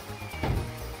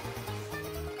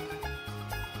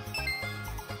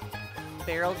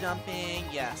 Barrel jumping.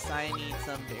 Yes, I need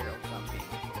some barrel jumping.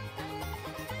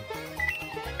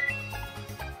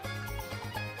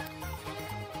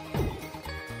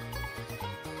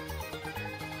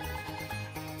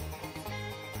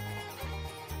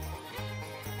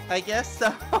 I guess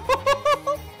so.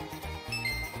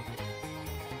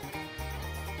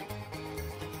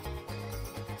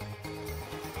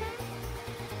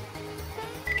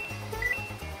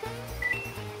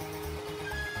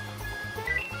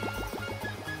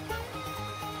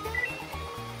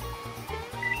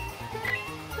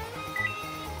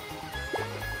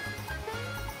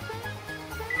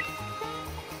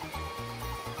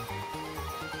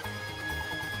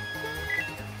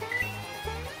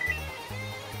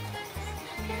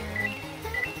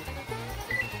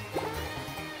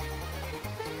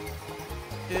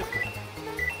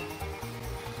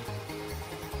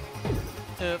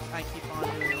 Oops, I keep on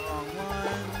doing the wrong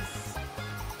ones.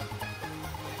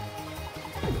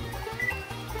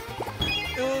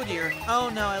 Oh dear.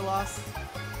 Oh no, I lost.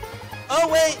 Oh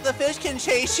wait, the fish can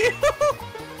chase you!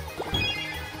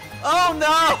 Oh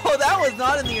no, that was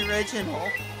not in the original.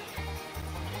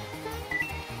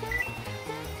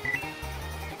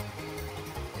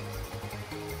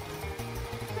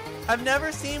 I've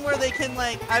never seen where they can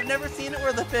I've never seen it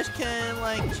where the fish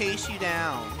can chase you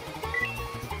down.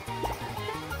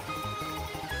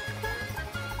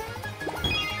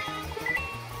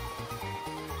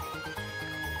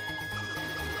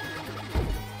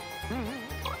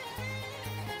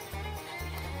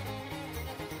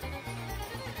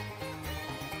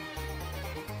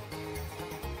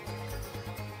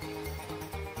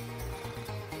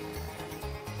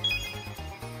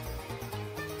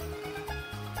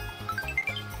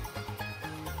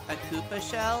 A Koopa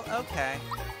shell? Okay.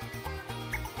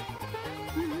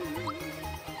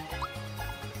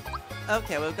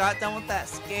 Okay, we got done with that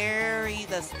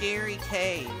the scary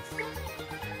cave.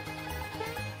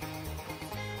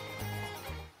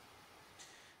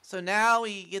 So now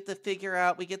we get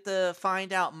to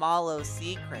find out Malo's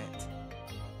secret.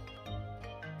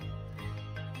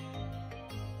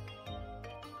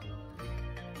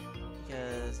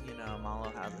 Because, you know, Malo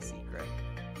has a secret.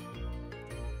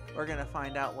 We're gonna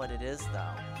find out what it is,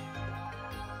 though.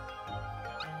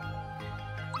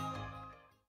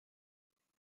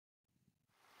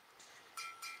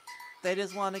 They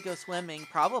just want to go swimming.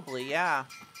 Probably, yeah.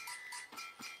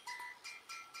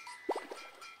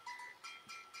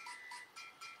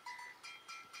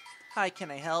 Hi, can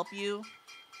I help you?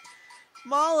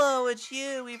 Malo, it's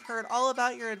you! We've heard all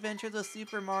about your adventures with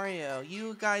Super Mario.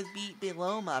 You guys beat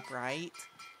Belome up, right?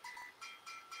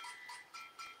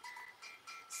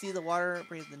 See, the water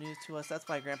brings the news to us. That's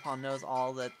why Grandpa knows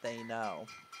all that they know.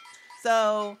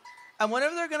 So, I wonder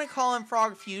if they're going to call him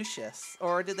Frog Fuchsius.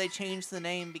 Or did they change the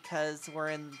name because we're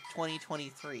in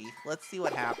 2023? Let's see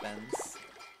what happens.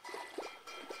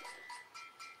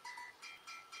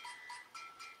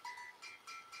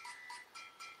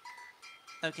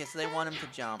 Okay, so they want him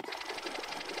to jump.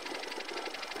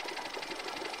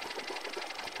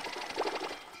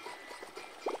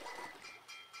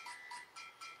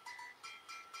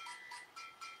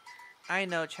 I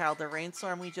know, child. The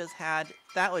rainstorm we just had,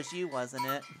 that was you, wasn't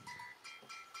it?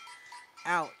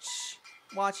 Ouch.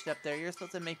 Watch it up there. You're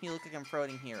supposed to make me look like I'm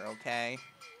floating here, okay?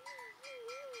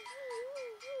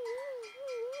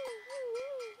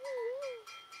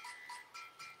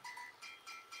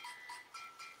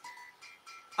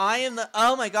 I am the...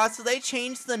 Oh my god, so they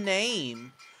changed the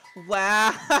name.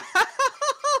 Wow.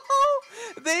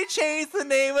 They changed the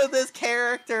name of this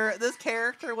character. This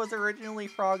character was originally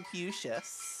Frog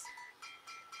Fuchsius.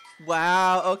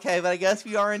 Wow, okay, but I guess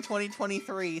we are in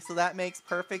 2023, so that makes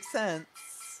perfect sense.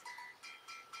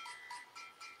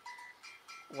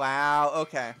 Wow,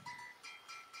 okay.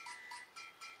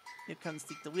 Here comes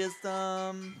Seek the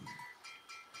Wisdom.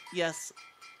 Yes.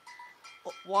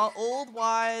 While old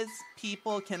wise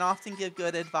people can often give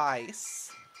good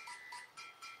advice.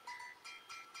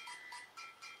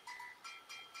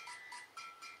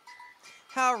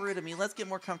 How rude of me. Let's get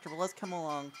more comfortable. Let's come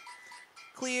along.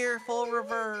 Clear, full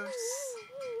reverse.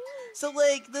 So,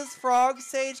 this frog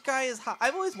sage guy is...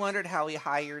 I've always wondered how he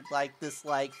hired, this,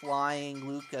 flying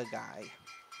Luca guy.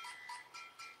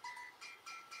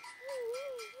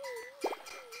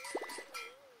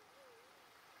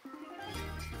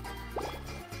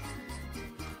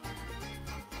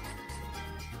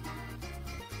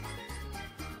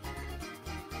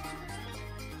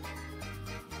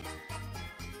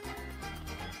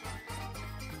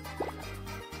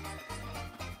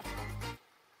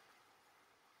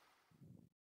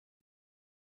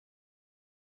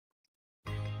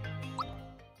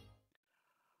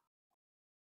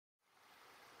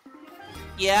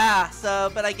 Yeah,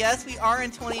 so, but I guess we are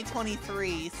in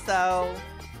 2023, so...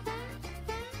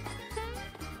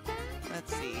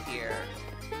 Let's see here.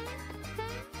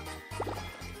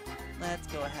 Let's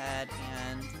go ahead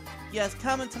and... Yes,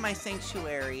 come into my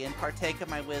sanctuary and partake of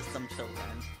my wisdom, children.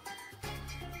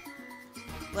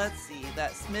 Let's see,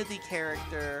 that Smithy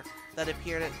character that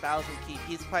appeared at Bowser Keep,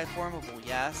 he's quite formidable,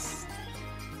 yes?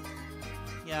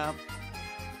 Yep.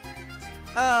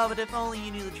 Oh, but if only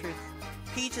you knew the truth.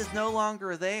 Peach is no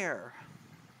longer there.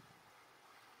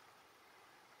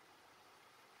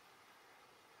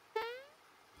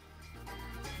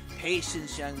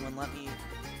 Patience, young one, let me...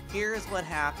 Here's what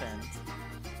happened.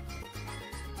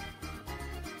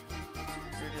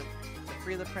 To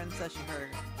free the princess, you heard,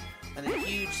 and a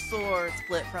huge sword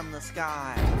split from the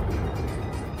sky.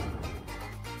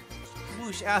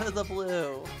 Whoosh, out of the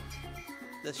blue.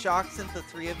 The shock sent the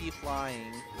three of you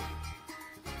flying.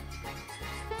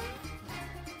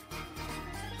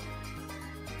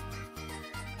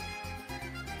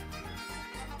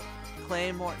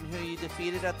 Clay Morton, who you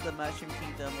defeated at the Mushroom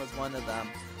Kingdom, was one of them.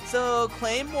 So,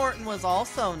 Clay Morton was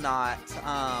also not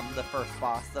the first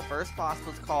boss. The first boss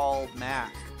was called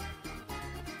Mac.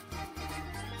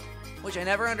 Which I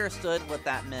never understood what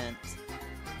that meant.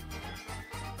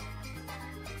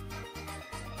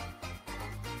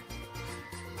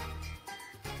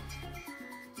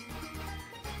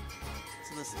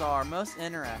 So the star, most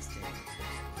interesting.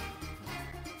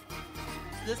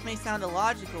 This may sound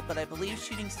illogical, but I believe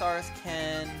shooting stars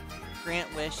can grant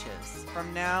wishes.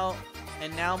 From now,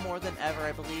 and now more than ever,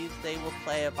 I believe they will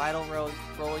play a vital role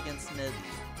against Smithy.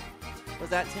 Was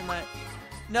that too much?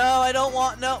 No, I don't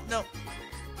want, no.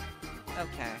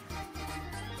 Okay.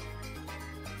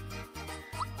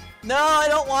 No, I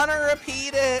don't want to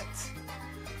repeat it!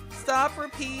 Stop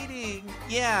repeating!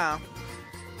 Yeah.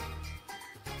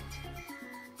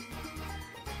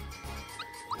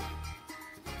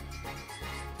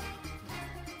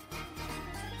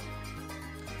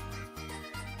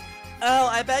 Oh,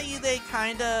 I bet you they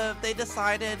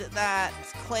decided that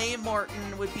Clay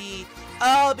Morton would be...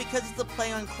 Oh, because it's a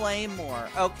play on Claymore.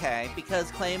 Okay,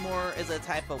 because Claymore is a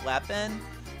type of weapon.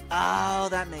 Oh,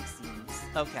 that makes sense.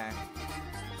 Okay.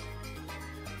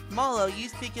 Malo, you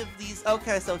speak of these...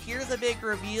 Okay, so here's a big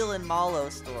reveal in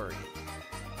Malo's story.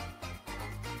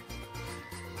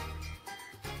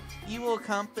 You will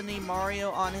accompany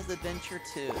Mario on his adventure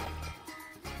too.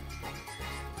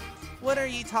 What are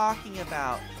you talking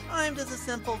about? I'm just a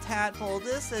simple tadpole.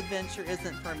 This adventure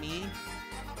isn't for me.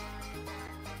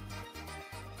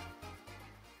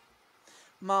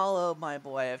 Malo, my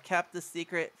boy, I've kept the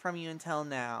secret from you until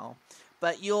now.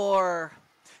 But you're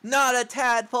not a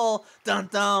tadpole!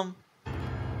 Dum-dum!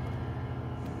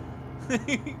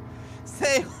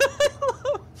 Say,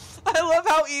 I love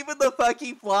how even the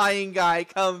fucking flying guy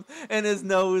comes and is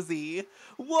nosy.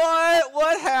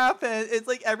 What happened? It's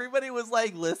like everybody was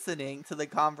like listening to the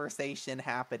conversation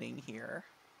happening here.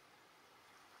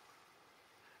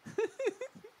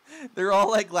 They're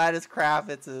all like Gladys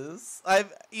Kravitz's.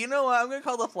 You know what? I'm gonna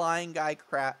call the flying guy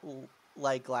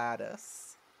like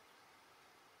Gladys.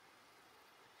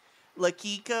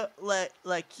 Lakitu?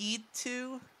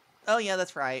 Oh yeah,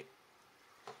 that's right.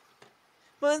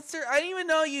 Monster, I didn't even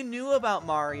know you knew about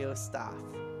Mario stuff.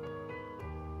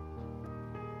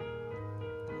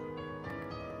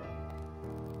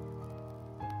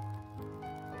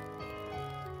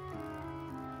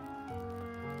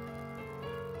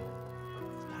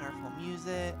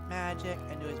 Music, magic,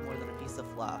 I knew it was more than a piece of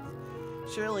fluff.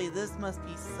 Surely this must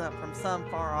be from some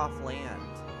far-off land.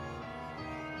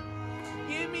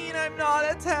 You mean I'm not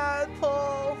a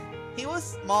tadpole? He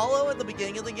was Malo at the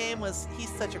beginning of the game. He's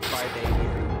such a crybaby.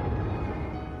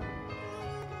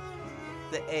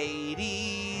 The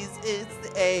 80s, it's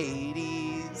the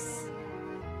 80s.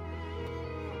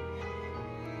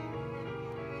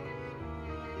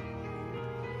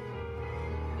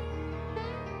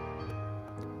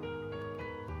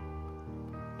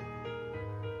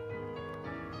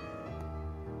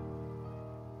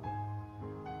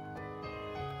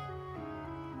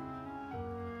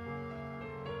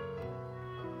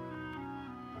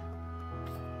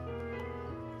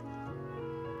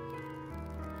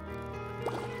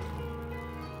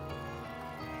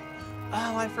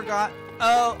 Oh, I forgot.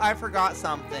 Oh, I forgot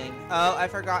something. Oh, I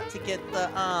forgot to get the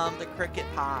cricket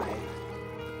pie.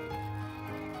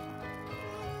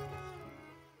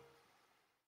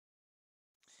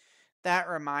 That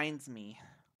reminds me.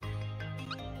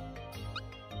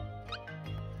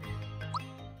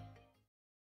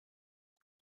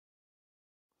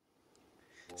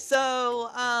 So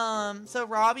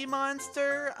Robbie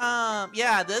Monster,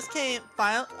 yeah, this came,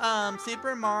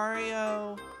 Super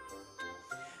Mario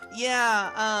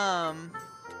Yeah,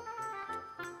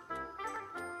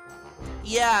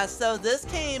 yeah, so this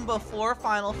came before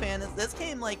Final Fantasy. This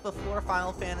came like before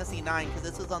Final Fantasy IX because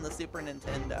this was on the Super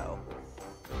Nintendo.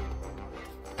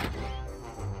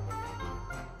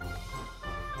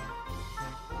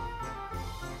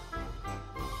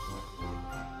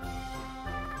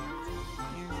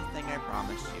 Here's the thing I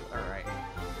promised you. Alright.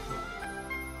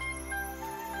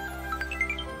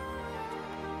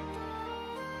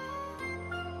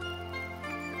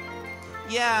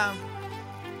 Yeah.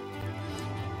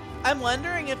 I'm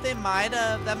wondering if they might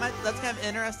have, that's kind of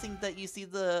interesting that you see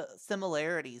the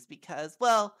similarities because,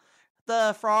 well,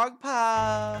 the frog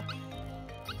pa,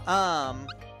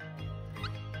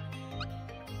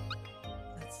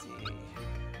 let's see.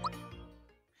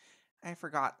 I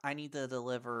forgot, I need to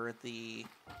deliver the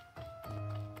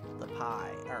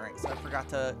pie. Alright, so I forgot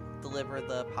to deliver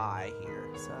the pie here,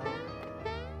 so.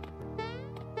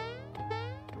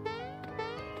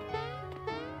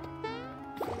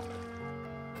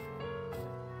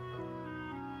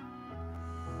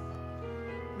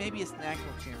 Maybe a snack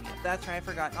will cheer me up. That's right, I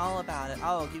forgot all about it.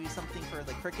 I'll give you something for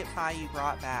the cricket pie you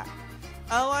brought back.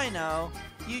 Oh, I know.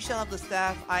 You shall have the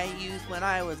staff I used when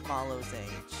I was Malo's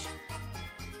age.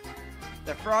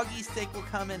 The froggy stick will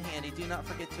come in handy. Do not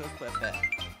forget to equip it.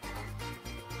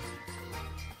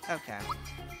 Okay.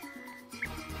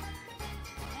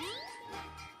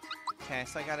 Okay,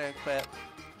 so I gotta equip.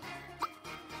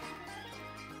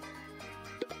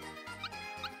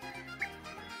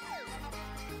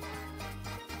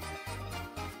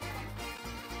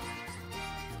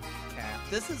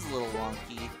 This is a little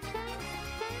wonky,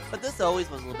 but this always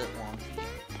was a little bit wonky.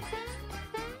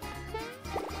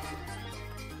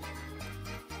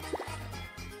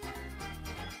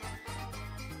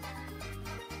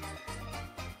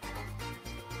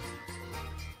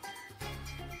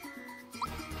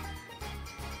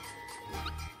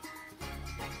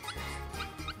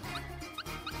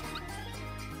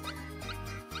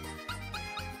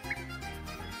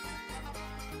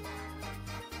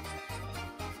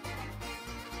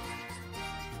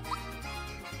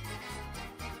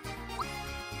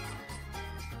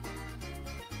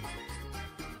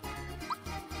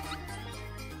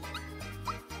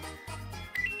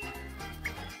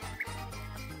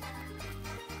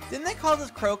 Didn't they call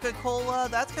this Coca-Cola?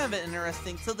 That's kind of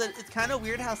interesting. So that it's kind of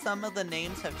weird how some of the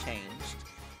names have changed.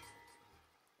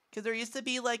 Because there used to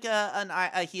be like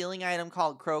a healing item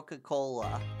called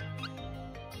Coca-Cola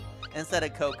instead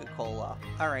of Coca-Cola.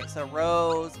 Alright, so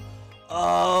Rose.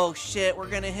 Oh shit, we're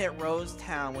gonna hit Rose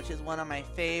Town, which is one of my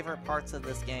favorite parts of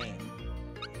this game.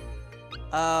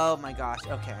 Oh my gosh,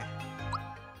 okay.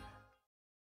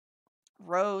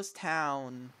 Rose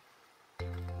Town.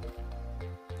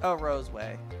 Oh,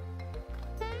 Roseway.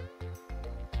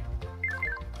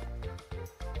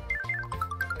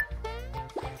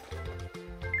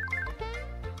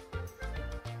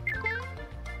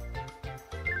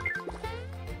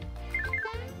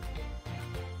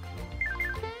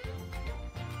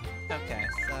 Okay,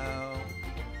 so...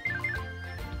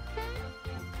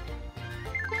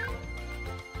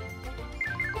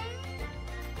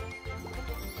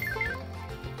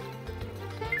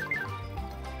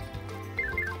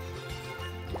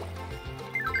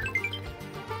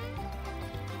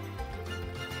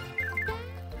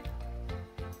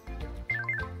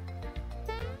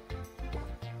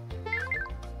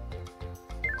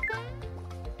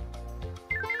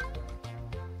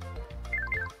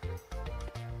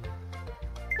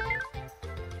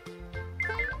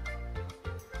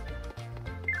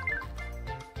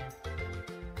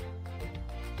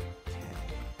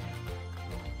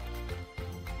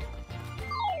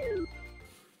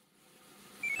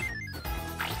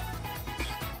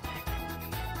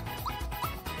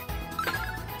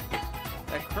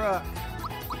 Crook.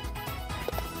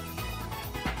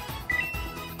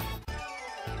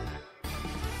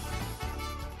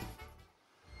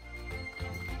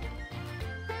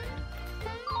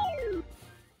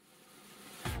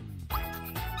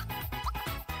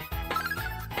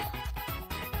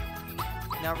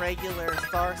 Now regular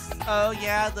stars. Oh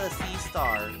yeah, the sea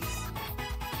stars.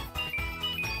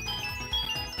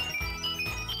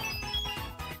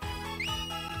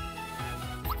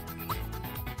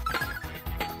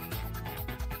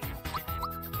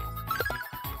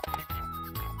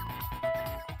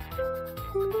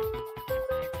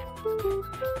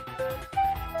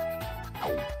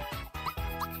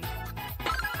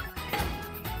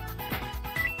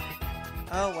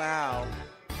 Oh wow.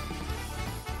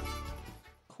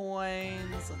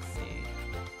 Coins, let's see.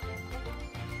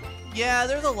 Yeah,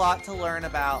 there's a lot to learn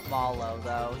about Malo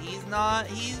though.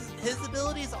 His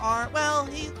abilities aren't, well,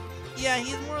 Yeah,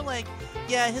 he's more like,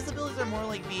 yeah, his abilities are more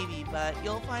like Vivi, but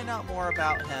you'll find out more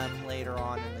about him later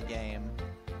on in the game.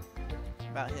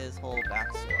 About his whole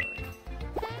backstory.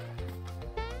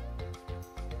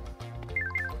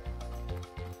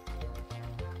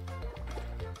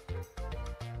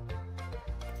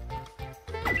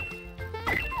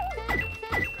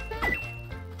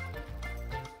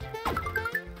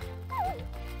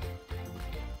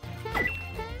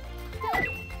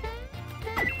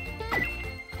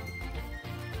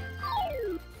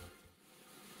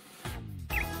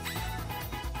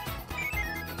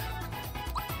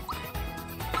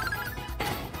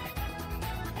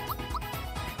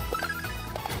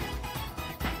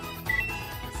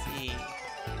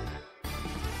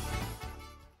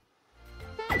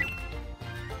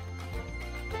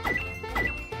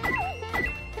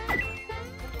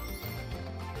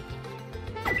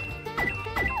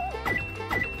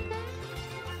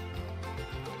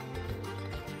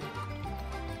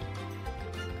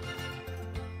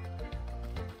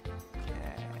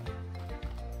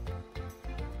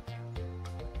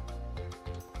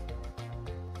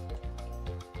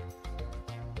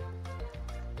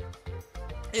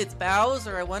 It's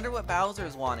Bowser. I wonder what Bowser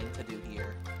is wanting to do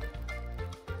here.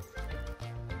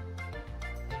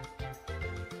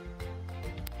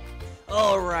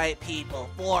 Alright, people.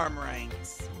 Form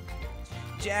ranks.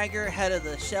 Jagger, head of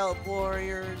the Shell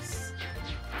Warriors.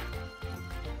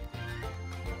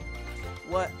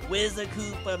 What?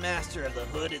 Wizakoopa, master of the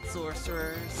Hooded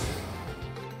Sorcerers.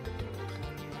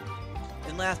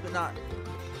 And last but not...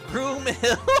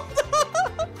 Groomhild!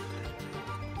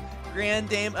 Grand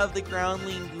Dame of the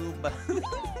Groundling Goomba.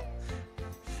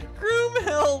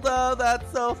 Groomhilda, that's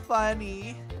so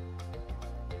funny.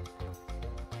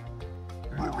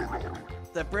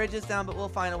 The bridge is down, but we'll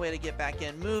find a way to get back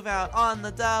in. Move out on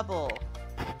the double.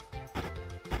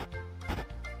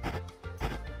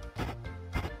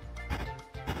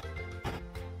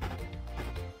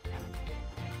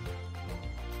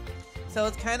 So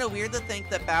it's kind of weird to think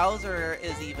that Bowser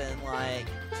is even, like,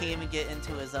 can't even get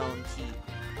into his own keep.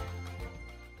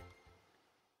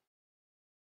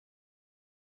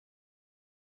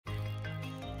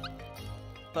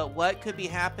 But what could be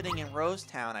happening in Rose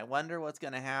Town? I wonder what's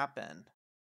gonna happen.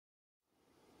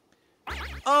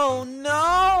 Oh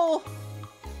no!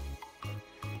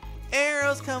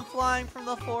 Arrows come flying from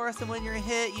the forest, and when you're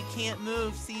hit, you can't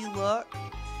move. See, look.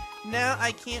 Now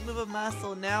I can't move a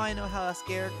muscle. Now I know how a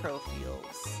scarecrow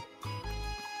feels.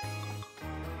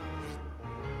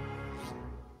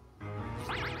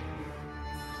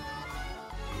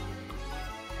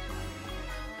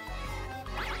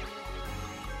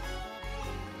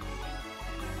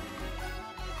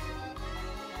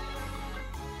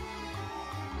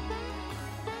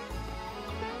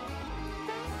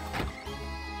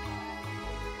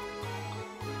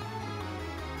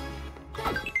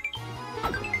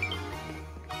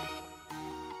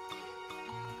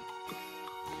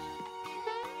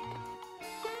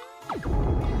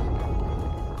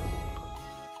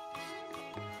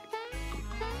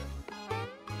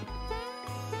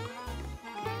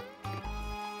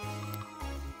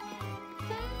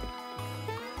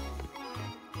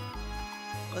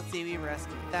 Let's see, we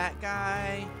rescued that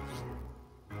guy.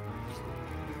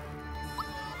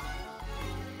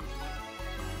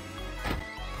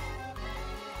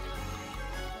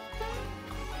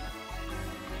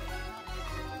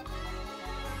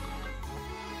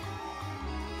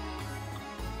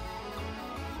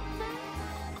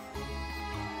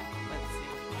 Let's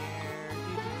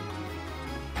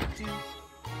see here.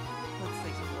 Let's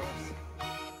take some course.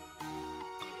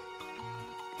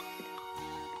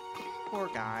 Poor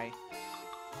guy.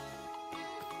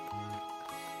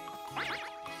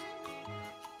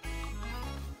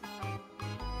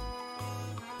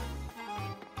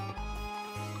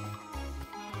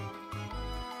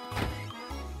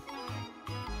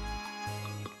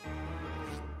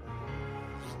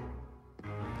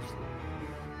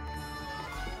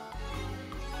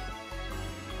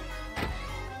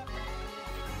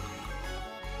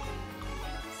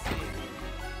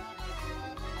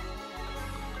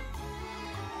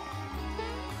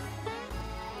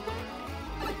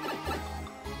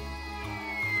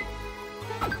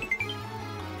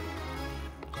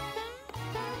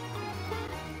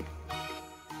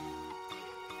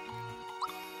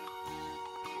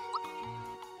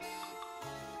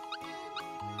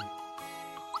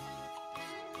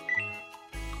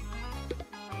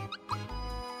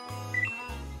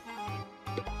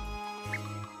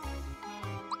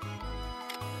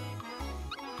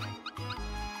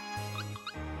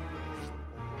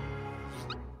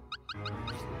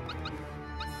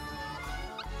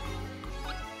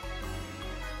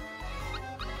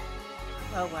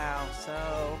 Oh wow,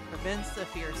 so prevents the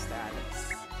fear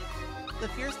status. The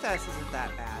fear status isn't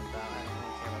that bad though, I don't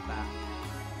really care about that.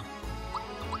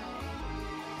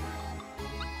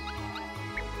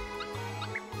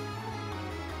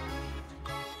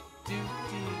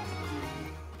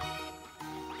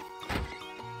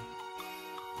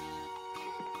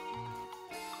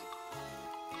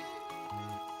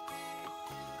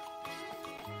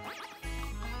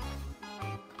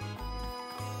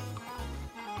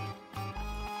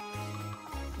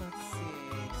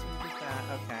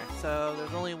 Okay, so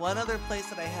there's only one other place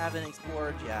that I haven't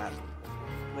explored yet,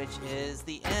 which is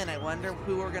the inn. I wonder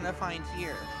who we're gonna find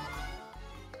here.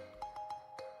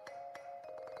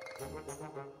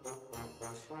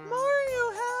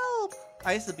 Mario, help!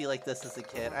 I used to be like this as a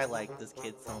kid. I like this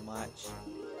kid so much.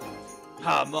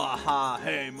 Ha ma ha!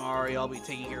 Hey Mario, I'll be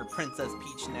taking care of Princess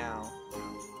Peach now.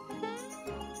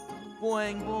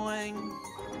 Boing boing!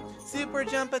 Super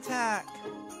jump attack!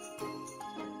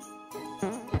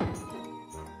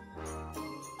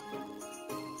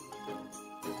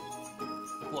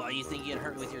 What, you think you can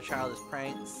hurt me with your childish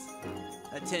pranks?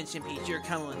 Attention Peach, you're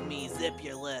coming with me. Zip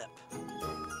your lip.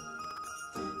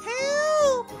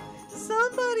 Help!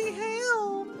 Somebody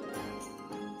help!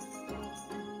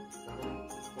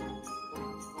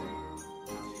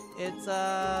 It's,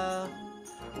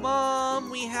 Mom,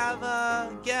 we have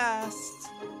a guest.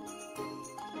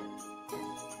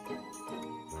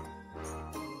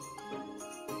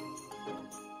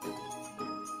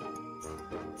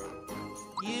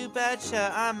 You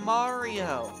betcha, I'm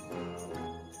Mario.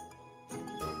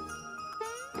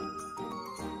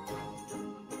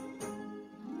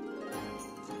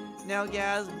 Now,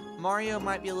 Gaz, Mario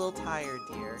might be a little tired,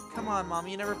 dear. Come on, Mom,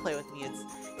 you never play with me.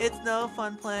 It's no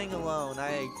fun playing alone.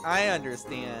 I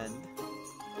understand.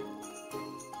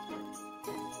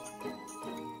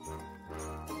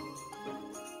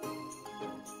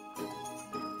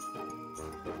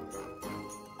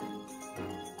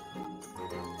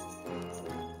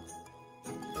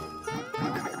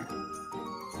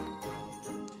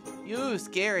 You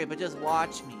scary, but just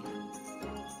watch me.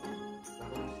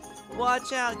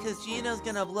 Watch out, cause Gino's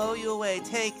gonna blow you away.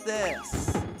 Take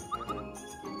this.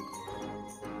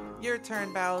 Your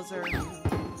turn, Bowser.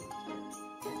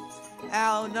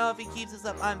 Ow, no, if he keeps this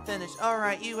up, I'm finished.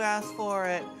 Alright, you asked for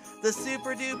it. The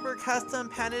super duper custom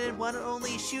patented one and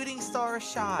only shooting star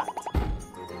shot.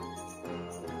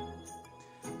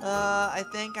 I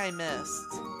think I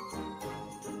missed.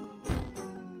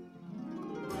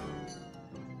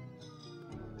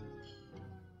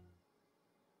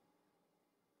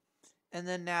 And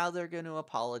then now they're going to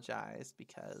apologize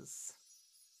because...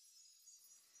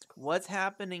 What's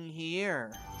happening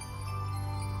here?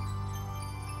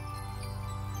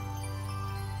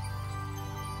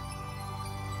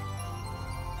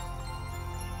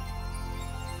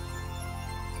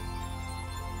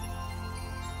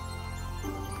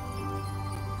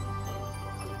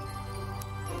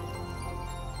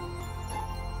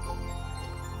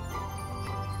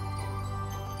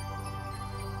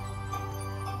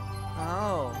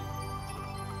 Oh.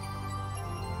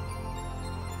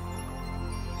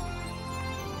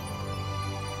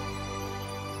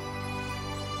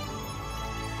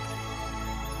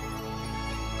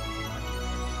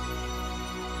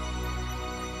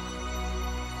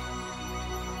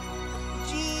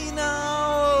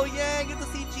 Gino! Yeah, I get to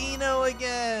see Gino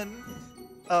again!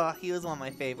 Oh, he was one of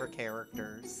my favorite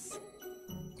characters.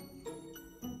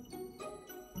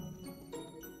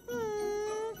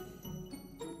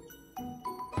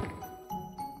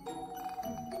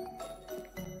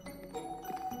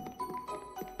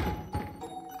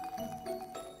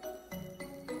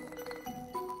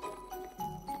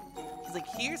 He's like,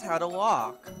 here's how to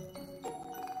walk.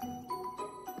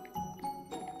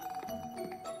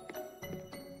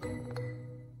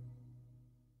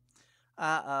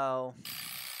 Uh-oh.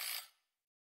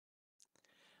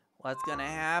 What's gonna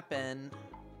happen?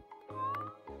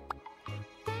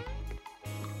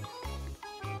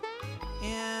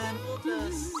 And let's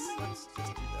just do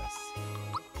this.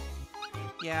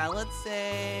 Yeah, let's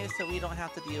say so we don't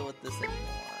have to deal with this anymore.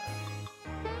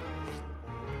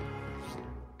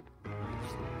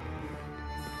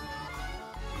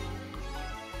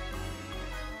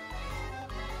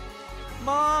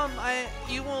 Mom,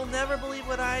 you will never believe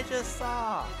what I just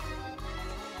saw.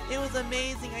 It was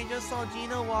amazing. I just saw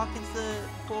Gino walk into the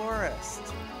forest.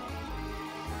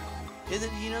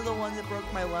 Isn't Gino the one that broke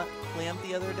my lamp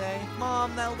the other day?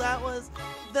 Mom, no,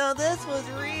 this was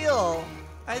real.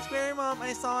 I swear, Mom,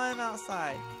 I saw him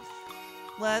outside.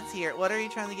 Let's hear it. What are you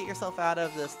trying to get yourself out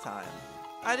of this time?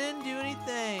 I didn't do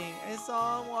anything. I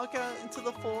saw him walk out into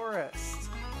the forest.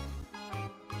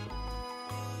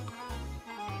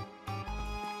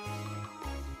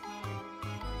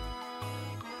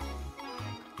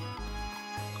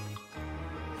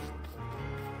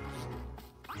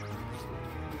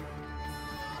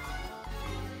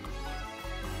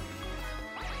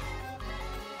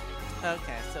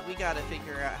 Okay, so we gotta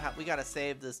figure out how we gotta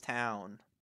save this town.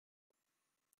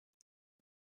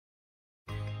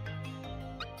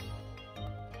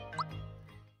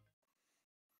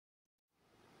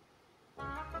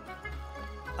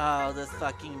 Oh, this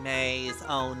fucking maze.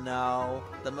 Oh no.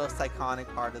 The most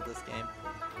iconic part of this game.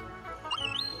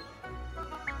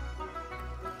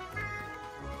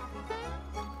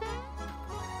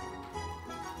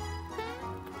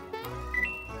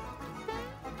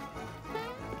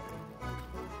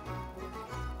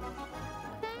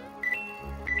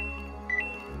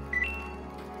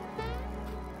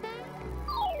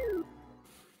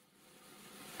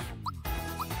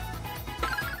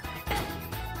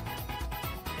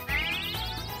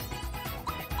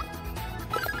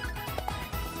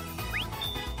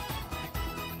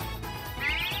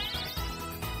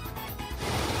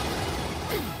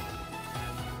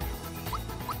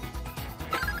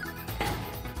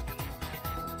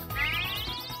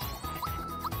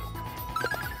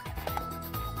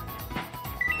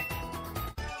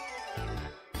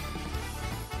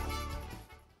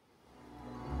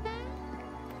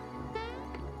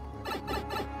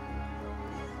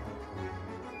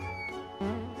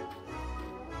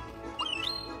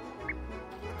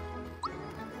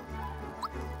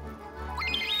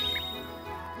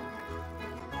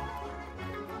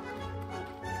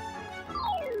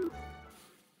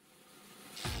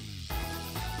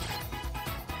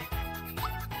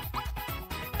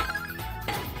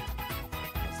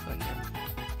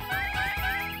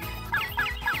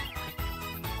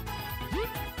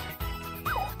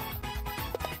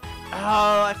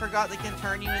 Oh, I forgot they can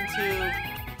turn you into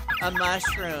a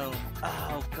mushroom.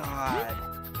 Oh, God.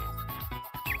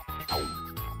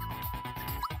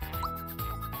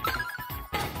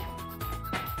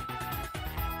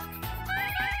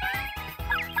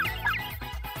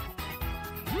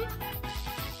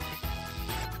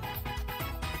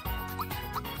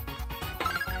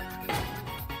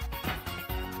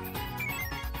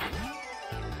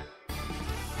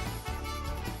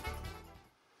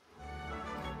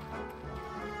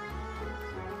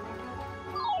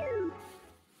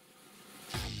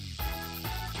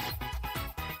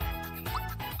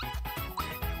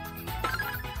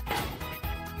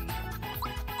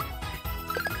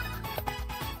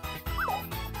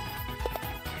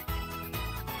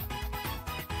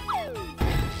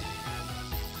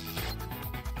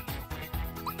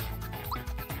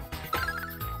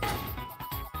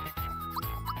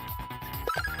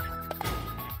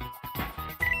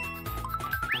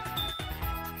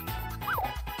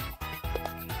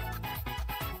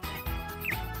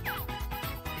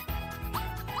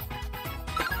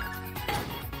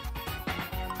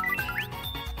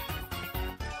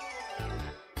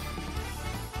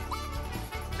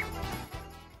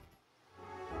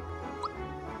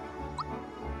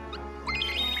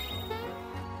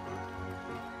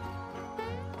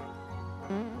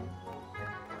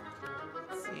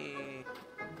 Let's see.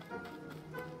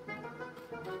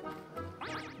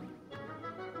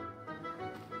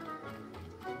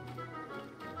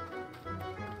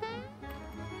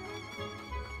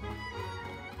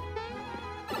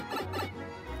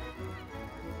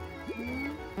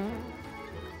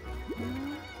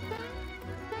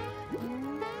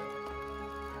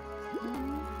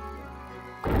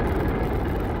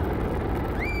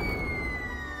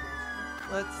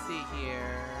 Let's see here.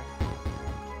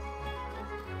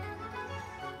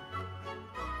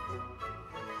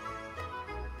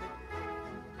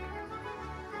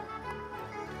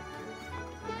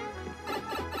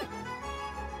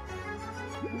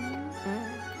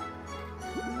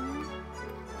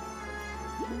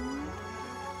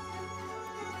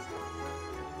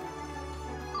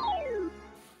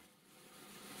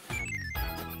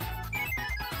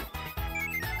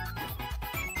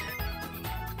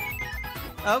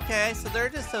 Okay, so they're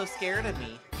just so scared of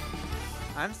me.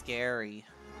 I'm scary.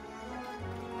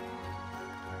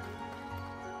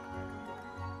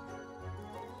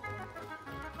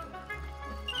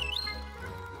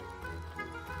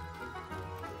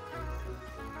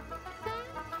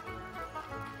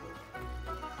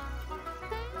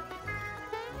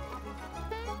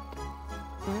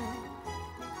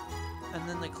 And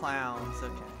then the clowns,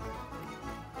 okay.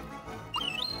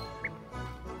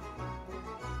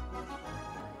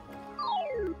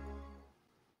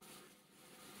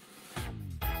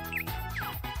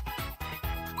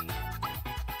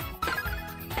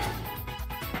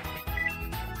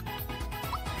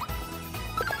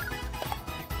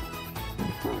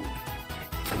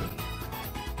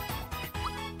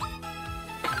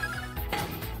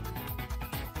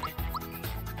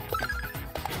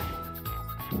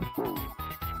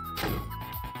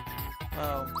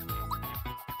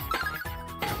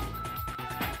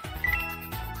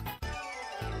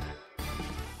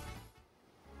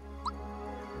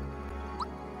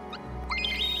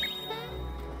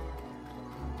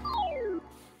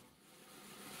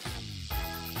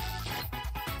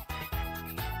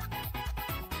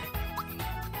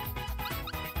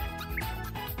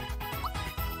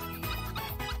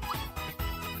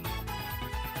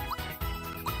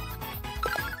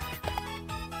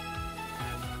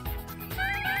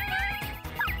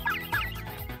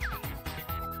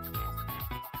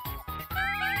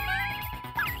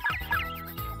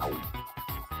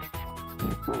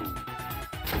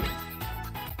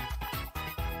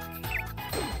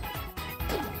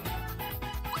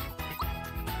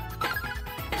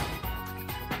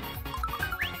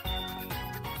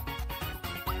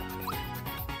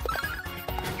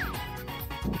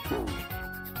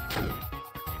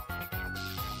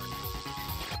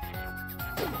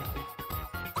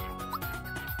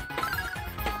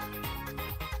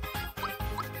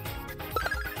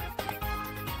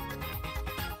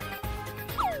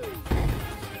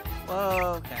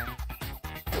 Whoa, okay.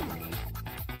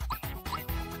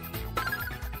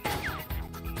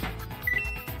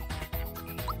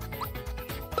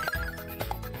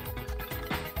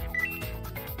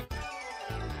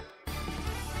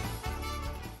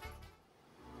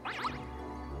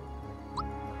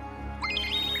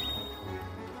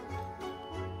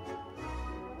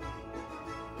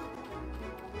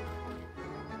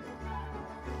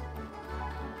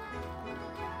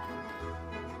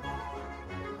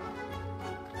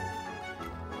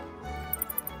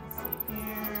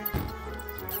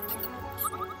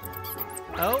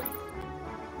 Oh.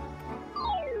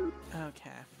 Okay.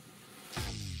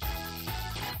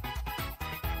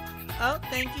 Oh,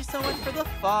 thank you so much for the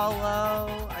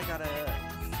follow. I gotta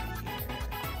see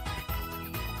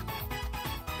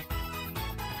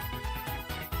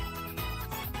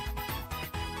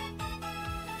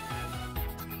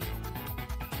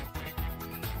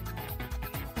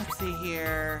here. Let's see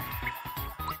here.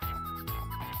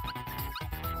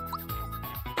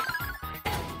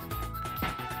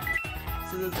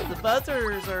 So the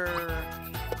buzzers are...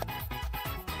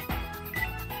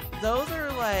 Those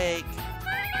are like...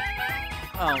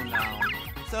 Oh no.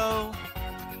 So...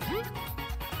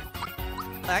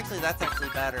 Actually, that's actually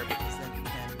better because then you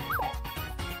can...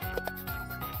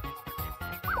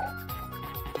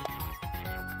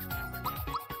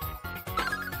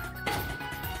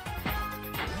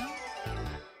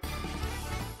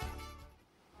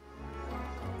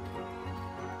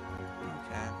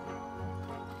 Okay.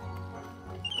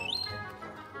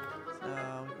 So,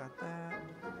 we got that.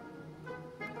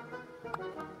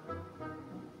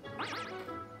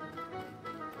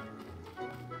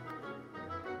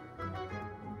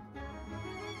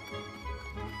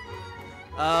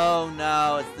 Oh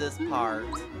no, it's this part.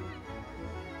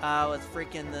 Oh, it's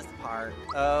freaking this part.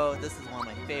 Oh, this is one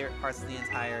of my favorite parts of the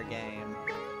entire game.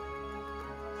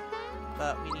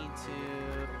 But we need to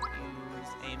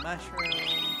use a mushroom.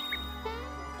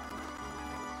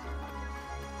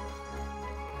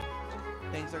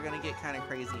 Things are gonna get kind of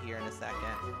crazy here in a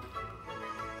second.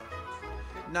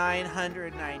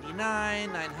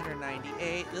 999,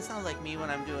 998. This sounds like me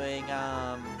when I'm doing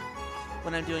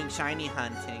shiny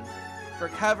hunting. For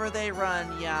cover they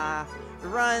run, yeah.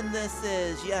 Run this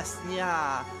is, yes,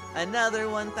 yeah. Another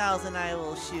 1,000 I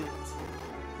will shoot.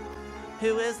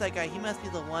 Who is that guy? He must be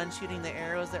the one shooting the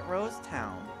arrows at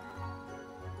Rosetown.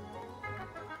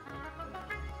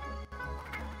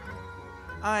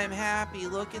 I'm happy.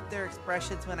 Look at their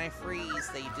expressions when I freeze.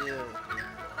 They do.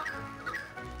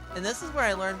 And this is where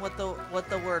I learned what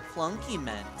the word flunky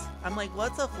meant. I'm like,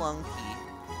 what's a flunky?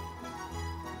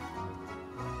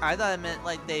 I thought it meant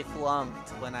like they flunked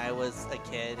when I was a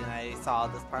kid and I saw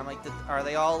this part. I'm like,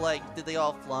 did they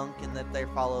all flunk and that they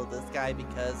follow this guy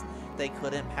because they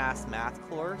couldn't pass math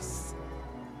course?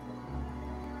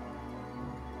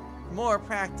 More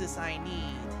practice I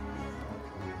need.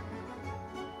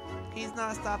 He's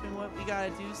not stopping what we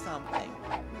gotta do something.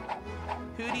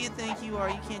 Who do you think you are?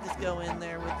 You can't just go in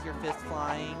there with your fist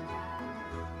flying.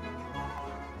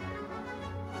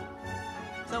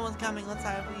 Someone's coming, let's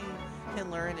have we can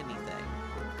learn anything.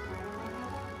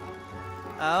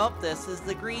 Oh, this is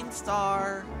the green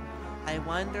star. I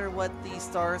wonder what these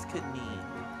stars could mean.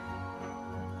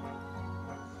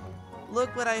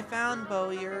 Look what I found,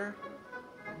 Bowyer.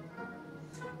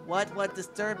 What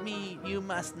disturbed me? You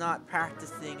must not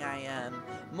practicing I am.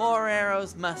 More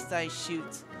arrows must I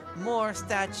shoot. More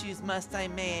statues must I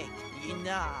make.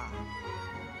 Nah.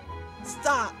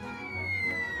 Stop!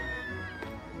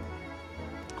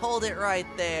 Hold it right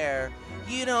there.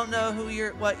 You don't know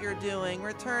what you're doing.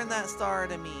 Return that star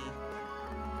to me.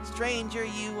 Stranger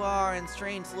you are and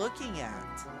strange looking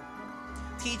at.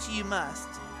 Teach you must.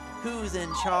 Who's in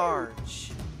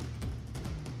charge?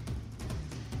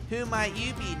 Who might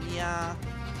you be, Nya?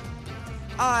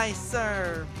 I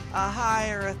serve a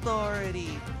higher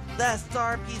authority. That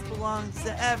star piece belongs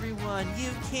to everyone. You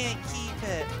can't keep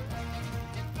it.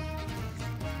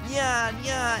 Nya,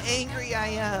 angry I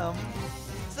am.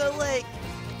 So, like,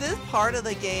 this part of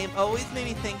the game always made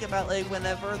me think about, like,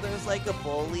 whenever there's, like, a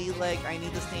bully, like, I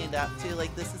need to stand up to.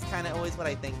 Like, this is kind of always what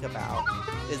I think about,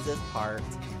 is this part.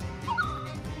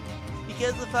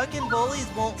 because the fucking bullies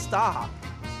won't stop.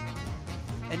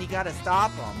 And you gotta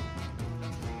stop them.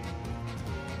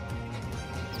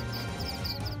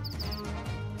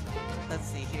 Let's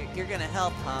see here. You're gonna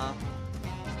help, huh?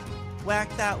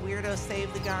 Whack that weirdo,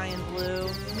 save the guy in blue.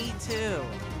 Me too.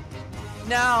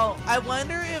 Now, I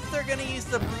wonder if they're gonna use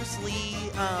the Bruce Lee,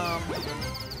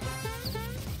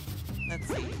 let's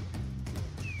see.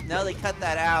 No, they cut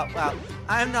that out. Wow.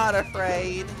 I'm not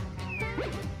afraid.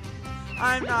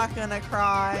 I'm not gonna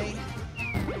cry.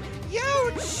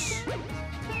 Youch!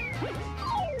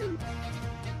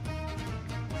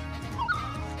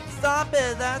 Stop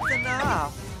it, that's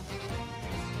enough.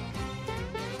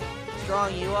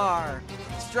 Strong you are.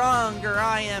 Stronger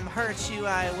I am, hurt you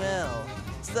I will.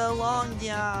 So long,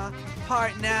 ya.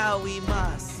 Part now we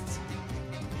must.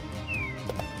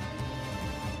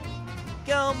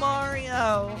 Go,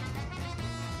 Mario!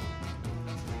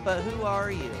 But who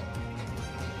are you?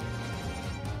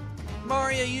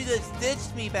 Mario, you just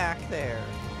ditched me back there.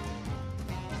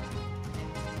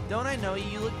 Don't I know you?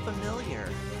 You look familiar.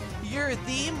 You're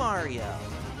the Mario.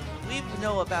 We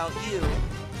know about you.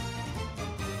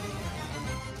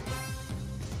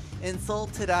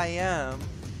 Insulted I am.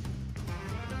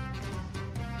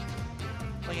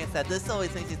 Like I said, this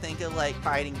always makes you think of like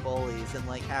fighting bullies and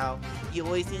like how you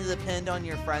always need to depend on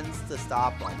your friends to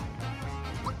stop them.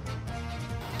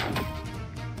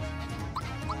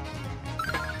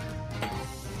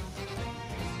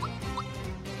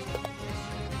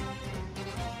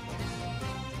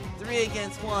 Three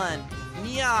against one.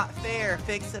 Not fair,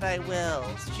 fix it I will.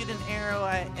 Shoot an arrow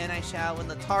and I shall. When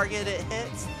the target it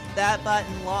hits, that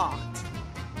button locked.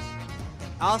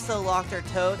 Also locked our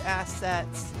Toad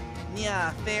assets.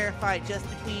 Yeah, fair fight just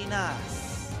between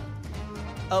us.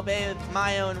 Obey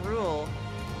my own rule.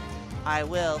 I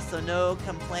will, so no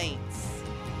complaints.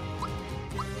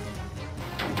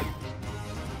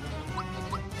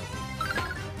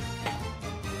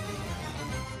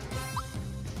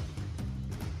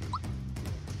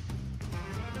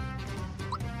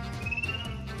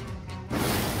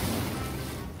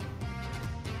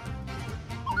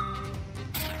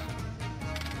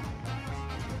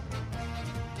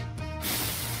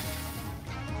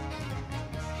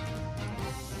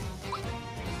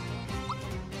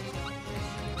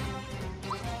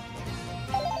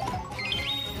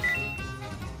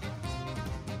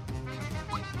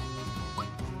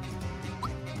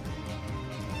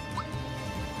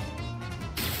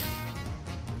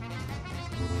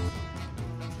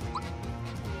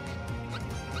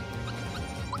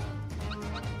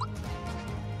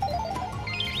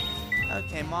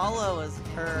 Okay, Malo is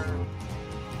her.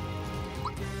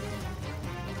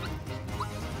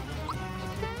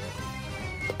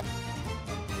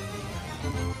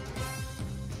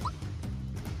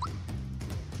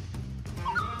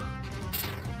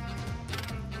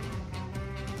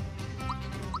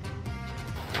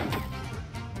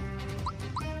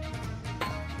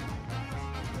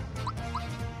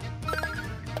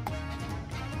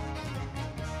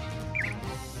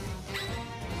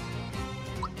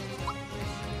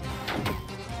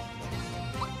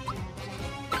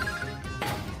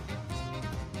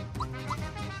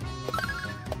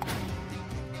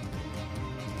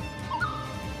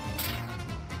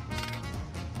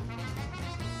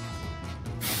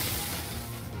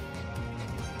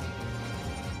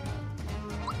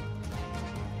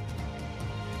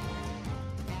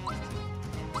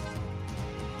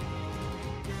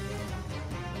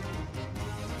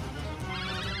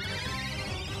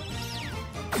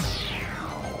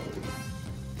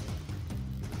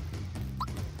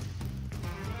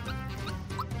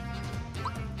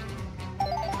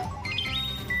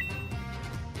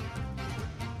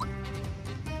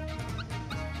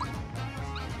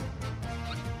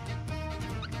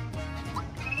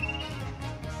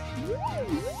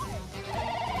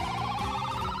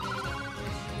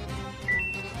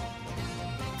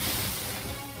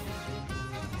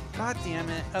 God damn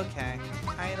it. Okay.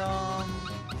 Item.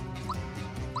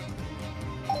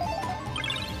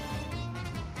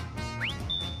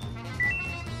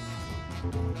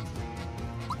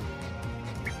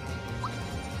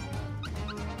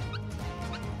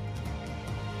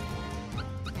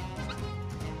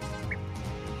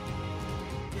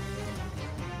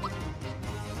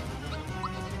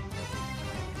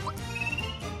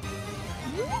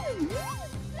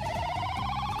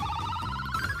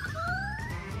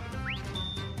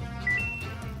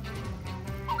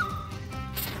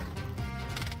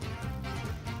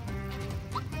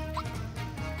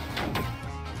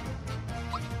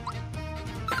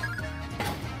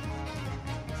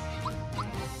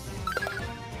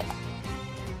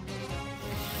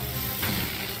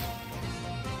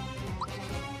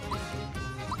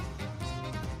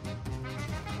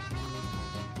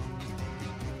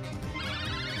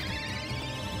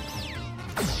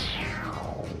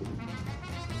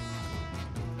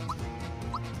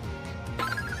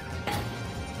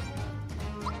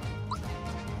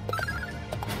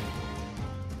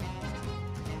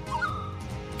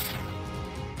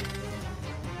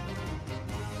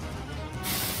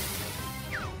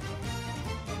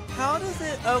 How does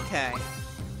it... Okay.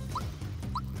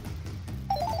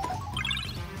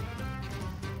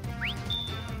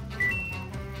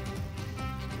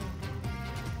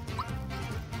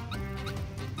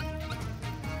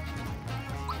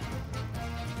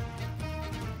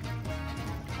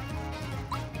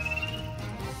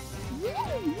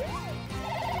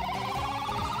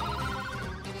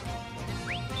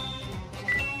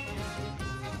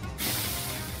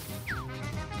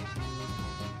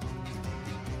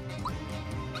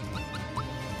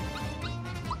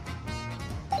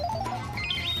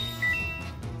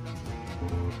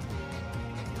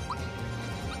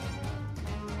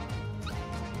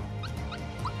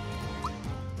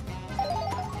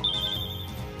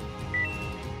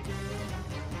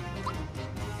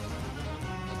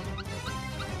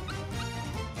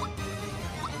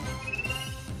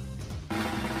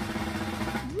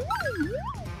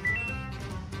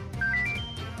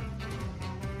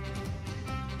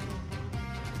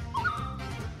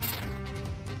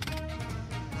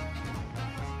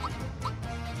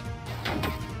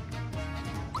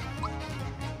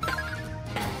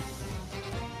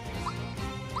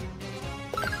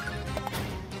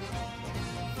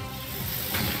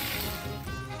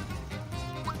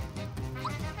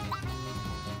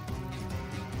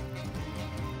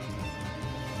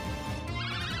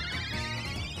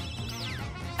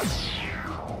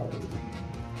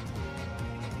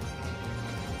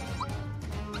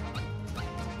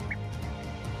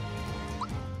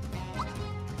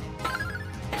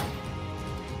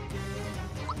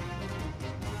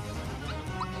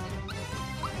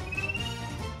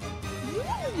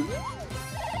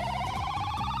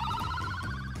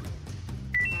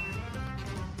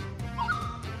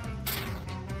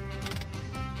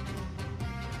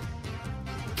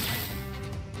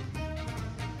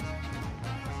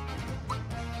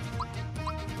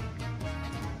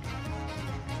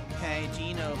 Okay,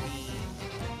 Geno Beam.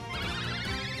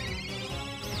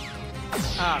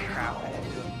 Oh crap, I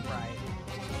didn't do it right.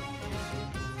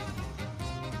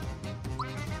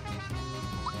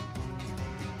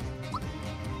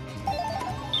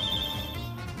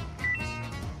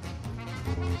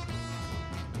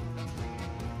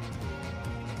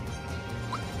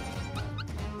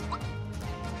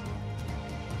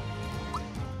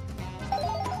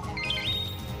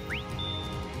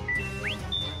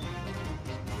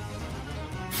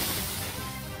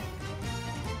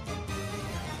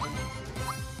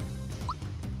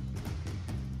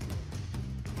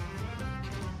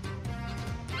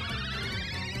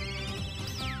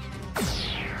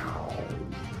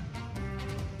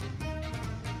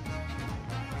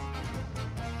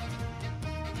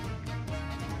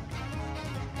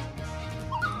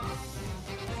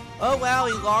 Oh wow,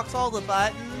 he locks all the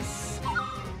buttons.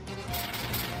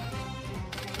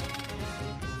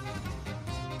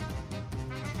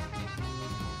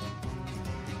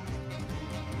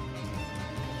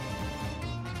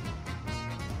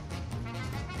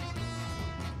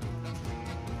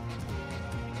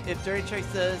 If Dirty Trick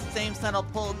says, same Sentinel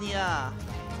pulled Nia.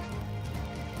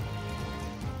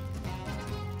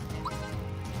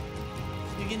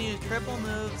 You can use triple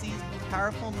moves. These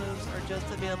powerful moves are just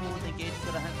available with engages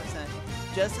at 100%.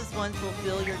 Just this once will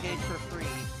fill your gauge for free.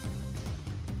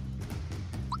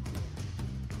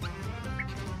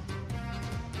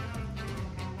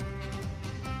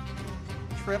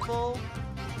 Triple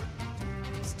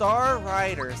Star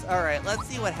Riders. Alright, let's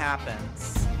see what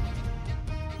happens.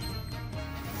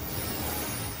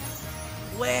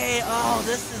 Wait, oh,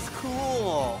 this is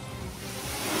cool.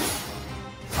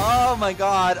 Oh my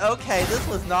god, okay, this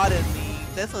was not in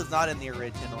the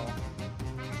original.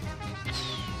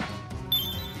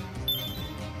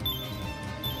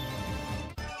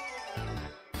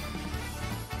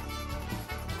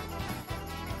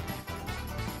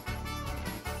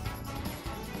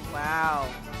 Wow.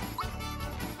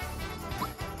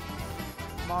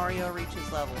 Mario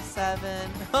reaches level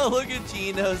 7. Oh, look at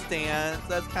Geno's dance.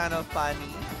 That's kind of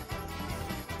funny.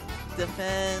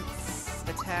 Defense,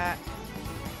 attack.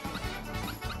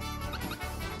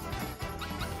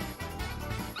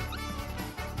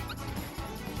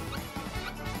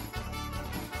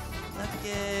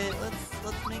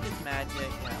 Let's make it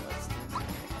magic. Yeah, let's do magic.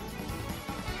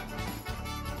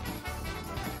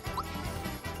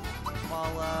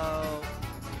 Follow.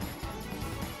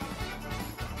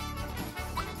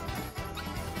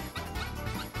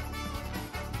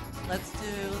 Let's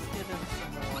give him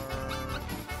some more.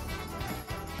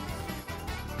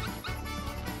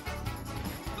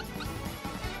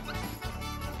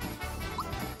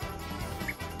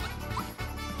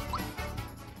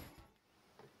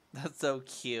 That's so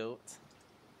cute.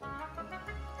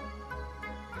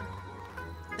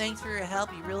 Thanks for your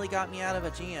help, you really got me out of a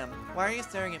jam. Why are you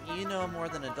staring at me? You know I'm more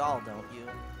than a doll, don't you?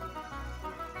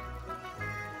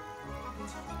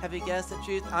 Have you guessed the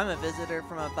truth? I'm a visitor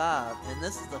from above, and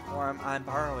this is the form I'm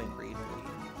borrowing briefly.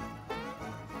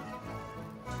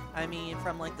 I mean,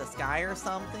 from like the sky or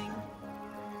something?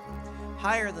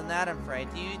 Higher than that, I'm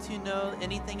afraid. Do you two know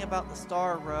anything about the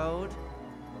Star Road?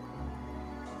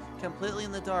 Completely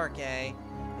in the dark, eh?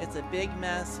 It's a big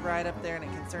mess right up there and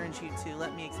it concerns you too.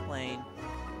 Let me explain.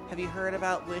 Have you heard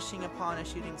about wishing upon a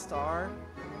shooting star?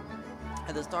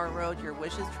 At the Star Road, your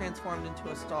wish is transformed into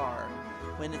a star.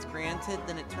 When it's granted,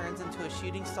 then it turns into a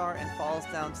shooting star and falls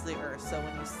down to the earth. So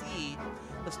when you see,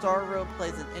 the Star Road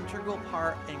plays an integral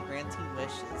part in granting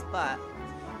wishes. But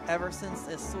ever since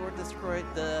this sword destroyed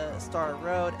the Star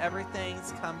Road,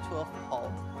 everything's come to a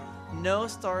halt. No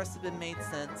stars have been made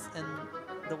since, and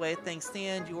the way things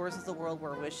stand, yours is a world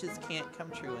where wishes can't come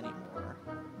true anymore.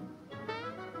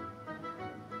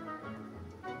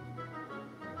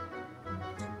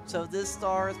 So this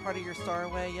star is part of your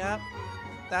starway? Yep.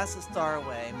 That's the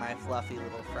starway, my fluffy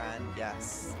little friend,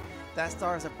 yes. That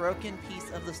star is a broken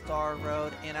piece of the Star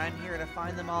Road, and I'm here to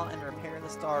find them all and repair the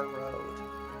Star Road.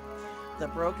 The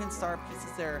broken star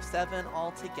pieces, there are 7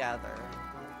 altogether.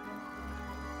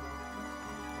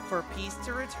 For peace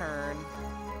to return,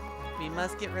 we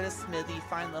must get rid of Smithy,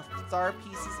 find the star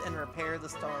pieces, and repair the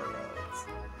Star Roads.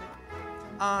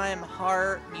 I'm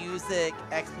heart music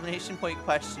exclamation point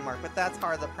question mark, but that's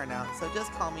hard to pronounce, so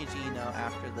just call me Gino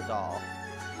after the doll.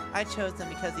 I chose him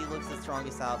because he looks the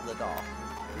strongest out of the doll.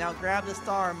 Now grab the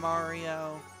star,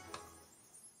 Mario.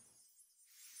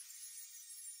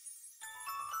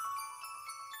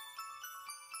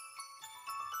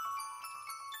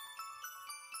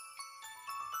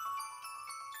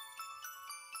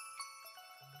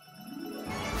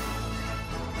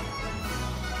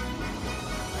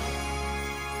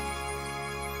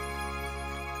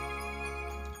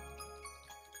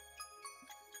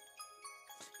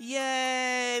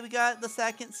 Yay! We got the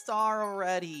second star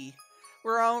already.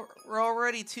 We're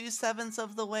already 2/7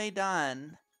 of the way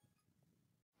done.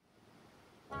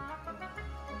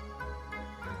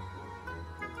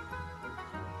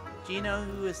 Gino,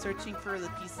 who is searching for the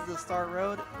pieces of the Star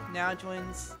Road, now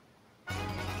joins.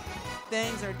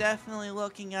 Things are definitely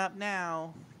looking up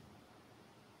now.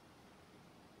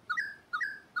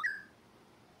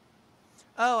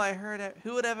 Oh, I heard it.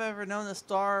 Who would have ever known that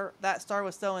star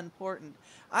was so important?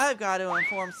 I've got to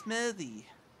inform Smithy.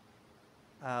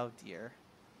 Oh dear.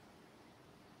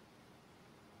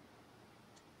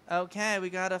 Okay, we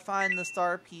gotta find the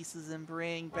star pieces and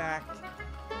bring back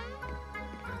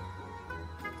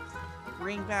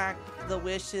the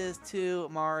wishes to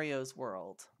Mario's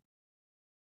world.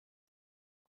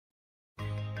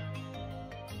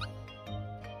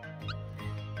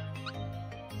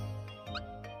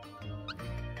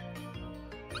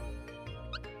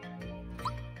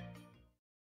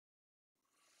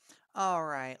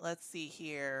 Alright, let's see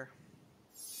here.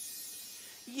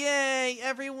 Yay!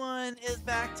 Everyone is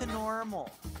back to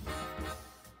normal.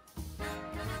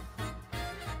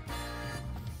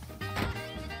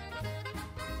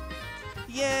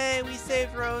 Yay! We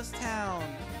saved Rose Town.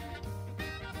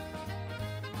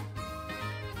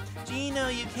 Gino,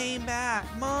 you came back.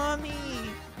 Mommy!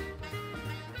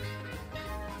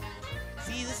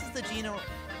 See, this is the Gino.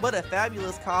 What a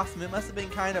fabulous costume. It must have been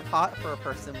kind of hot for a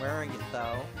person wearing it,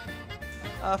 though.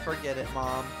 Oh, forget it,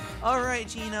 Mom. Alright,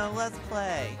 Gino, let's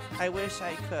play. I wish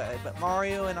I could, but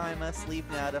Mario and I must leave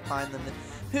now to find them.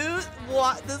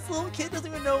 What? This little kid doesn't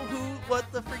even know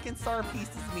what the freaking star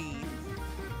pieces mean.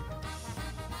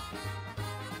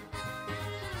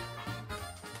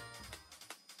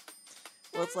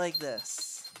 Well, it's like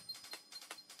this.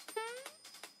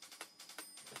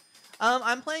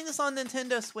 I'm playing this on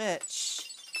Nintendo Switch.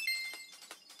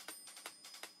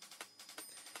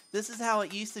 This is how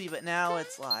it used to be, but now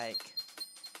it's like...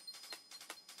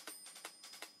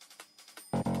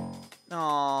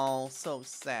 Oh, so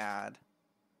sad.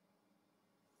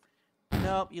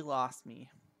 Nope, you lost me.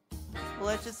 Well,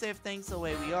 let's just save things the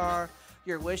way we are.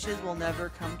 Your wishes will never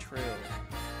come true.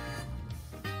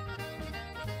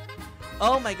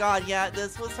 Oh my god, yeah,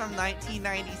 this was from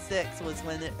 1996 was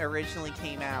when it originally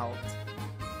came out.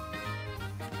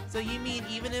 So you mean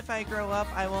even if I grow up,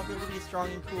 I won't be able to be strong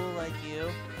and cool like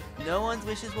you? No one's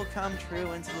wishes will come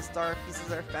true until the star pieces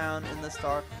are found and the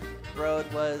Star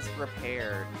Road was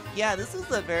repaired. Yeah, this is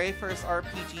the very first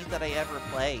RPG that I ever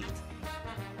played.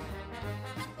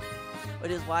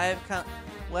 Which is why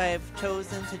I've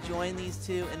chosen to join these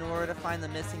two in order to find the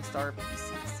missing star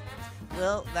pieces.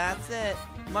 Well, that's it.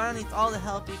 Mario needs all the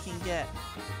help he can get.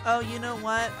 Oh, you know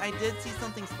what? I did see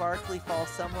something sparkly fall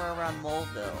somewhere around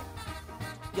Moleville.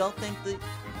 Y'all think that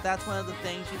that's one of the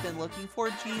things you've been looking for,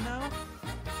 Gino?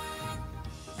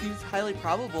 Seems highly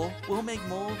probable. We'll make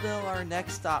Moleville our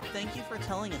next stop. Thank you for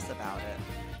telling us about it.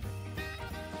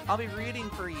 I'll be rooting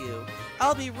for you.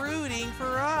 I'll be rooting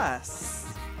for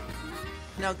us.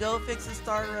 Now go fix the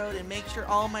Star Road and make sure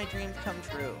all my dreams come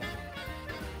true.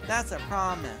 That's a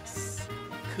promise.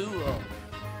 Cool.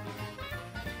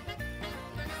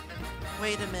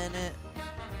 Wait a minute.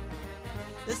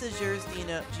 This is yours,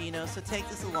 Gino, so take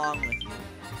this along with you.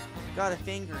 Got a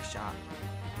finger shot.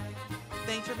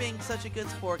 Thanks for being such a good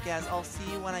sport, Gaz. I'll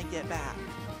see you when I get back.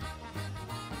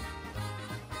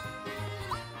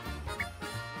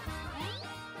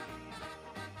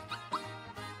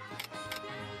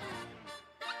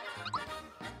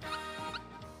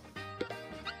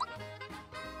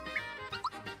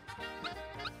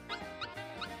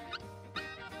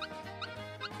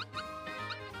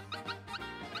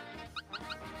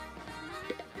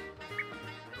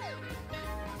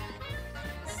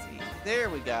 There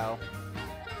we go.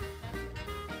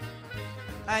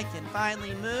 I can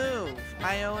finally move.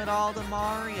 I owe it all to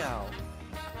Mario.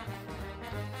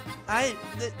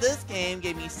 This game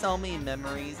gave me so many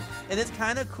memories, and it's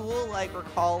kind of cool, like,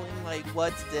 recalling, like,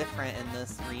 what's different in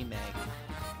this remake.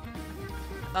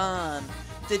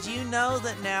 Did you know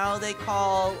that now they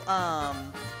call,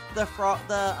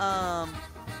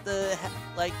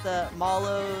 the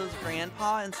Malo's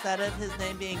grandpa, instead of his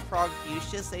name being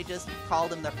Frogfucius, they just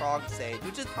called him the Frog Sage,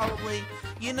 which is probably,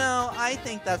 you know, I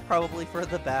think that's probably for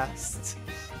the best.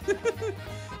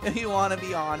 If you want to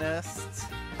be honest,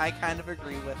 I kind of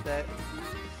agree with it.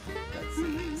 Let's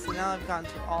see, so now I've gone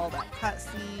through all that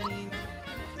cutscene,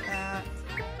 that.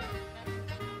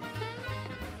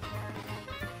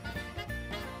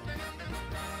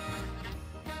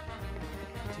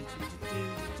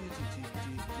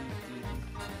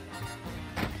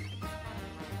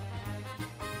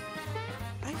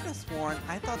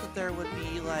 I thought that there would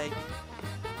be, like...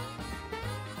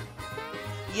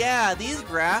 Yeah, these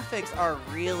graphics are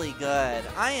really good.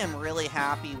 I am really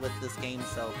happy with this game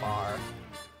so far.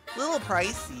 A little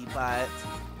pricey, but,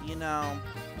 you know,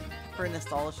 for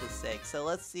nostalgia's sake. So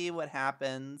let's see what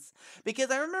happens. Because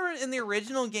I remember in the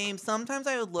original game, sometimes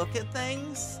I would look at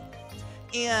things,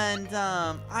 and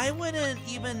I wouldn't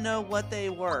even know what they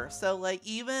were. So, like,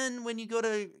 even when you go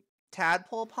to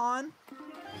Tadpole Pond,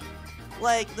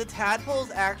 like, the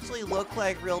tadpoles actually look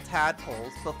like real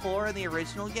tadpoles. Before, in the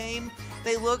original game,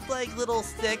 they looked like little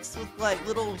sticks with, like,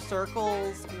 little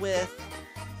circles with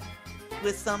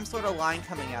some sort of line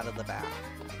coming out of the back.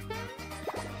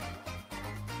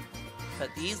 But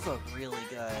these look really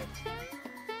good.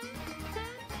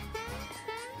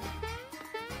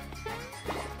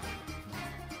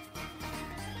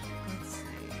 Let's see.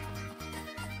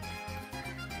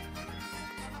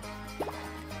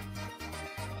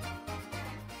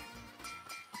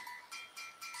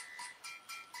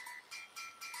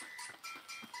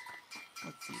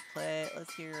 Let's see,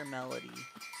 let's hear a melody.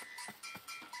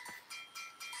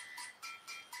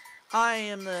 I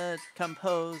am the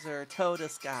composer, Toda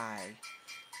Sky.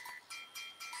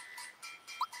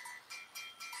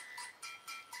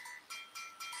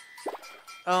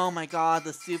 Oh my god,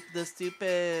 the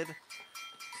stupid...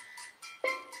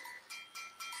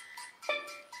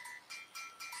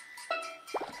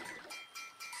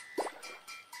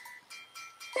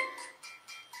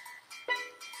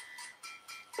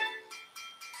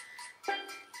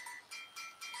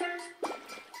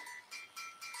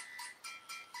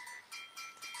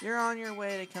 You're on your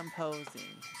way to composing.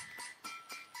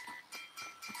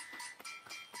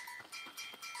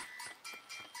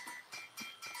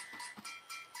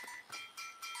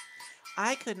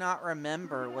 I could not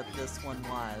remember what this one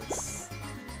was.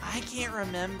 I can't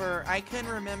remember. I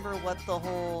couldn't remember what the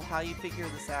whole, how you figure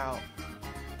this out.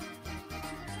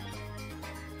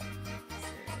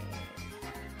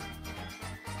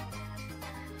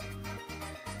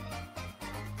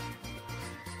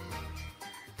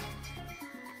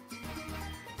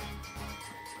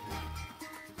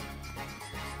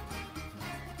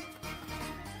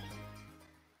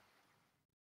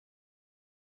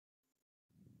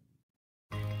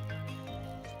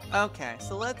 Okay,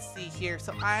 so let's see here.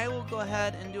 So I will go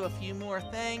ahead and do a few more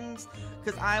things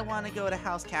because I want to go to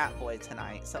House Catboy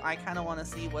tonight. So I kind of want to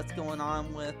see what's going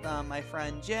on with my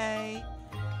friend Jay,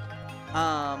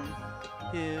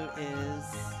 who is,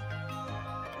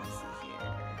 let's see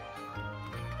here.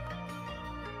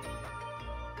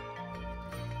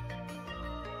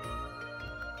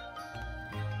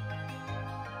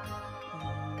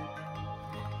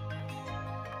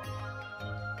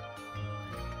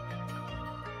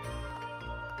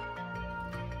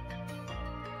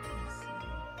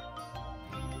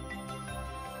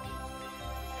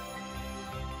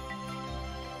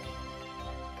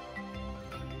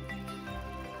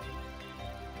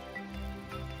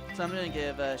 So I'm going to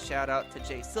give a shout out to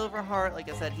Jay Silverheart. Like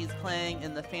I said, he's playing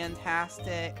in the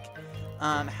fantastic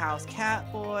House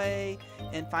Catboy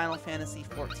in Final Fantasy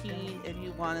XIV. If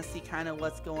you want to see kind of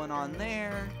what's going on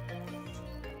there.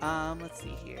 Let's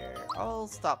see here. I'll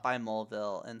stop by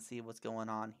Moleville and see what's going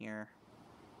on here.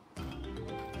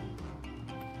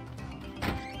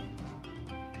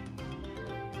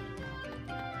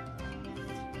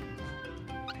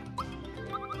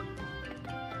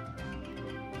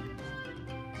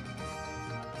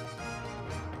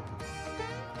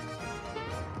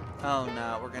 Oh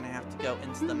no, we're gonna have to go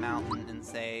into the mountain and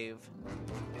save.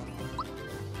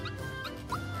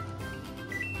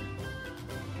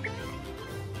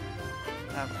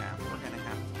 Okay, we're gonna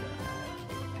have to go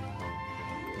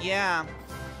ahead. Yeah.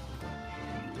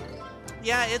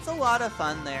 Yeah, it's a lot of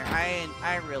fun there.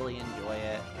 I really enjoy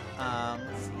it.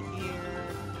 Let's see here.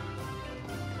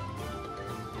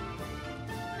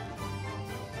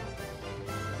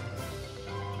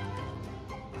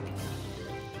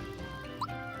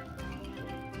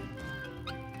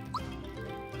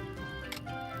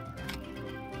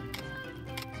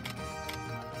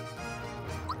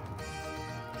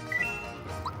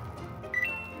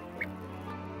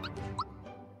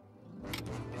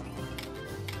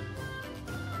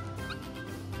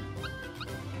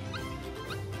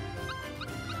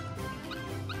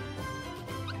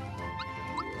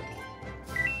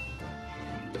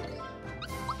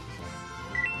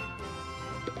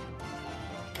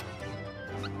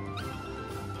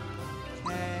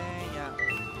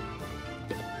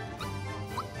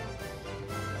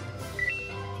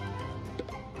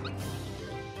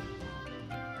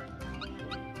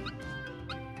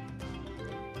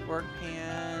 Work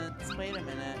pants. Wait a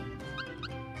minute.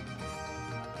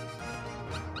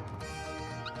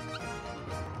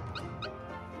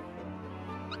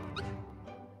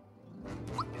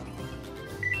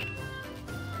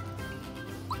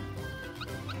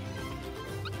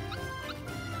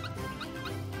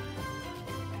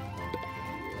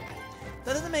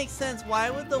 That doesn't make sense. Why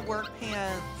would the work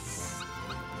pants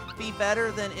be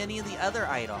better than any of the other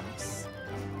items?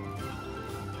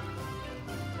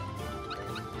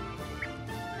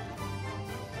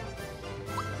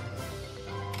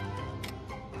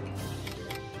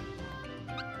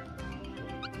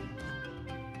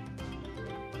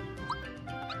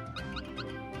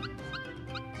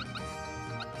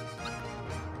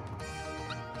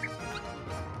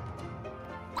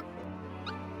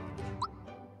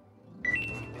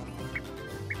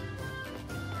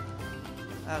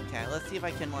 Okay, let's see if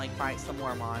I can, like, fight some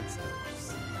more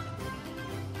monsters.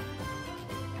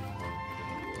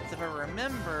 Because if I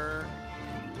remember...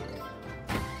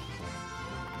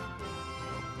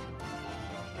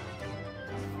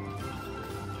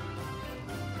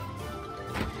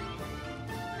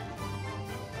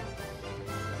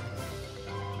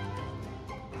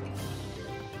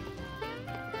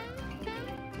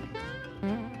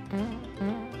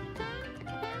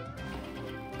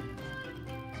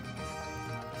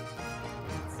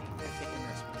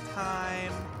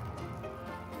 time.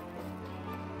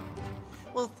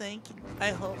 Well, thank you.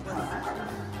 I hope.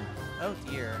 Oh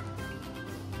dear.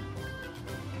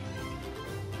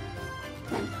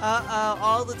 Uh-oh,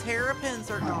 all the terrapins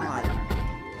are gone.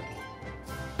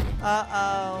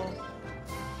 Uh-oh.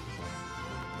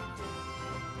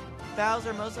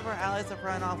 Bowser, most of our allies have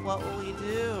run off. What will we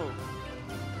do?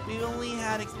 We've only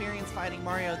had experience fighting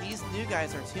Mario. These new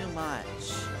guys are too much.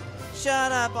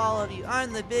 Shut up, all of you.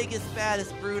 I'm the biggest,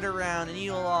 baddest brute around, and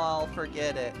you'll all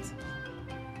forget it.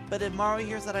 But if Mario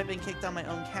hears that I've been kicked out of my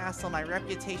own castle, my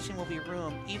reputation will be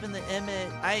ruined. Even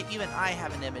I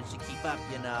have an image to keep up,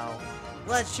 you know.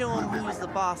 Let's show him who's the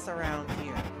boss around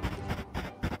here.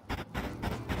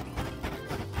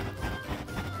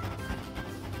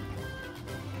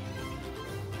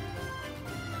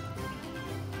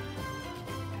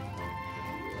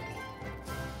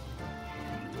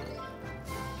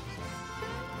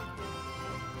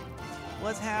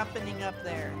 What's happening up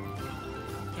there?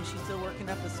 Is she still working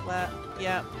up a sweat?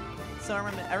 Yep. So I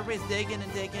remember everybody's digging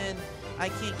and digging. I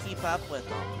can't keep up with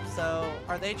them. So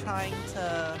are they trying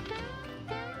to...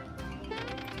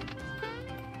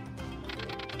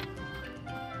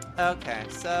 Okay,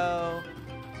 so...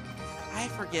 I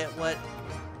forget what...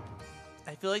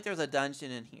 I feel like there's a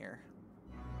dungeon in here.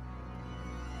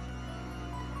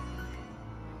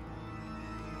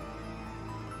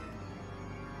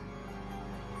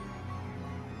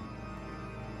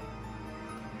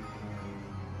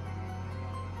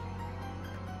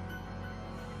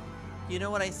 You know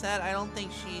what I said? I don't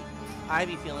think I'd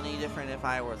be feeling any different if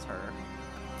I was her.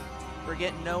 We're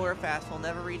getting nowhere fast. We'll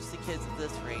never reach the kids at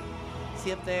this rate.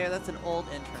 See up there? That's an old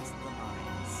entrance to the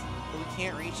mines. But we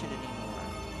can't reach it anymore.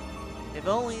 If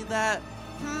only that...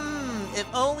 if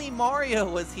only Mario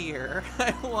was here.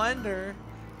 I wonder.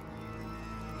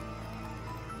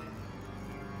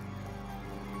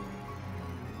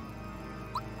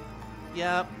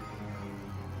 Yep.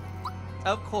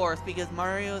 Of course, because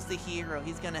Mario's the hero,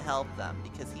 he's gonna help them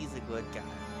because he's a good guy.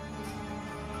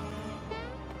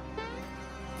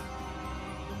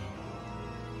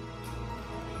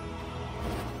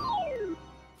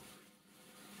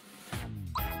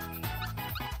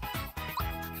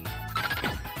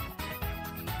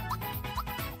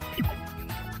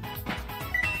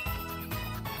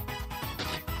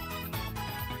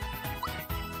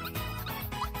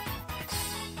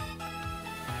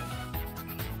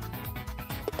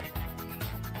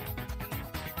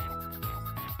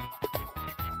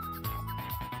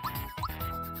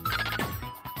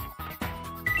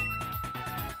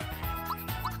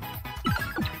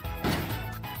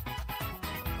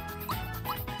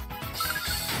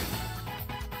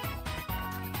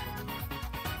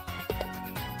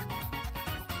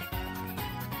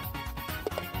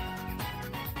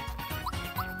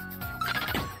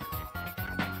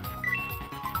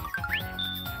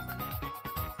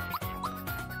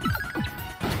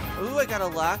 Ooh, I got a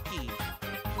lucky.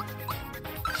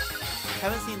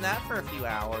 Haven't seen that for a few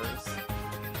hours.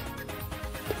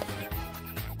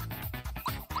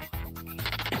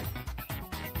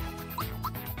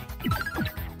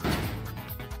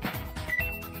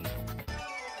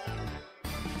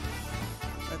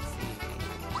 Let's see.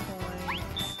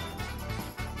 Coins.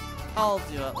 I'll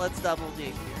do it. Let's double the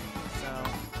experience. So.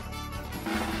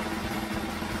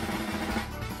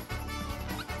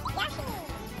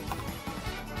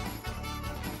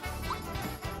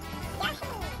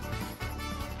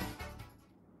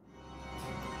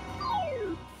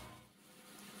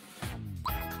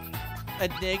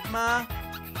 Enigma?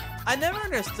 I never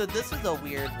understood. This is a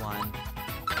weird one.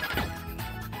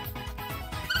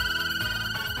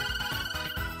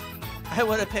 I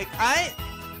would have picked... I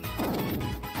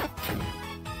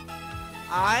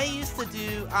used to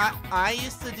do... I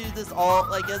used to do this all,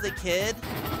 like, as a kid.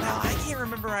 Now, I can't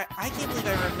remember... I can't believe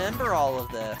I remember all of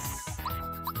this.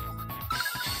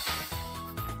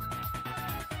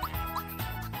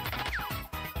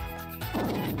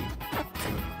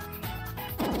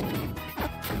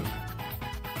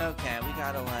 Okay, we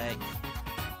gotta, like...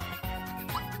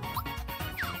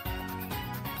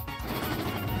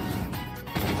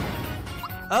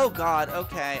 Oh god,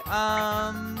 okay.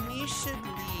 We should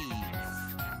leave.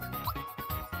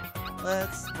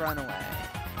 Let's run away.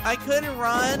 I couldn't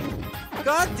run?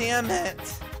 God damn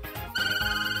it!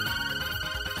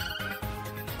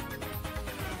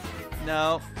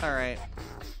 No, alright.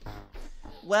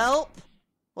 Well,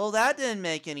 that didn't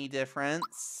make any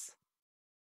difference.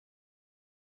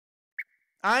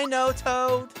 I know,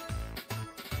 Toad.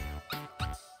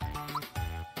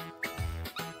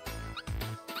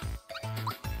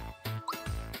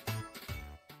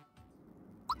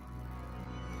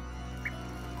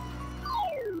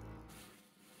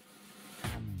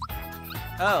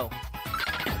 Oh.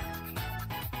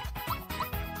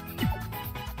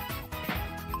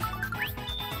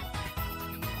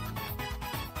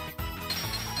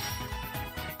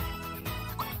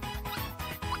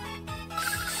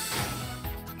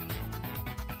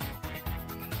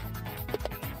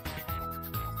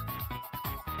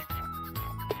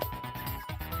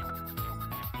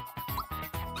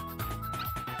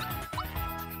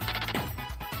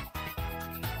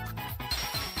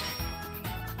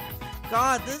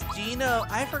 God, this Geno,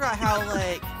 I forgot how,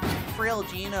 like, frail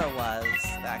Geno was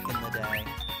back in the day.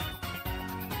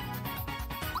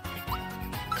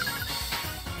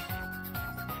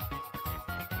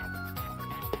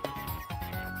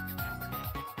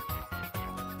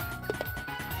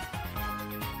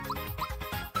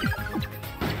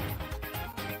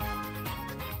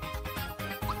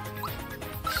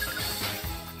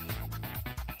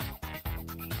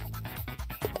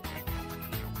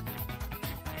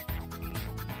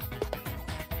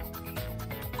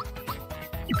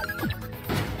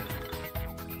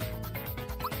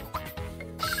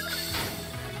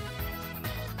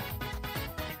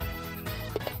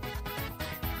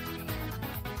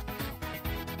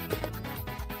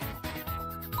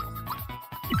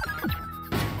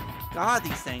 God,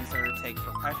 these things are gonna take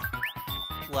forever.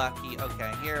 Lucky.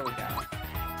 Okay, here we go.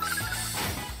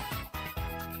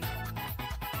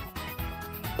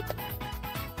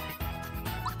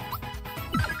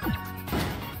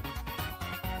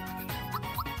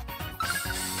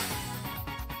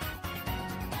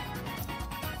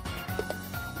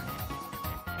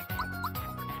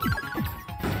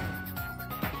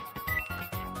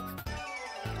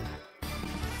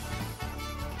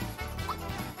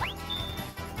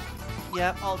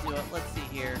 Yep, I'll do it. Let's see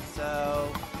here.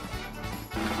 So...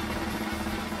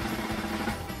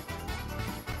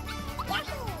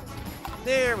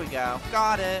 There we go.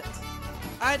 Got it.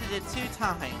 I did it 2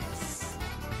 times.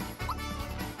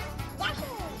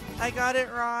 I got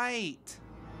it right.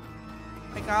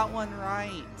 I got one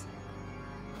right.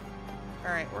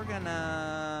 Alright, we're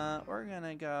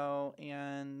gonna go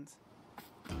and...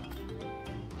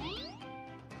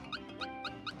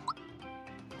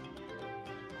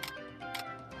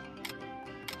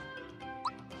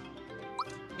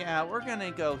 Yeah, we're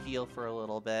gonna go heal for a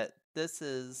little bit. This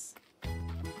is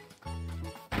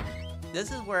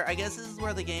where, I guess this is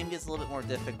where the game gets a little bit more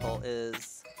difficult,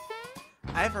 is...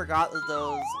 I forgot that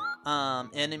those,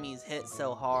 enemies hit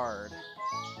so hard.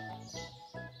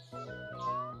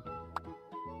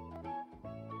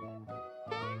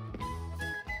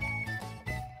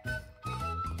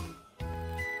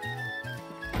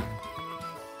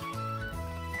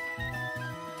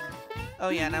 Oh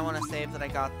yeah, and I want to save that I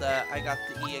got the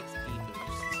EXP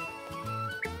boost.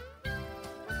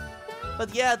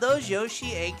 But yeah, those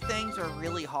Yoshi egg things were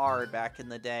really hard back in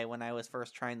the day when I was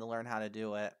first trying to learn how to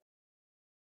do it.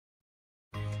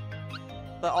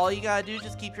 But all you gotta do is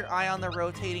just keep your eye on the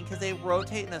rotating, because they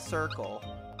rotate in a circle.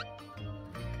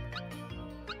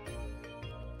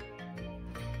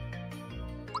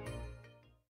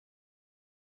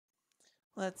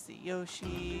 Let's see,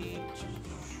 Yoshi...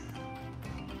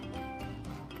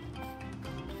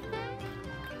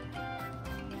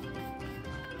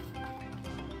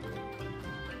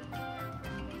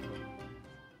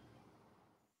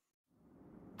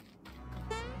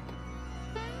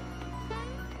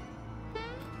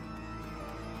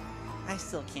 I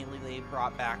still can't believe they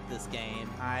brought back this game.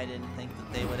 I didn't think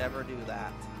that they would ever do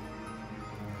that.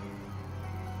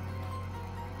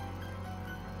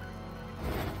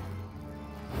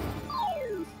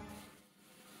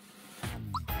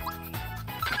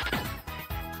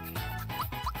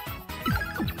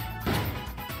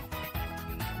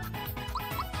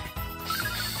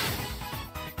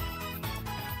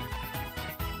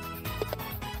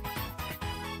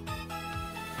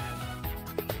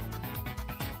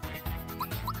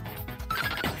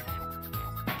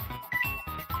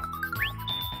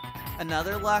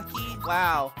 Another lucky?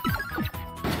 Wow.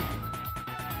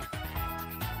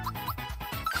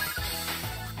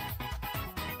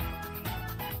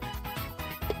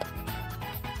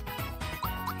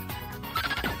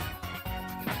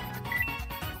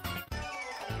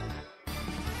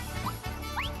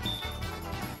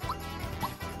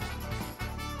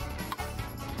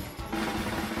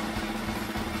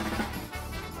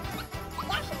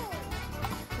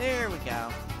 There we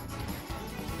go.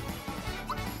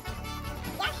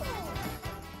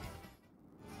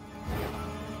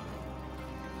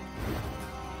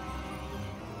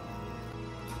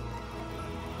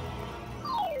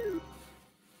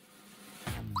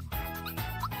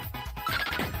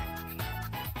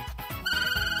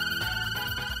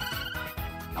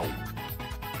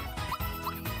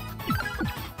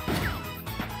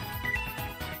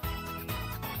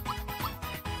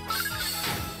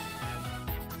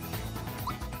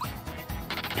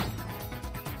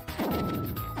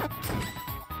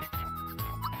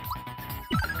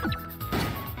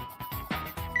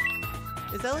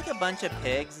 Is that like a bunch of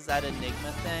pigs? Is that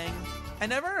Enigma thing? I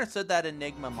never understood that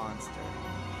Enigma monster.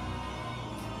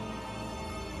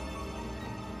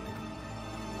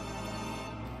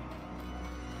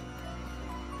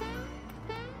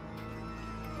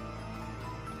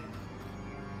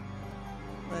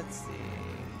 Let's see.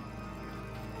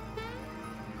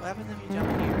 What happens if you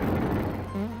jump here?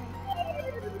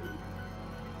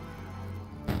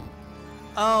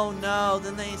 Oh no,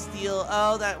 then they steal.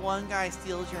 Oh, that one guy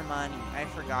steals your money. I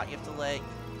forgot. You have to like...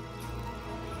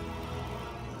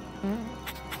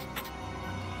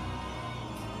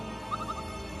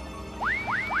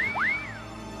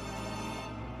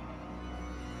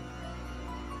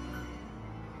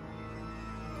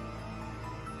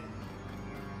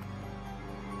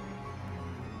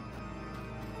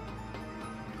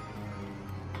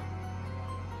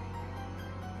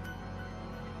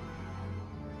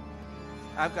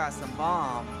 I've got some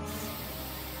bombs.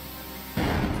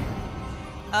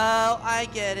 Oh, I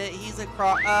get it. He's a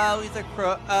croc. Oh, he's a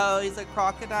crook. Oh, he's a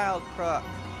crocodile crook.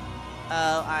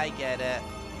 Oh, I get it.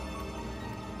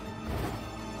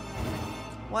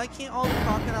 Why can't all the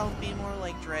crocodiles be more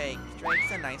like Drake?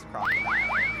 Drake's a nice crocodile.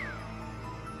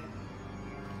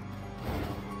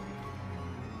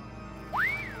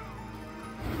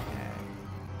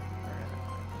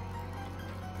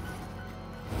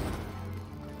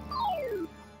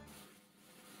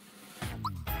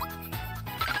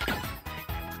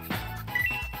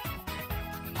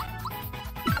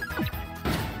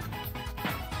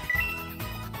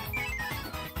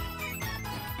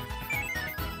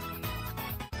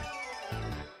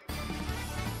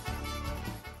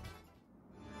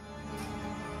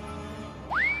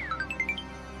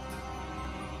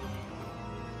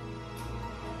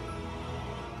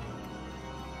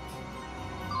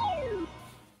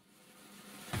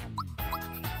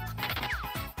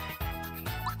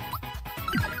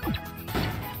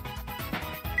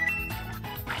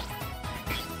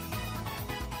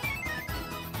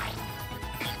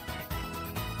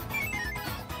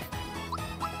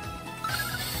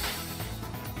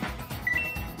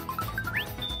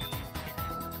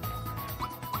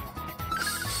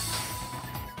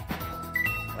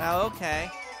 Oh, okay.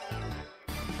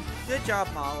 Good job,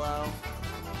 Malo.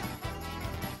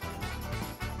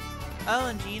 Oh,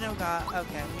 and Gino got...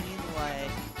 Okay, we need to,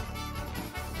 like...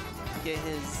 get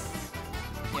his...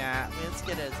 Yeah, let's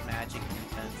get his magic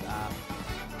defense up.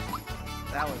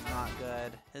 That was not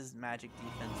good. His magic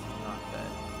defense is not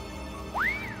good.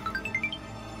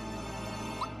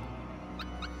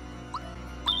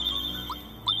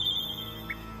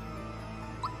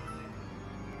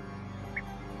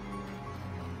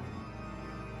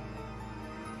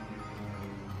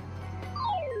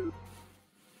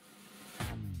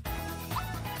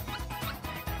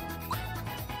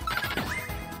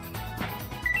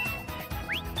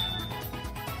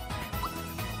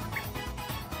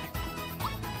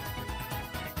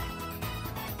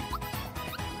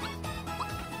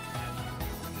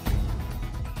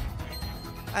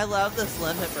 I love this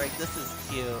limit break. This is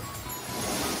cute.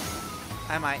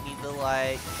 I might need to,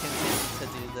 like, continue to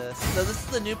do this. So this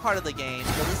is the new part of the game.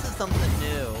 So this is something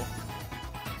new.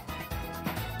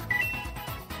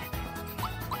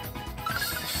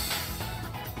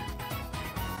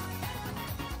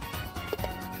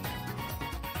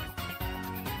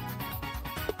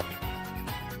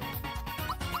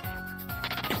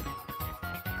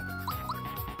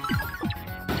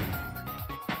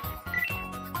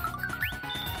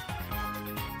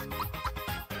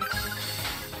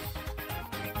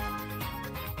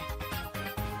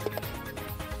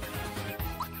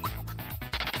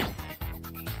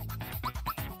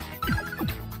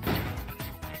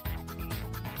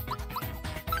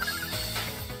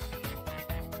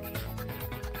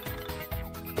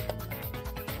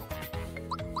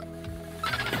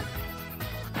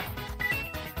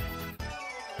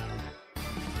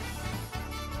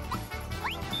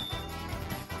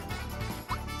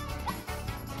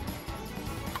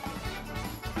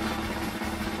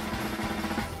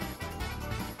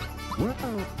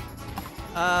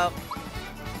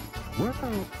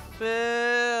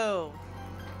 Boo!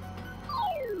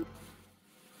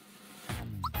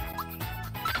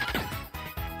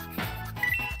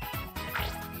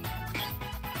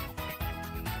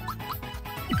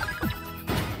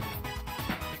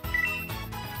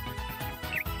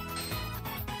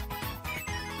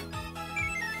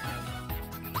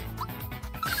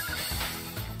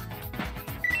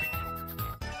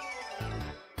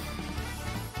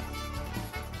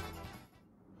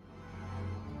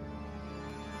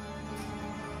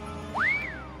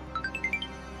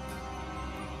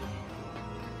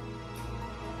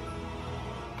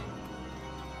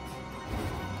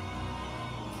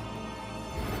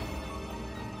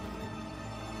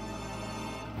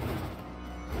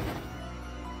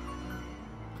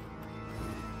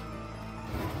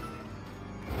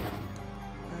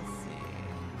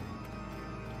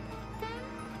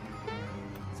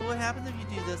 So what happens if you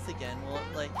do this again? Will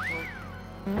it, like...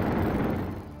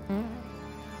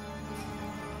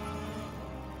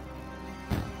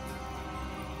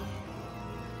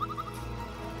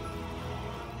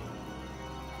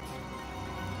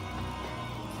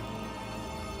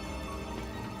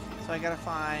 So I gotta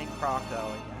find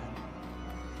Croco again.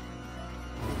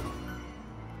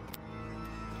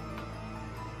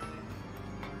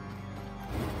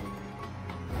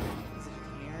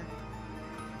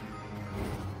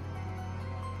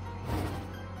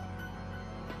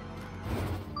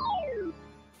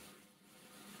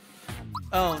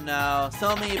 Oh no,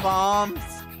 so many bombs!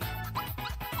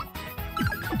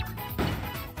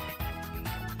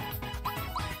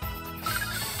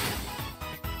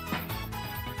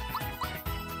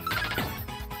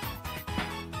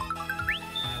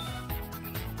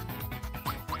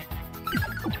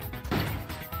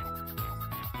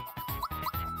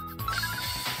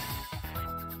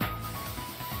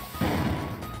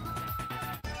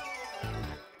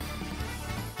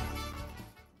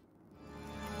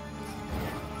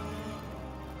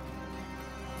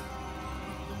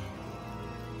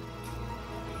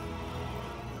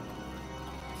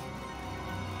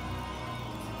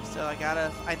 So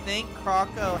I think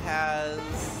Croco has...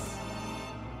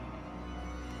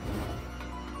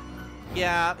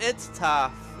 Yeah, it's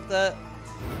tough. Let's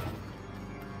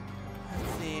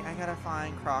see, I gotta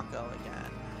find Croco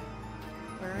again.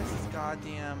 Where is this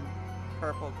goddamn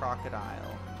purple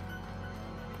crocodile?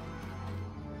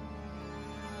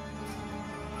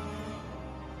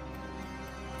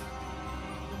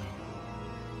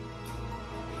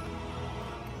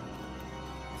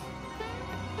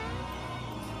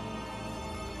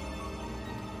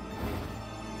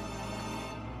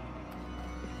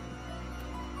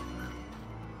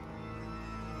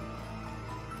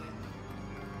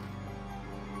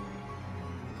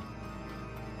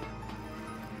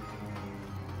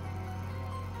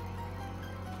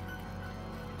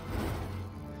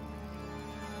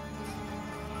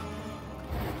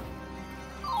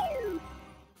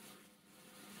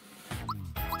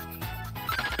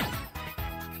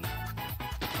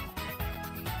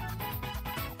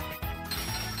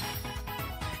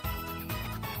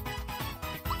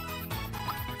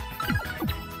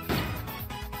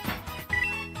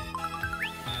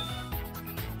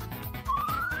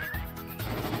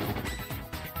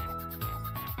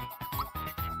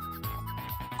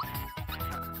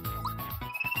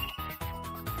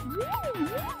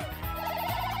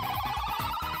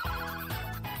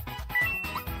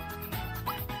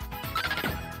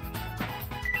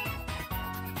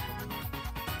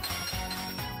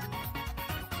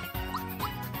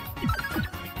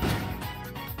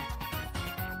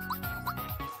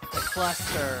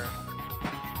 Cluster.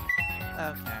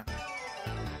 Okay.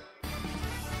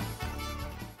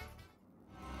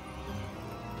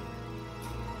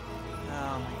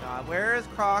 Oh my god, where is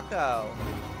Croco?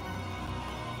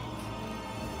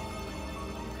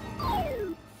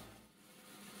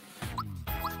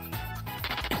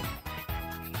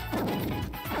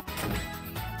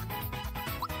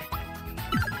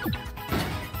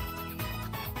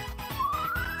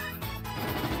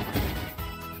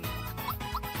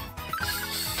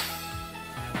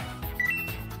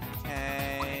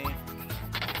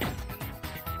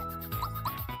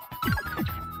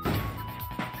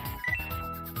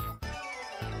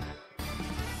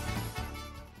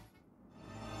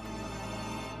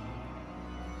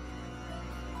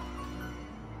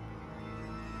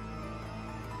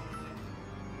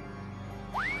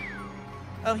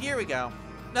 Oh, here we go.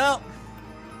 No.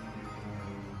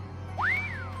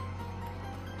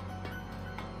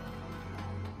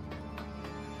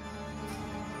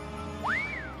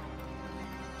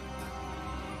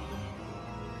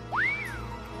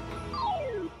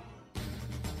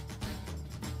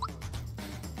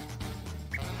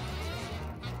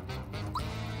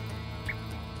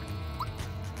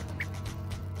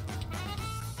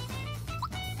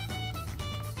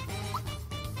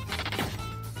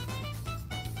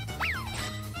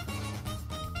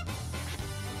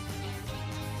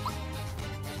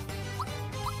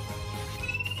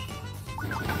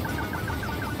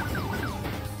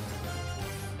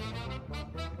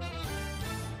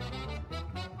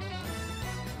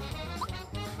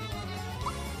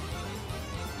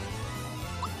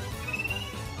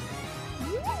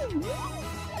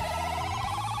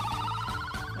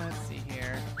 Let's see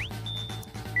here.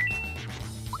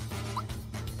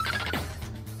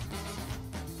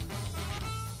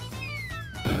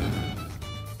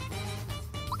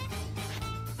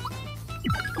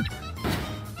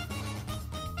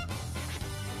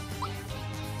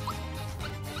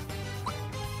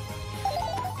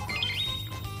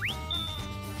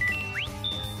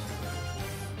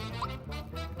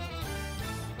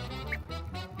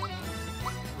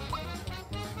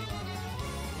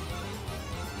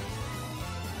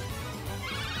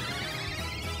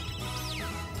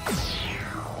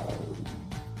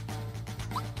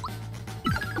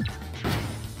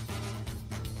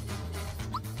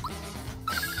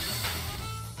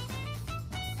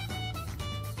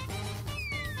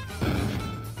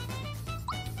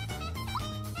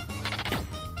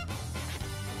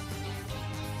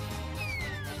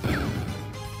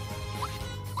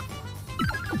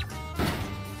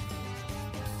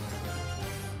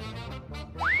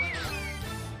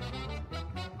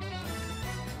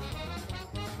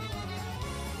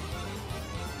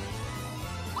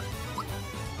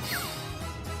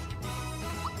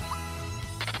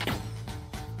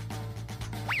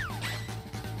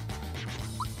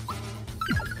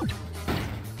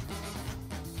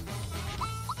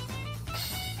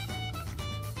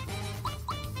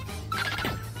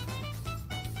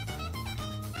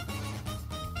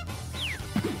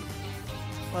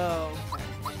 Whoa.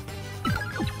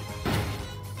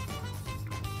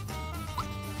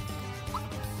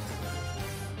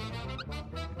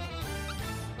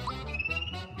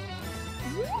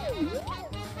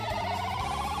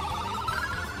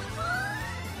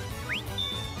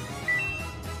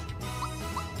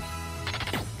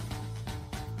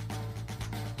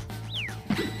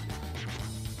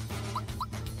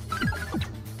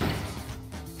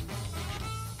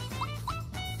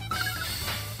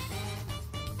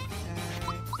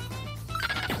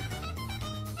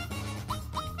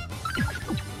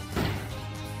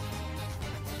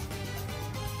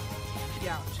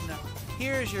 Ouch, no.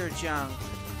 Here's your junk.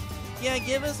 Yeah,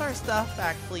 give us our stuff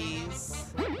back,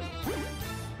 please.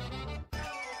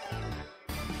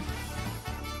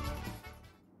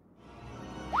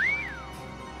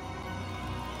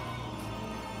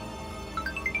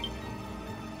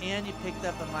 And you picked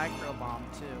up a micro bomb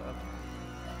too. Okay.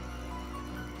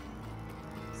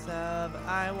 Sub,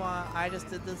 I just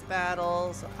did this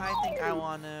battle, so I think I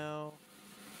want to.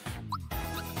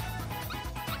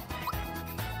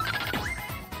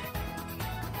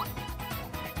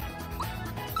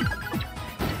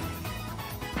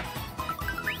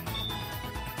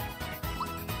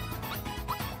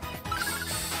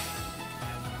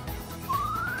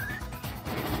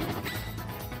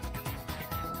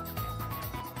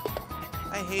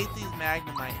 I hate these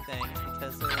Magnemite things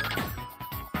because they're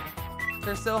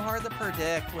They're so hard to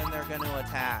predict when they're going to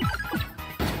attack.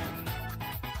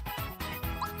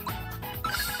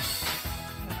 Let's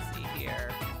see here.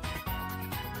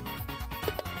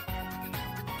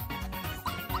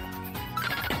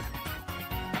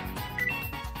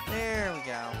 There we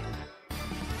go.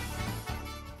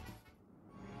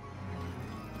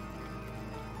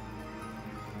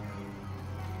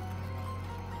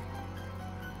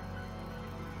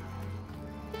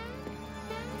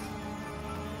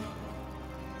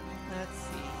 Let's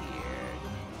see here.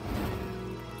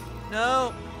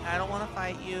 No, I don't want to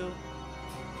fight you.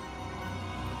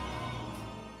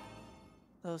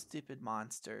 Those stupid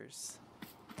monsters.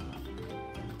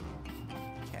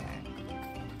 Okay.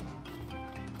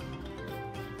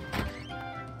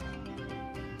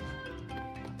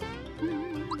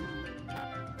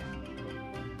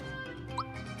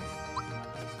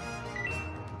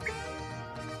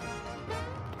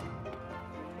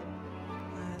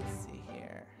 Let's see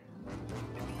here.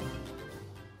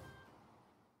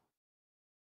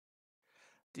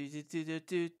 Do do do do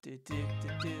do do do do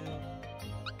do.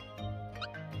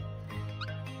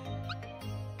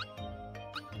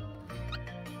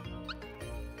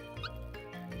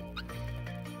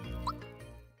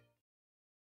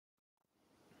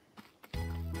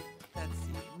 Let's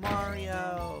see,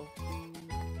 Mario.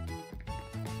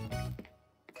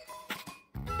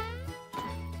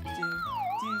 Do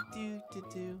do do do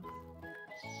do.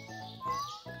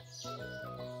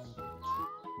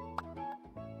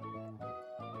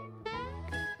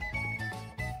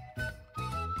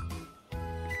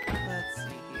 Let's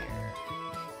see here.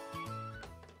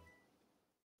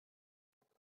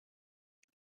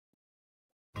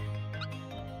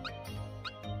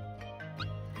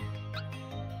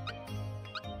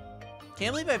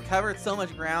 Can't believe I've covered so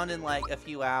much ground in like a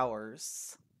few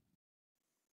hours.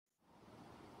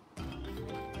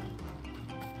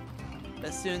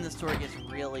 But soon the story gets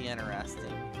really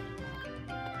interesting.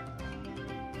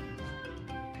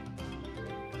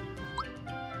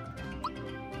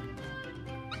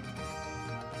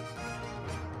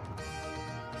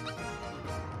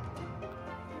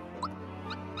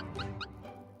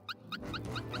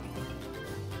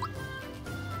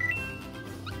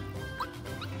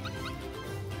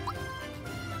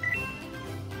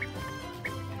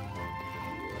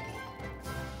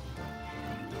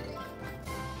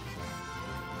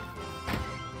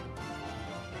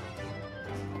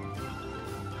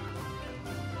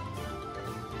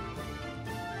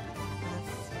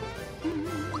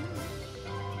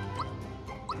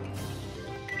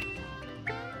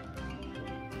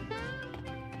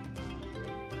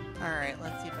 Alright,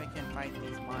 let's see if I can fight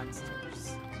these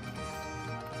monsters.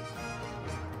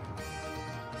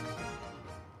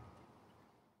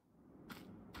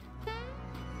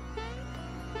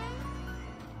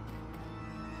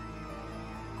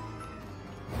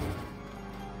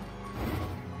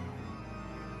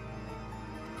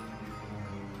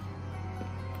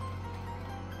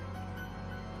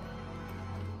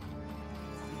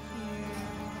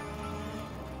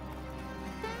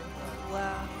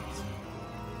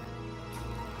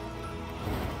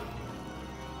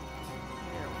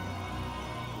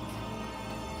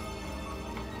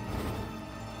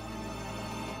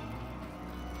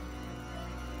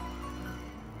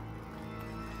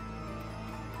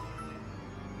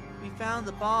 We found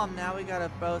the bomb, now we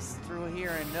gotta bust through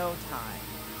here in no time.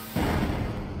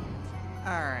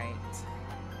 Alright.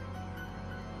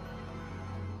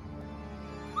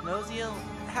 Nosy,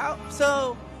 how,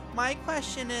 so, my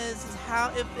question is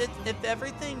how, if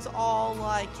everything's all,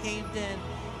 like, caved in,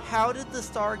 how did the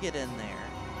star get in there?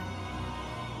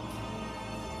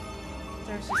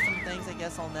 There's just some things I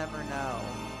guess I'll never know.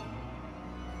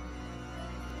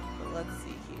 But let's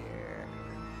see here.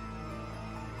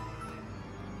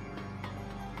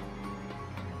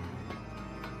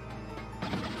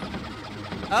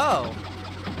 Oh!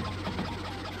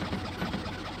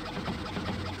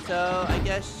 So, I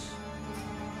guess...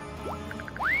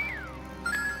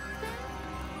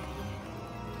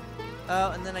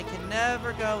 Oh, and then I can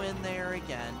never go in there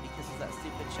again because of that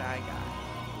stupid shy guy.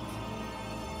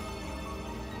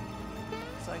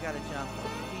 So I gotta jump over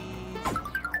these.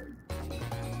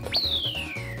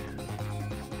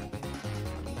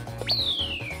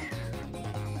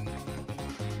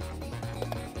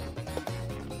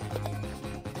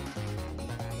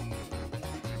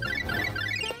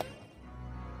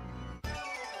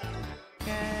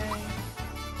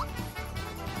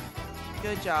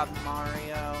 Good job,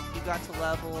 Mario. You got to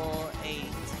level 8.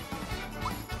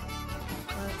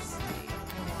 Let's see.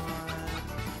 Come on.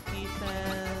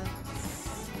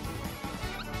 Defense.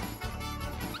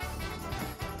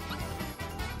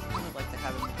 I would like to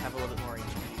have him have a little bit more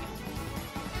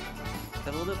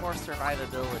more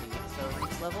survivability. So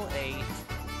reach level 8.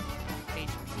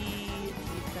 HP,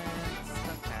 defense,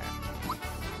 okay.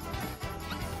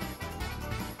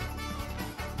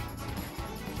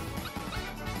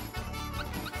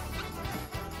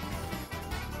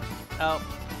 Oh.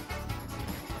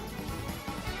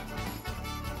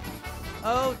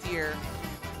 Oh dear.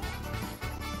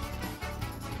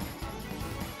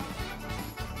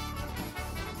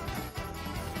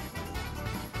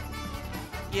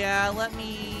 Yeah, let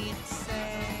me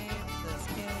save this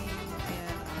game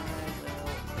and I will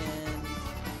end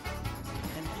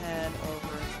and head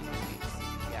over to HC.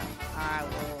 Yeah, I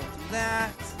will do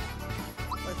that.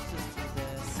 Let's just do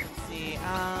this. Let's see.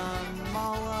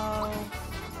 Malo.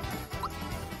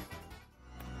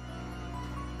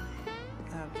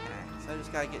 Okay, so I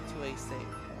just gotta get to a save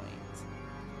point.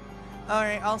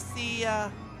 Alright, I'll see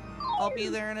ya. I'll be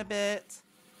there in a bit.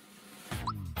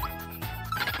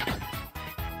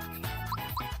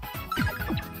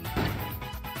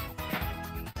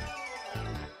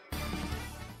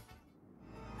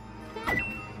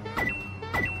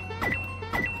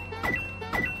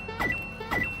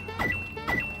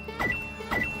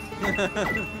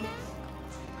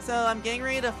 So I'm getting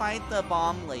ready to fight the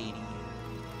bomb lady.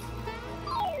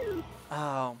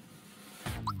 Oh.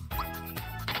 I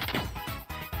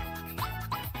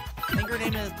think her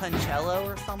name is Puncello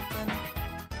or something.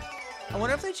 I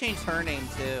wonder if they changed her name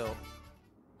too.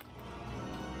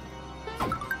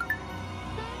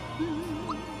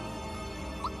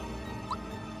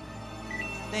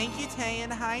 Thank you,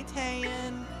 Tayan. Hi,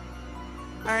 Tayan.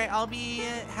 Alright, I'll be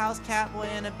House Catboy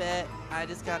in a bit. I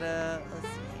just gotta... Let's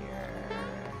see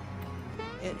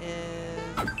here. It is...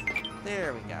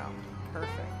 There we go.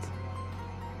 Perfect.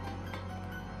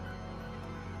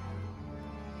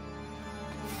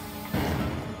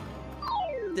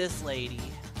 This lady.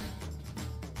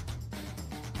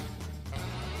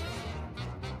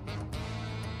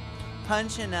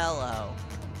 Punchinello.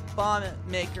 Bomb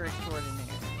maker extraordinaire.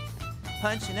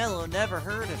 Punchinello, never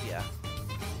heard of ya.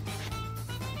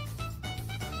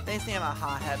 They say I'm a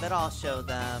hothead, but I'll show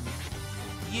them.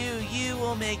 You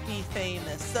will make me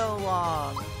famous so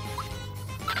long.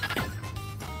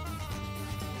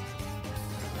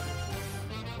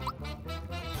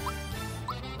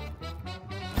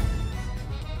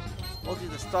 We'll do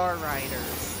the Star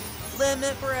Riders.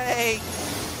 Limit break!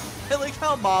 I like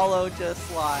how Malo just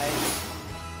slides.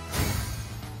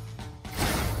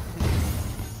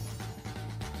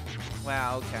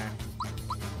 Wow, okay.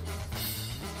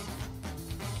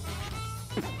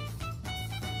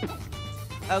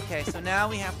 Okay, so now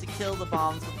we have to kill the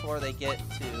bombs before they get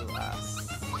to us.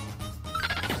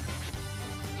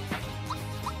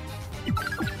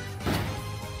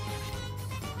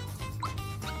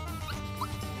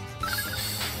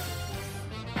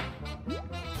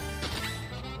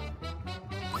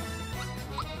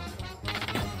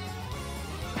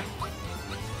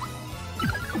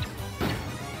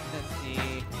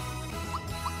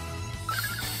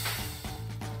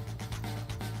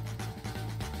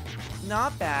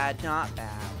 Not bad, not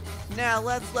bad. Now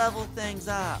let's level things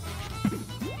up.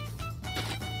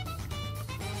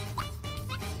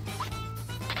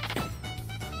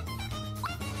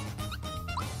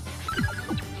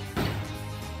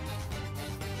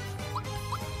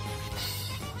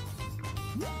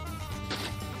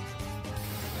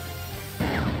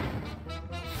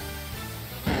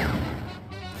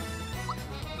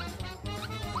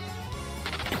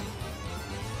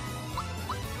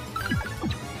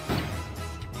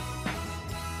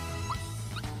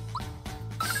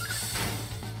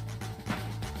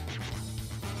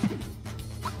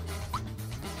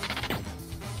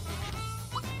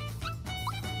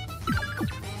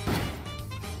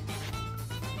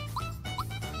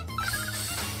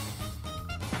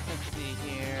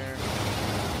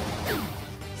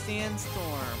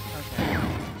 Sandstorm. Okay.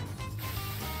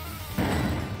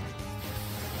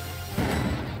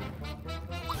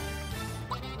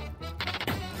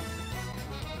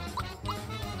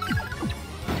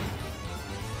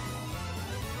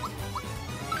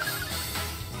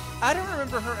 I don't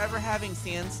remember her ever having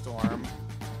Sandstorm.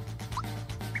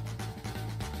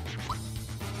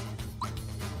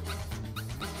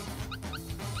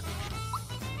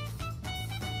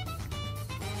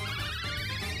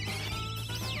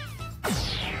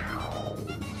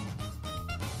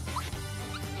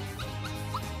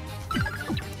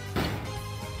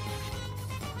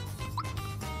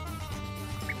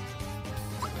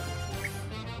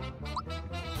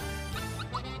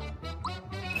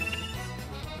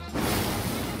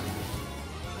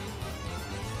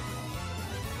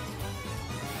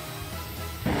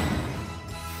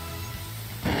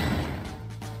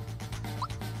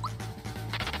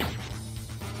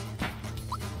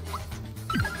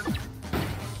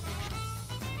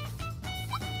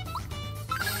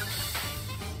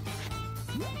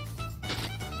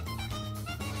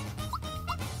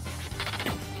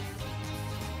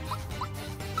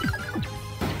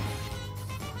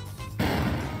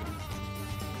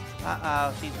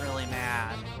 Uh-oh, she's really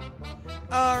mad.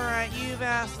 Alright, you've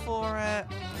asked for it.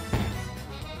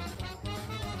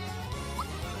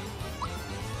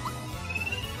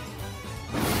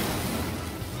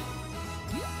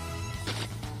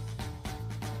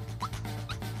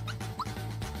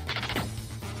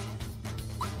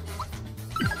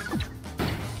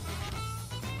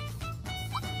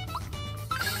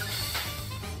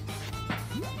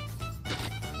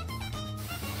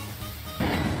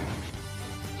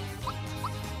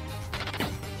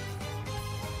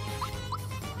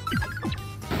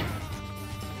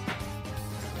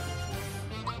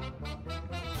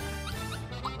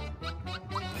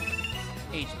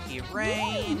 HP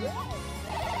Rain.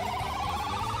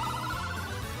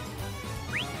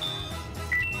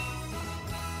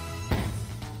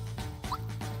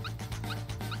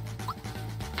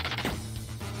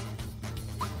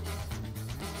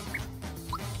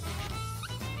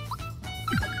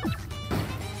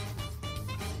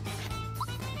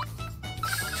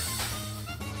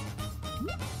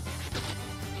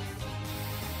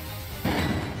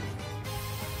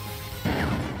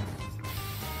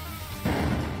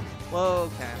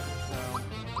 Whoa, okay, so...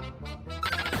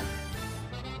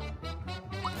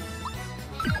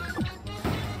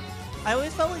 I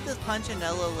always felt like this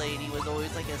Punchinella lady was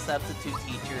always like a substitute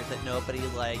teacher that nobody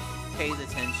like pays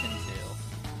attention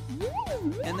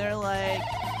to. And they're like,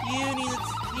 you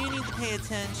need to pay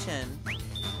attention.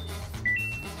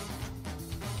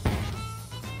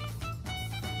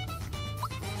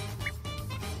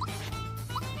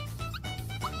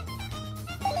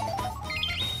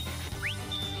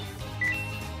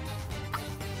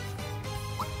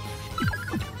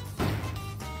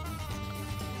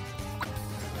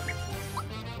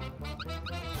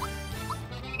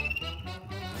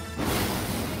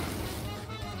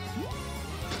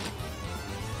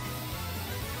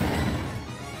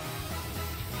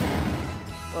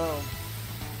 Whoa.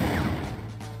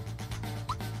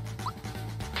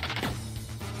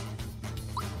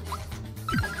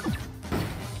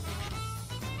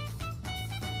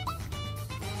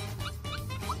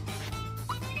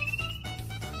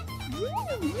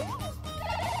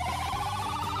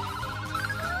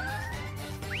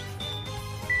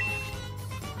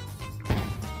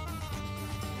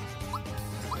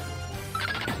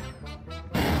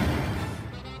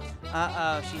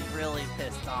 Uh-oh, she's really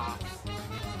pissed off.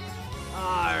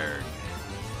 Arrgh.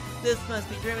 This must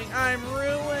be dreaming. I'm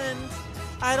ruined.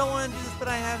 I don't want to do this, but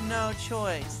I have no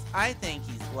choice. I think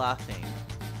he's bluffing.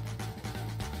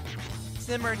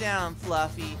 Simmer down,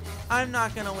 Fluffy. I'm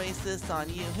not gonna waste this on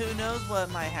you. Who knows what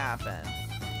might happen?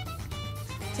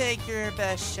 Take your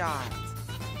best shot.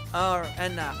 Oh,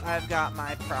 enough. I've got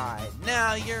my pride.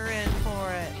 Now you're in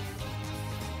for it.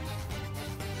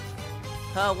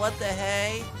 Huh, what the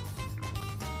hey?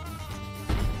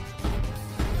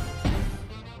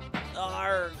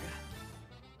 Arrgh.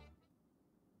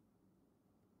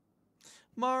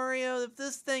 Mario, if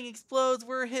this thing explodes,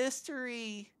 we're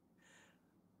history.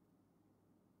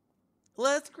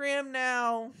 Let's scram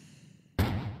now.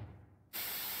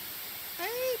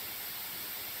 Hey.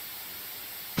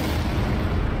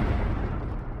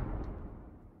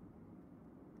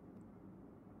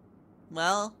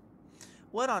 Well,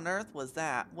 what on earth was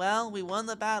that? Well, we won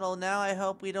the battle. Now I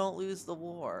hope we don't lose the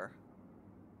war.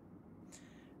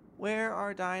 Where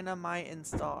are Dynamite and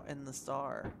the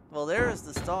star? Well, there's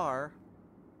the star.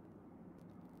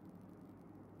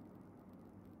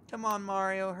 Come on,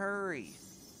 Mario, hurry.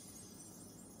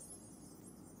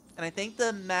 And I think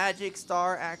the magic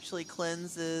star actually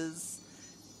cleanses...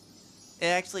 It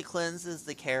actually cleanses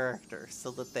the character so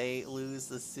that they lose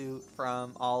the suit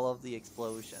from all of the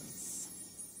explosions.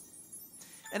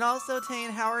 And also, Tane,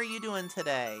 how are you doing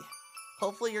today?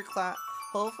 Hopefully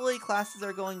hopefully classes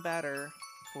are going better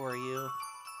for you.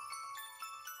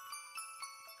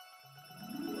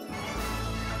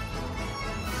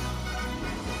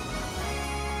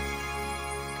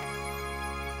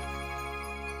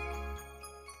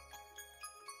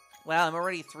 Wow, I'm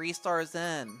already 3 stars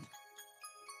in.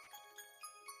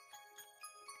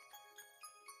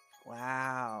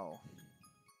 Wow.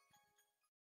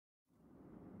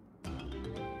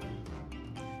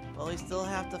 Well, we still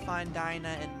have to find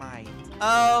Dyna and Might.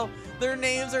 Oh, their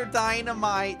names are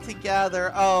Dynamite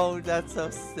together. Oh, that's so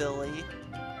silly.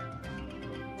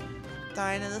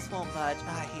 Dyna, this won't budge.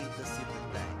 I hate this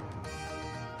stupid thing.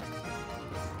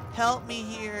 Help me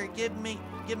here. Give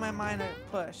my mind a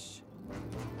push.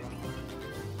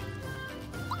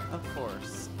 Of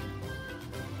course.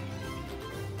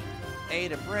 A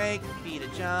to break, B to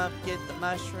jump, get the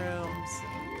mushrooms.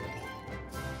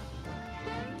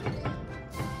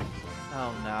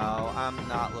 Oh no, I'm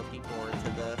not looking forward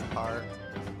to this part.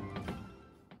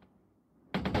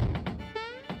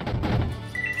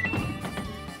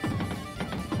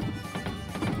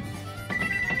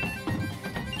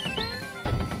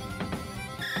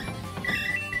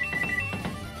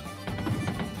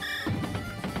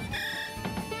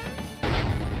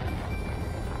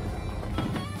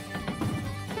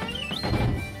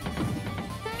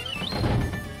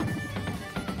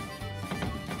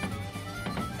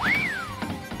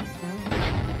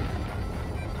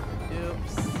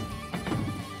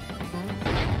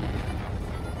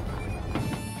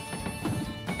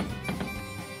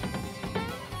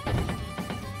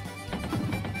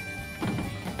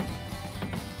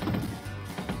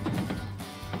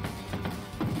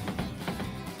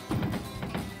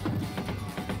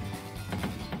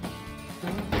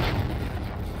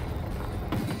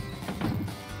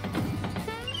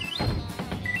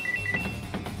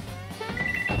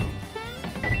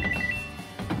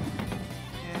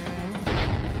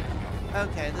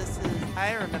 Okay, this is...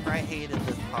 I remember I hated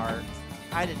this part.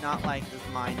 I did not like this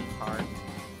mining part.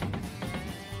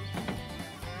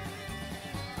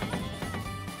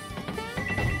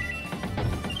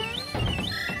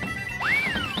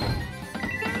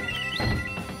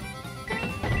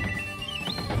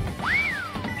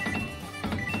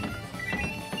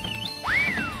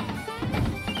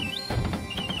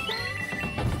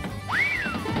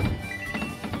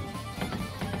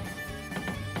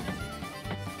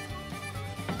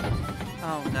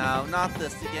 Oh no, not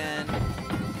this again.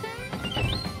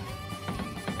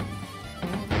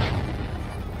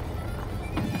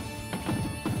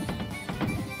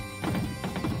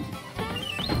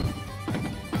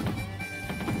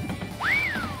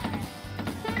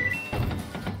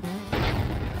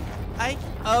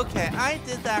 Okay, I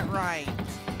did that right.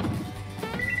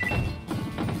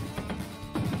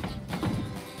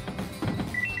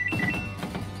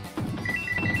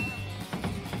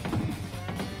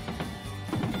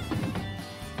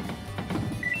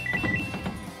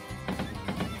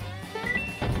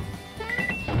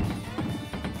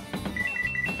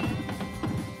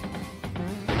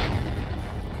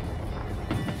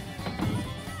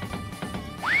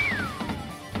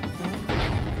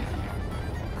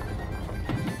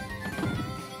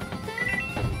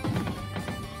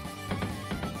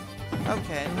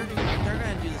 Okay, they're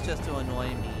gonna do this just to annoy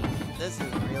me. This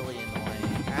is really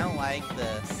annoying. I don't like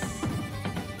this.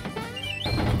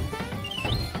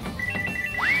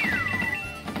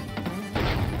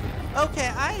 Okay,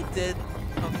 I did...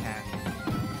 Okay.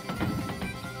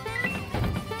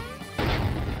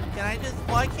 Can I just...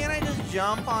 Why can't I just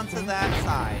jump onto that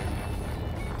side?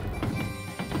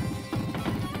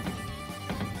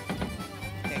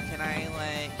 Okay, can I,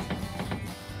 like...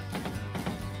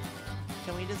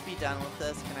 Can we just be done with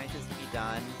this? Can I just be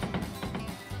done?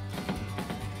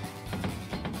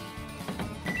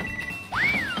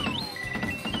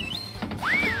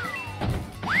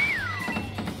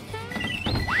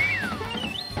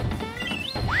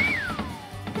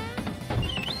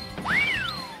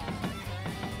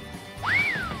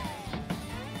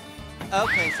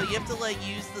 Okay, so you have to, like,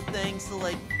 use the things to,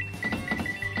 like...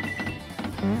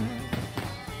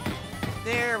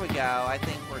 There we go. I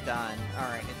think we're done.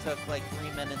 Alright, it took, like,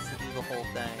 3 minutes to do the whole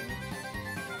thing.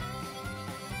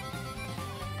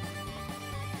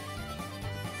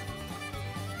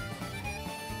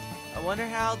 I wonder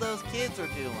how those kids are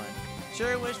doing.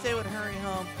 Sure wish they would hurry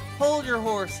home. Hold your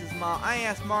horses, Ma. I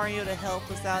asked Mario to help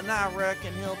us out, and I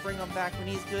reckon he'll bring them back when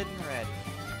he's good and ready.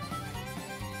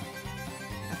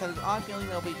 I have an odd feeling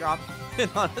they'll be dropping in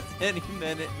on us any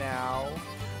minute now.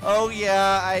 Oh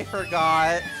yeah, I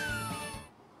forgot.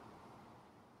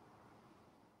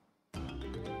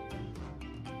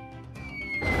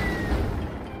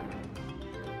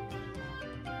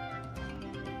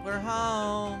 We're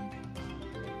home.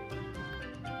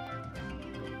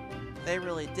 They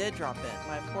really did drop in.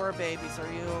 My poor babies,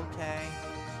 are you okay?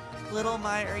 Little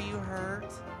Mai, are you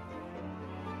hurt?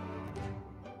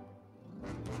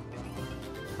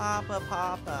 Papa,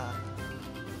 Papa.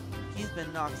 He's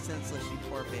been knocked senseless, you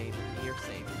poor baby. You're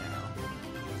safe now.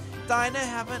 Dinah,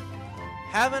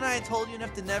 haven't I told you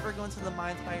enough to never go into the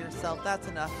mines by yourself? That's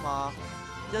enough, Ma.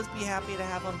 Just be happy to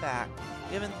have him back.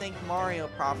 You haven't thanked Mario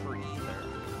proper either.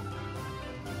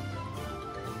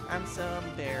 I'm so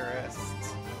embarrassed.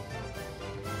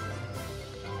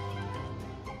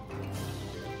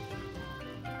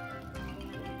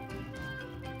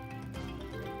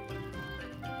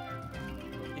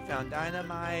 Found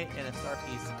dynamite and a star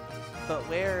piece. But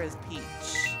where is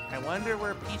Peach? I wonder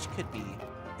where Peach could be.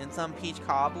 In some Peach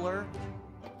cobbler?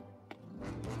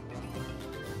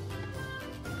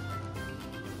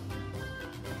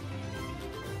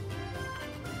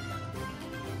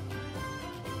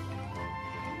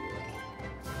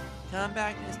 Come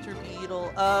back, Mr.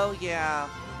 Beetle. Oh, yeah.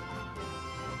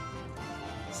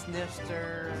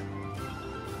 Snifster.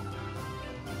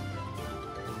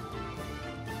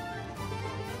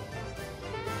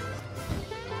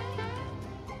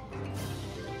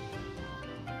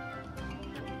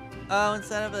 Oh,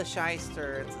 instead of a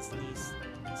shyster, it's a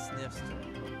snifster.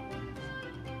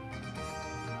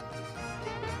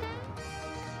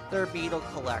 They're beetle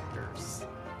collectors.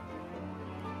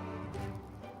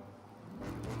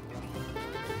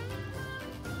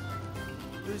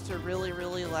 Booster really,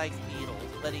 really likes beetles,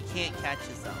 but he can't catch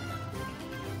his own.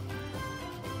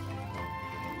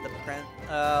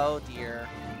 Oh dear.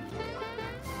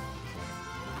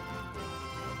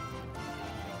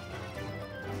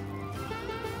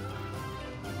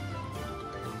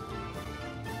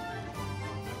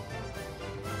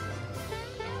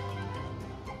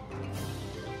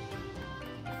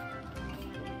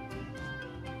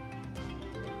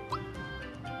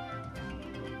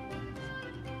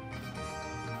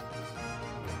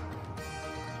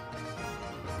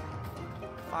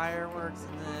 Fireworks,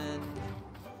 and then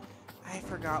I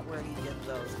forgot where to get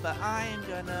those, but I am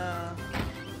gonna.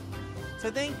 So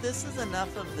I think this is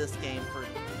enough of this game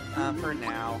for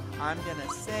now. I'm gonna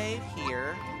save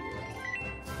here.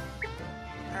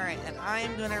 All right, and I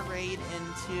am gonna raid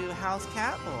into House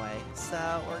Catboy.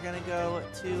 So we're gonna go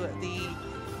to the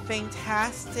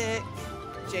fantastic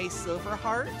J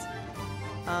Silverheart.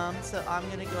 So I'm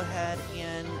gonna go ahead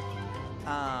and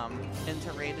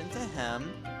enter raid into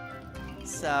him.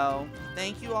 So,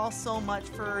 thank you all so much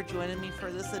for joining me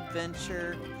for this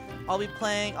adventure. I'll be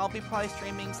probably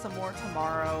streaming some more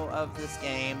tomorrow of this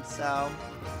game, so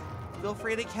feel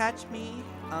free to catch me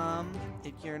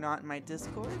if you're not in my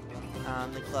Discord,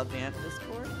 the Club Vamp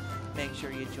Discord. Make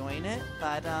sure you join it,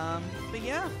 but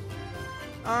yeah.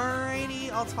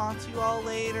 Alrighty, I'll talk to you all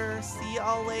later. See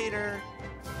y'all later.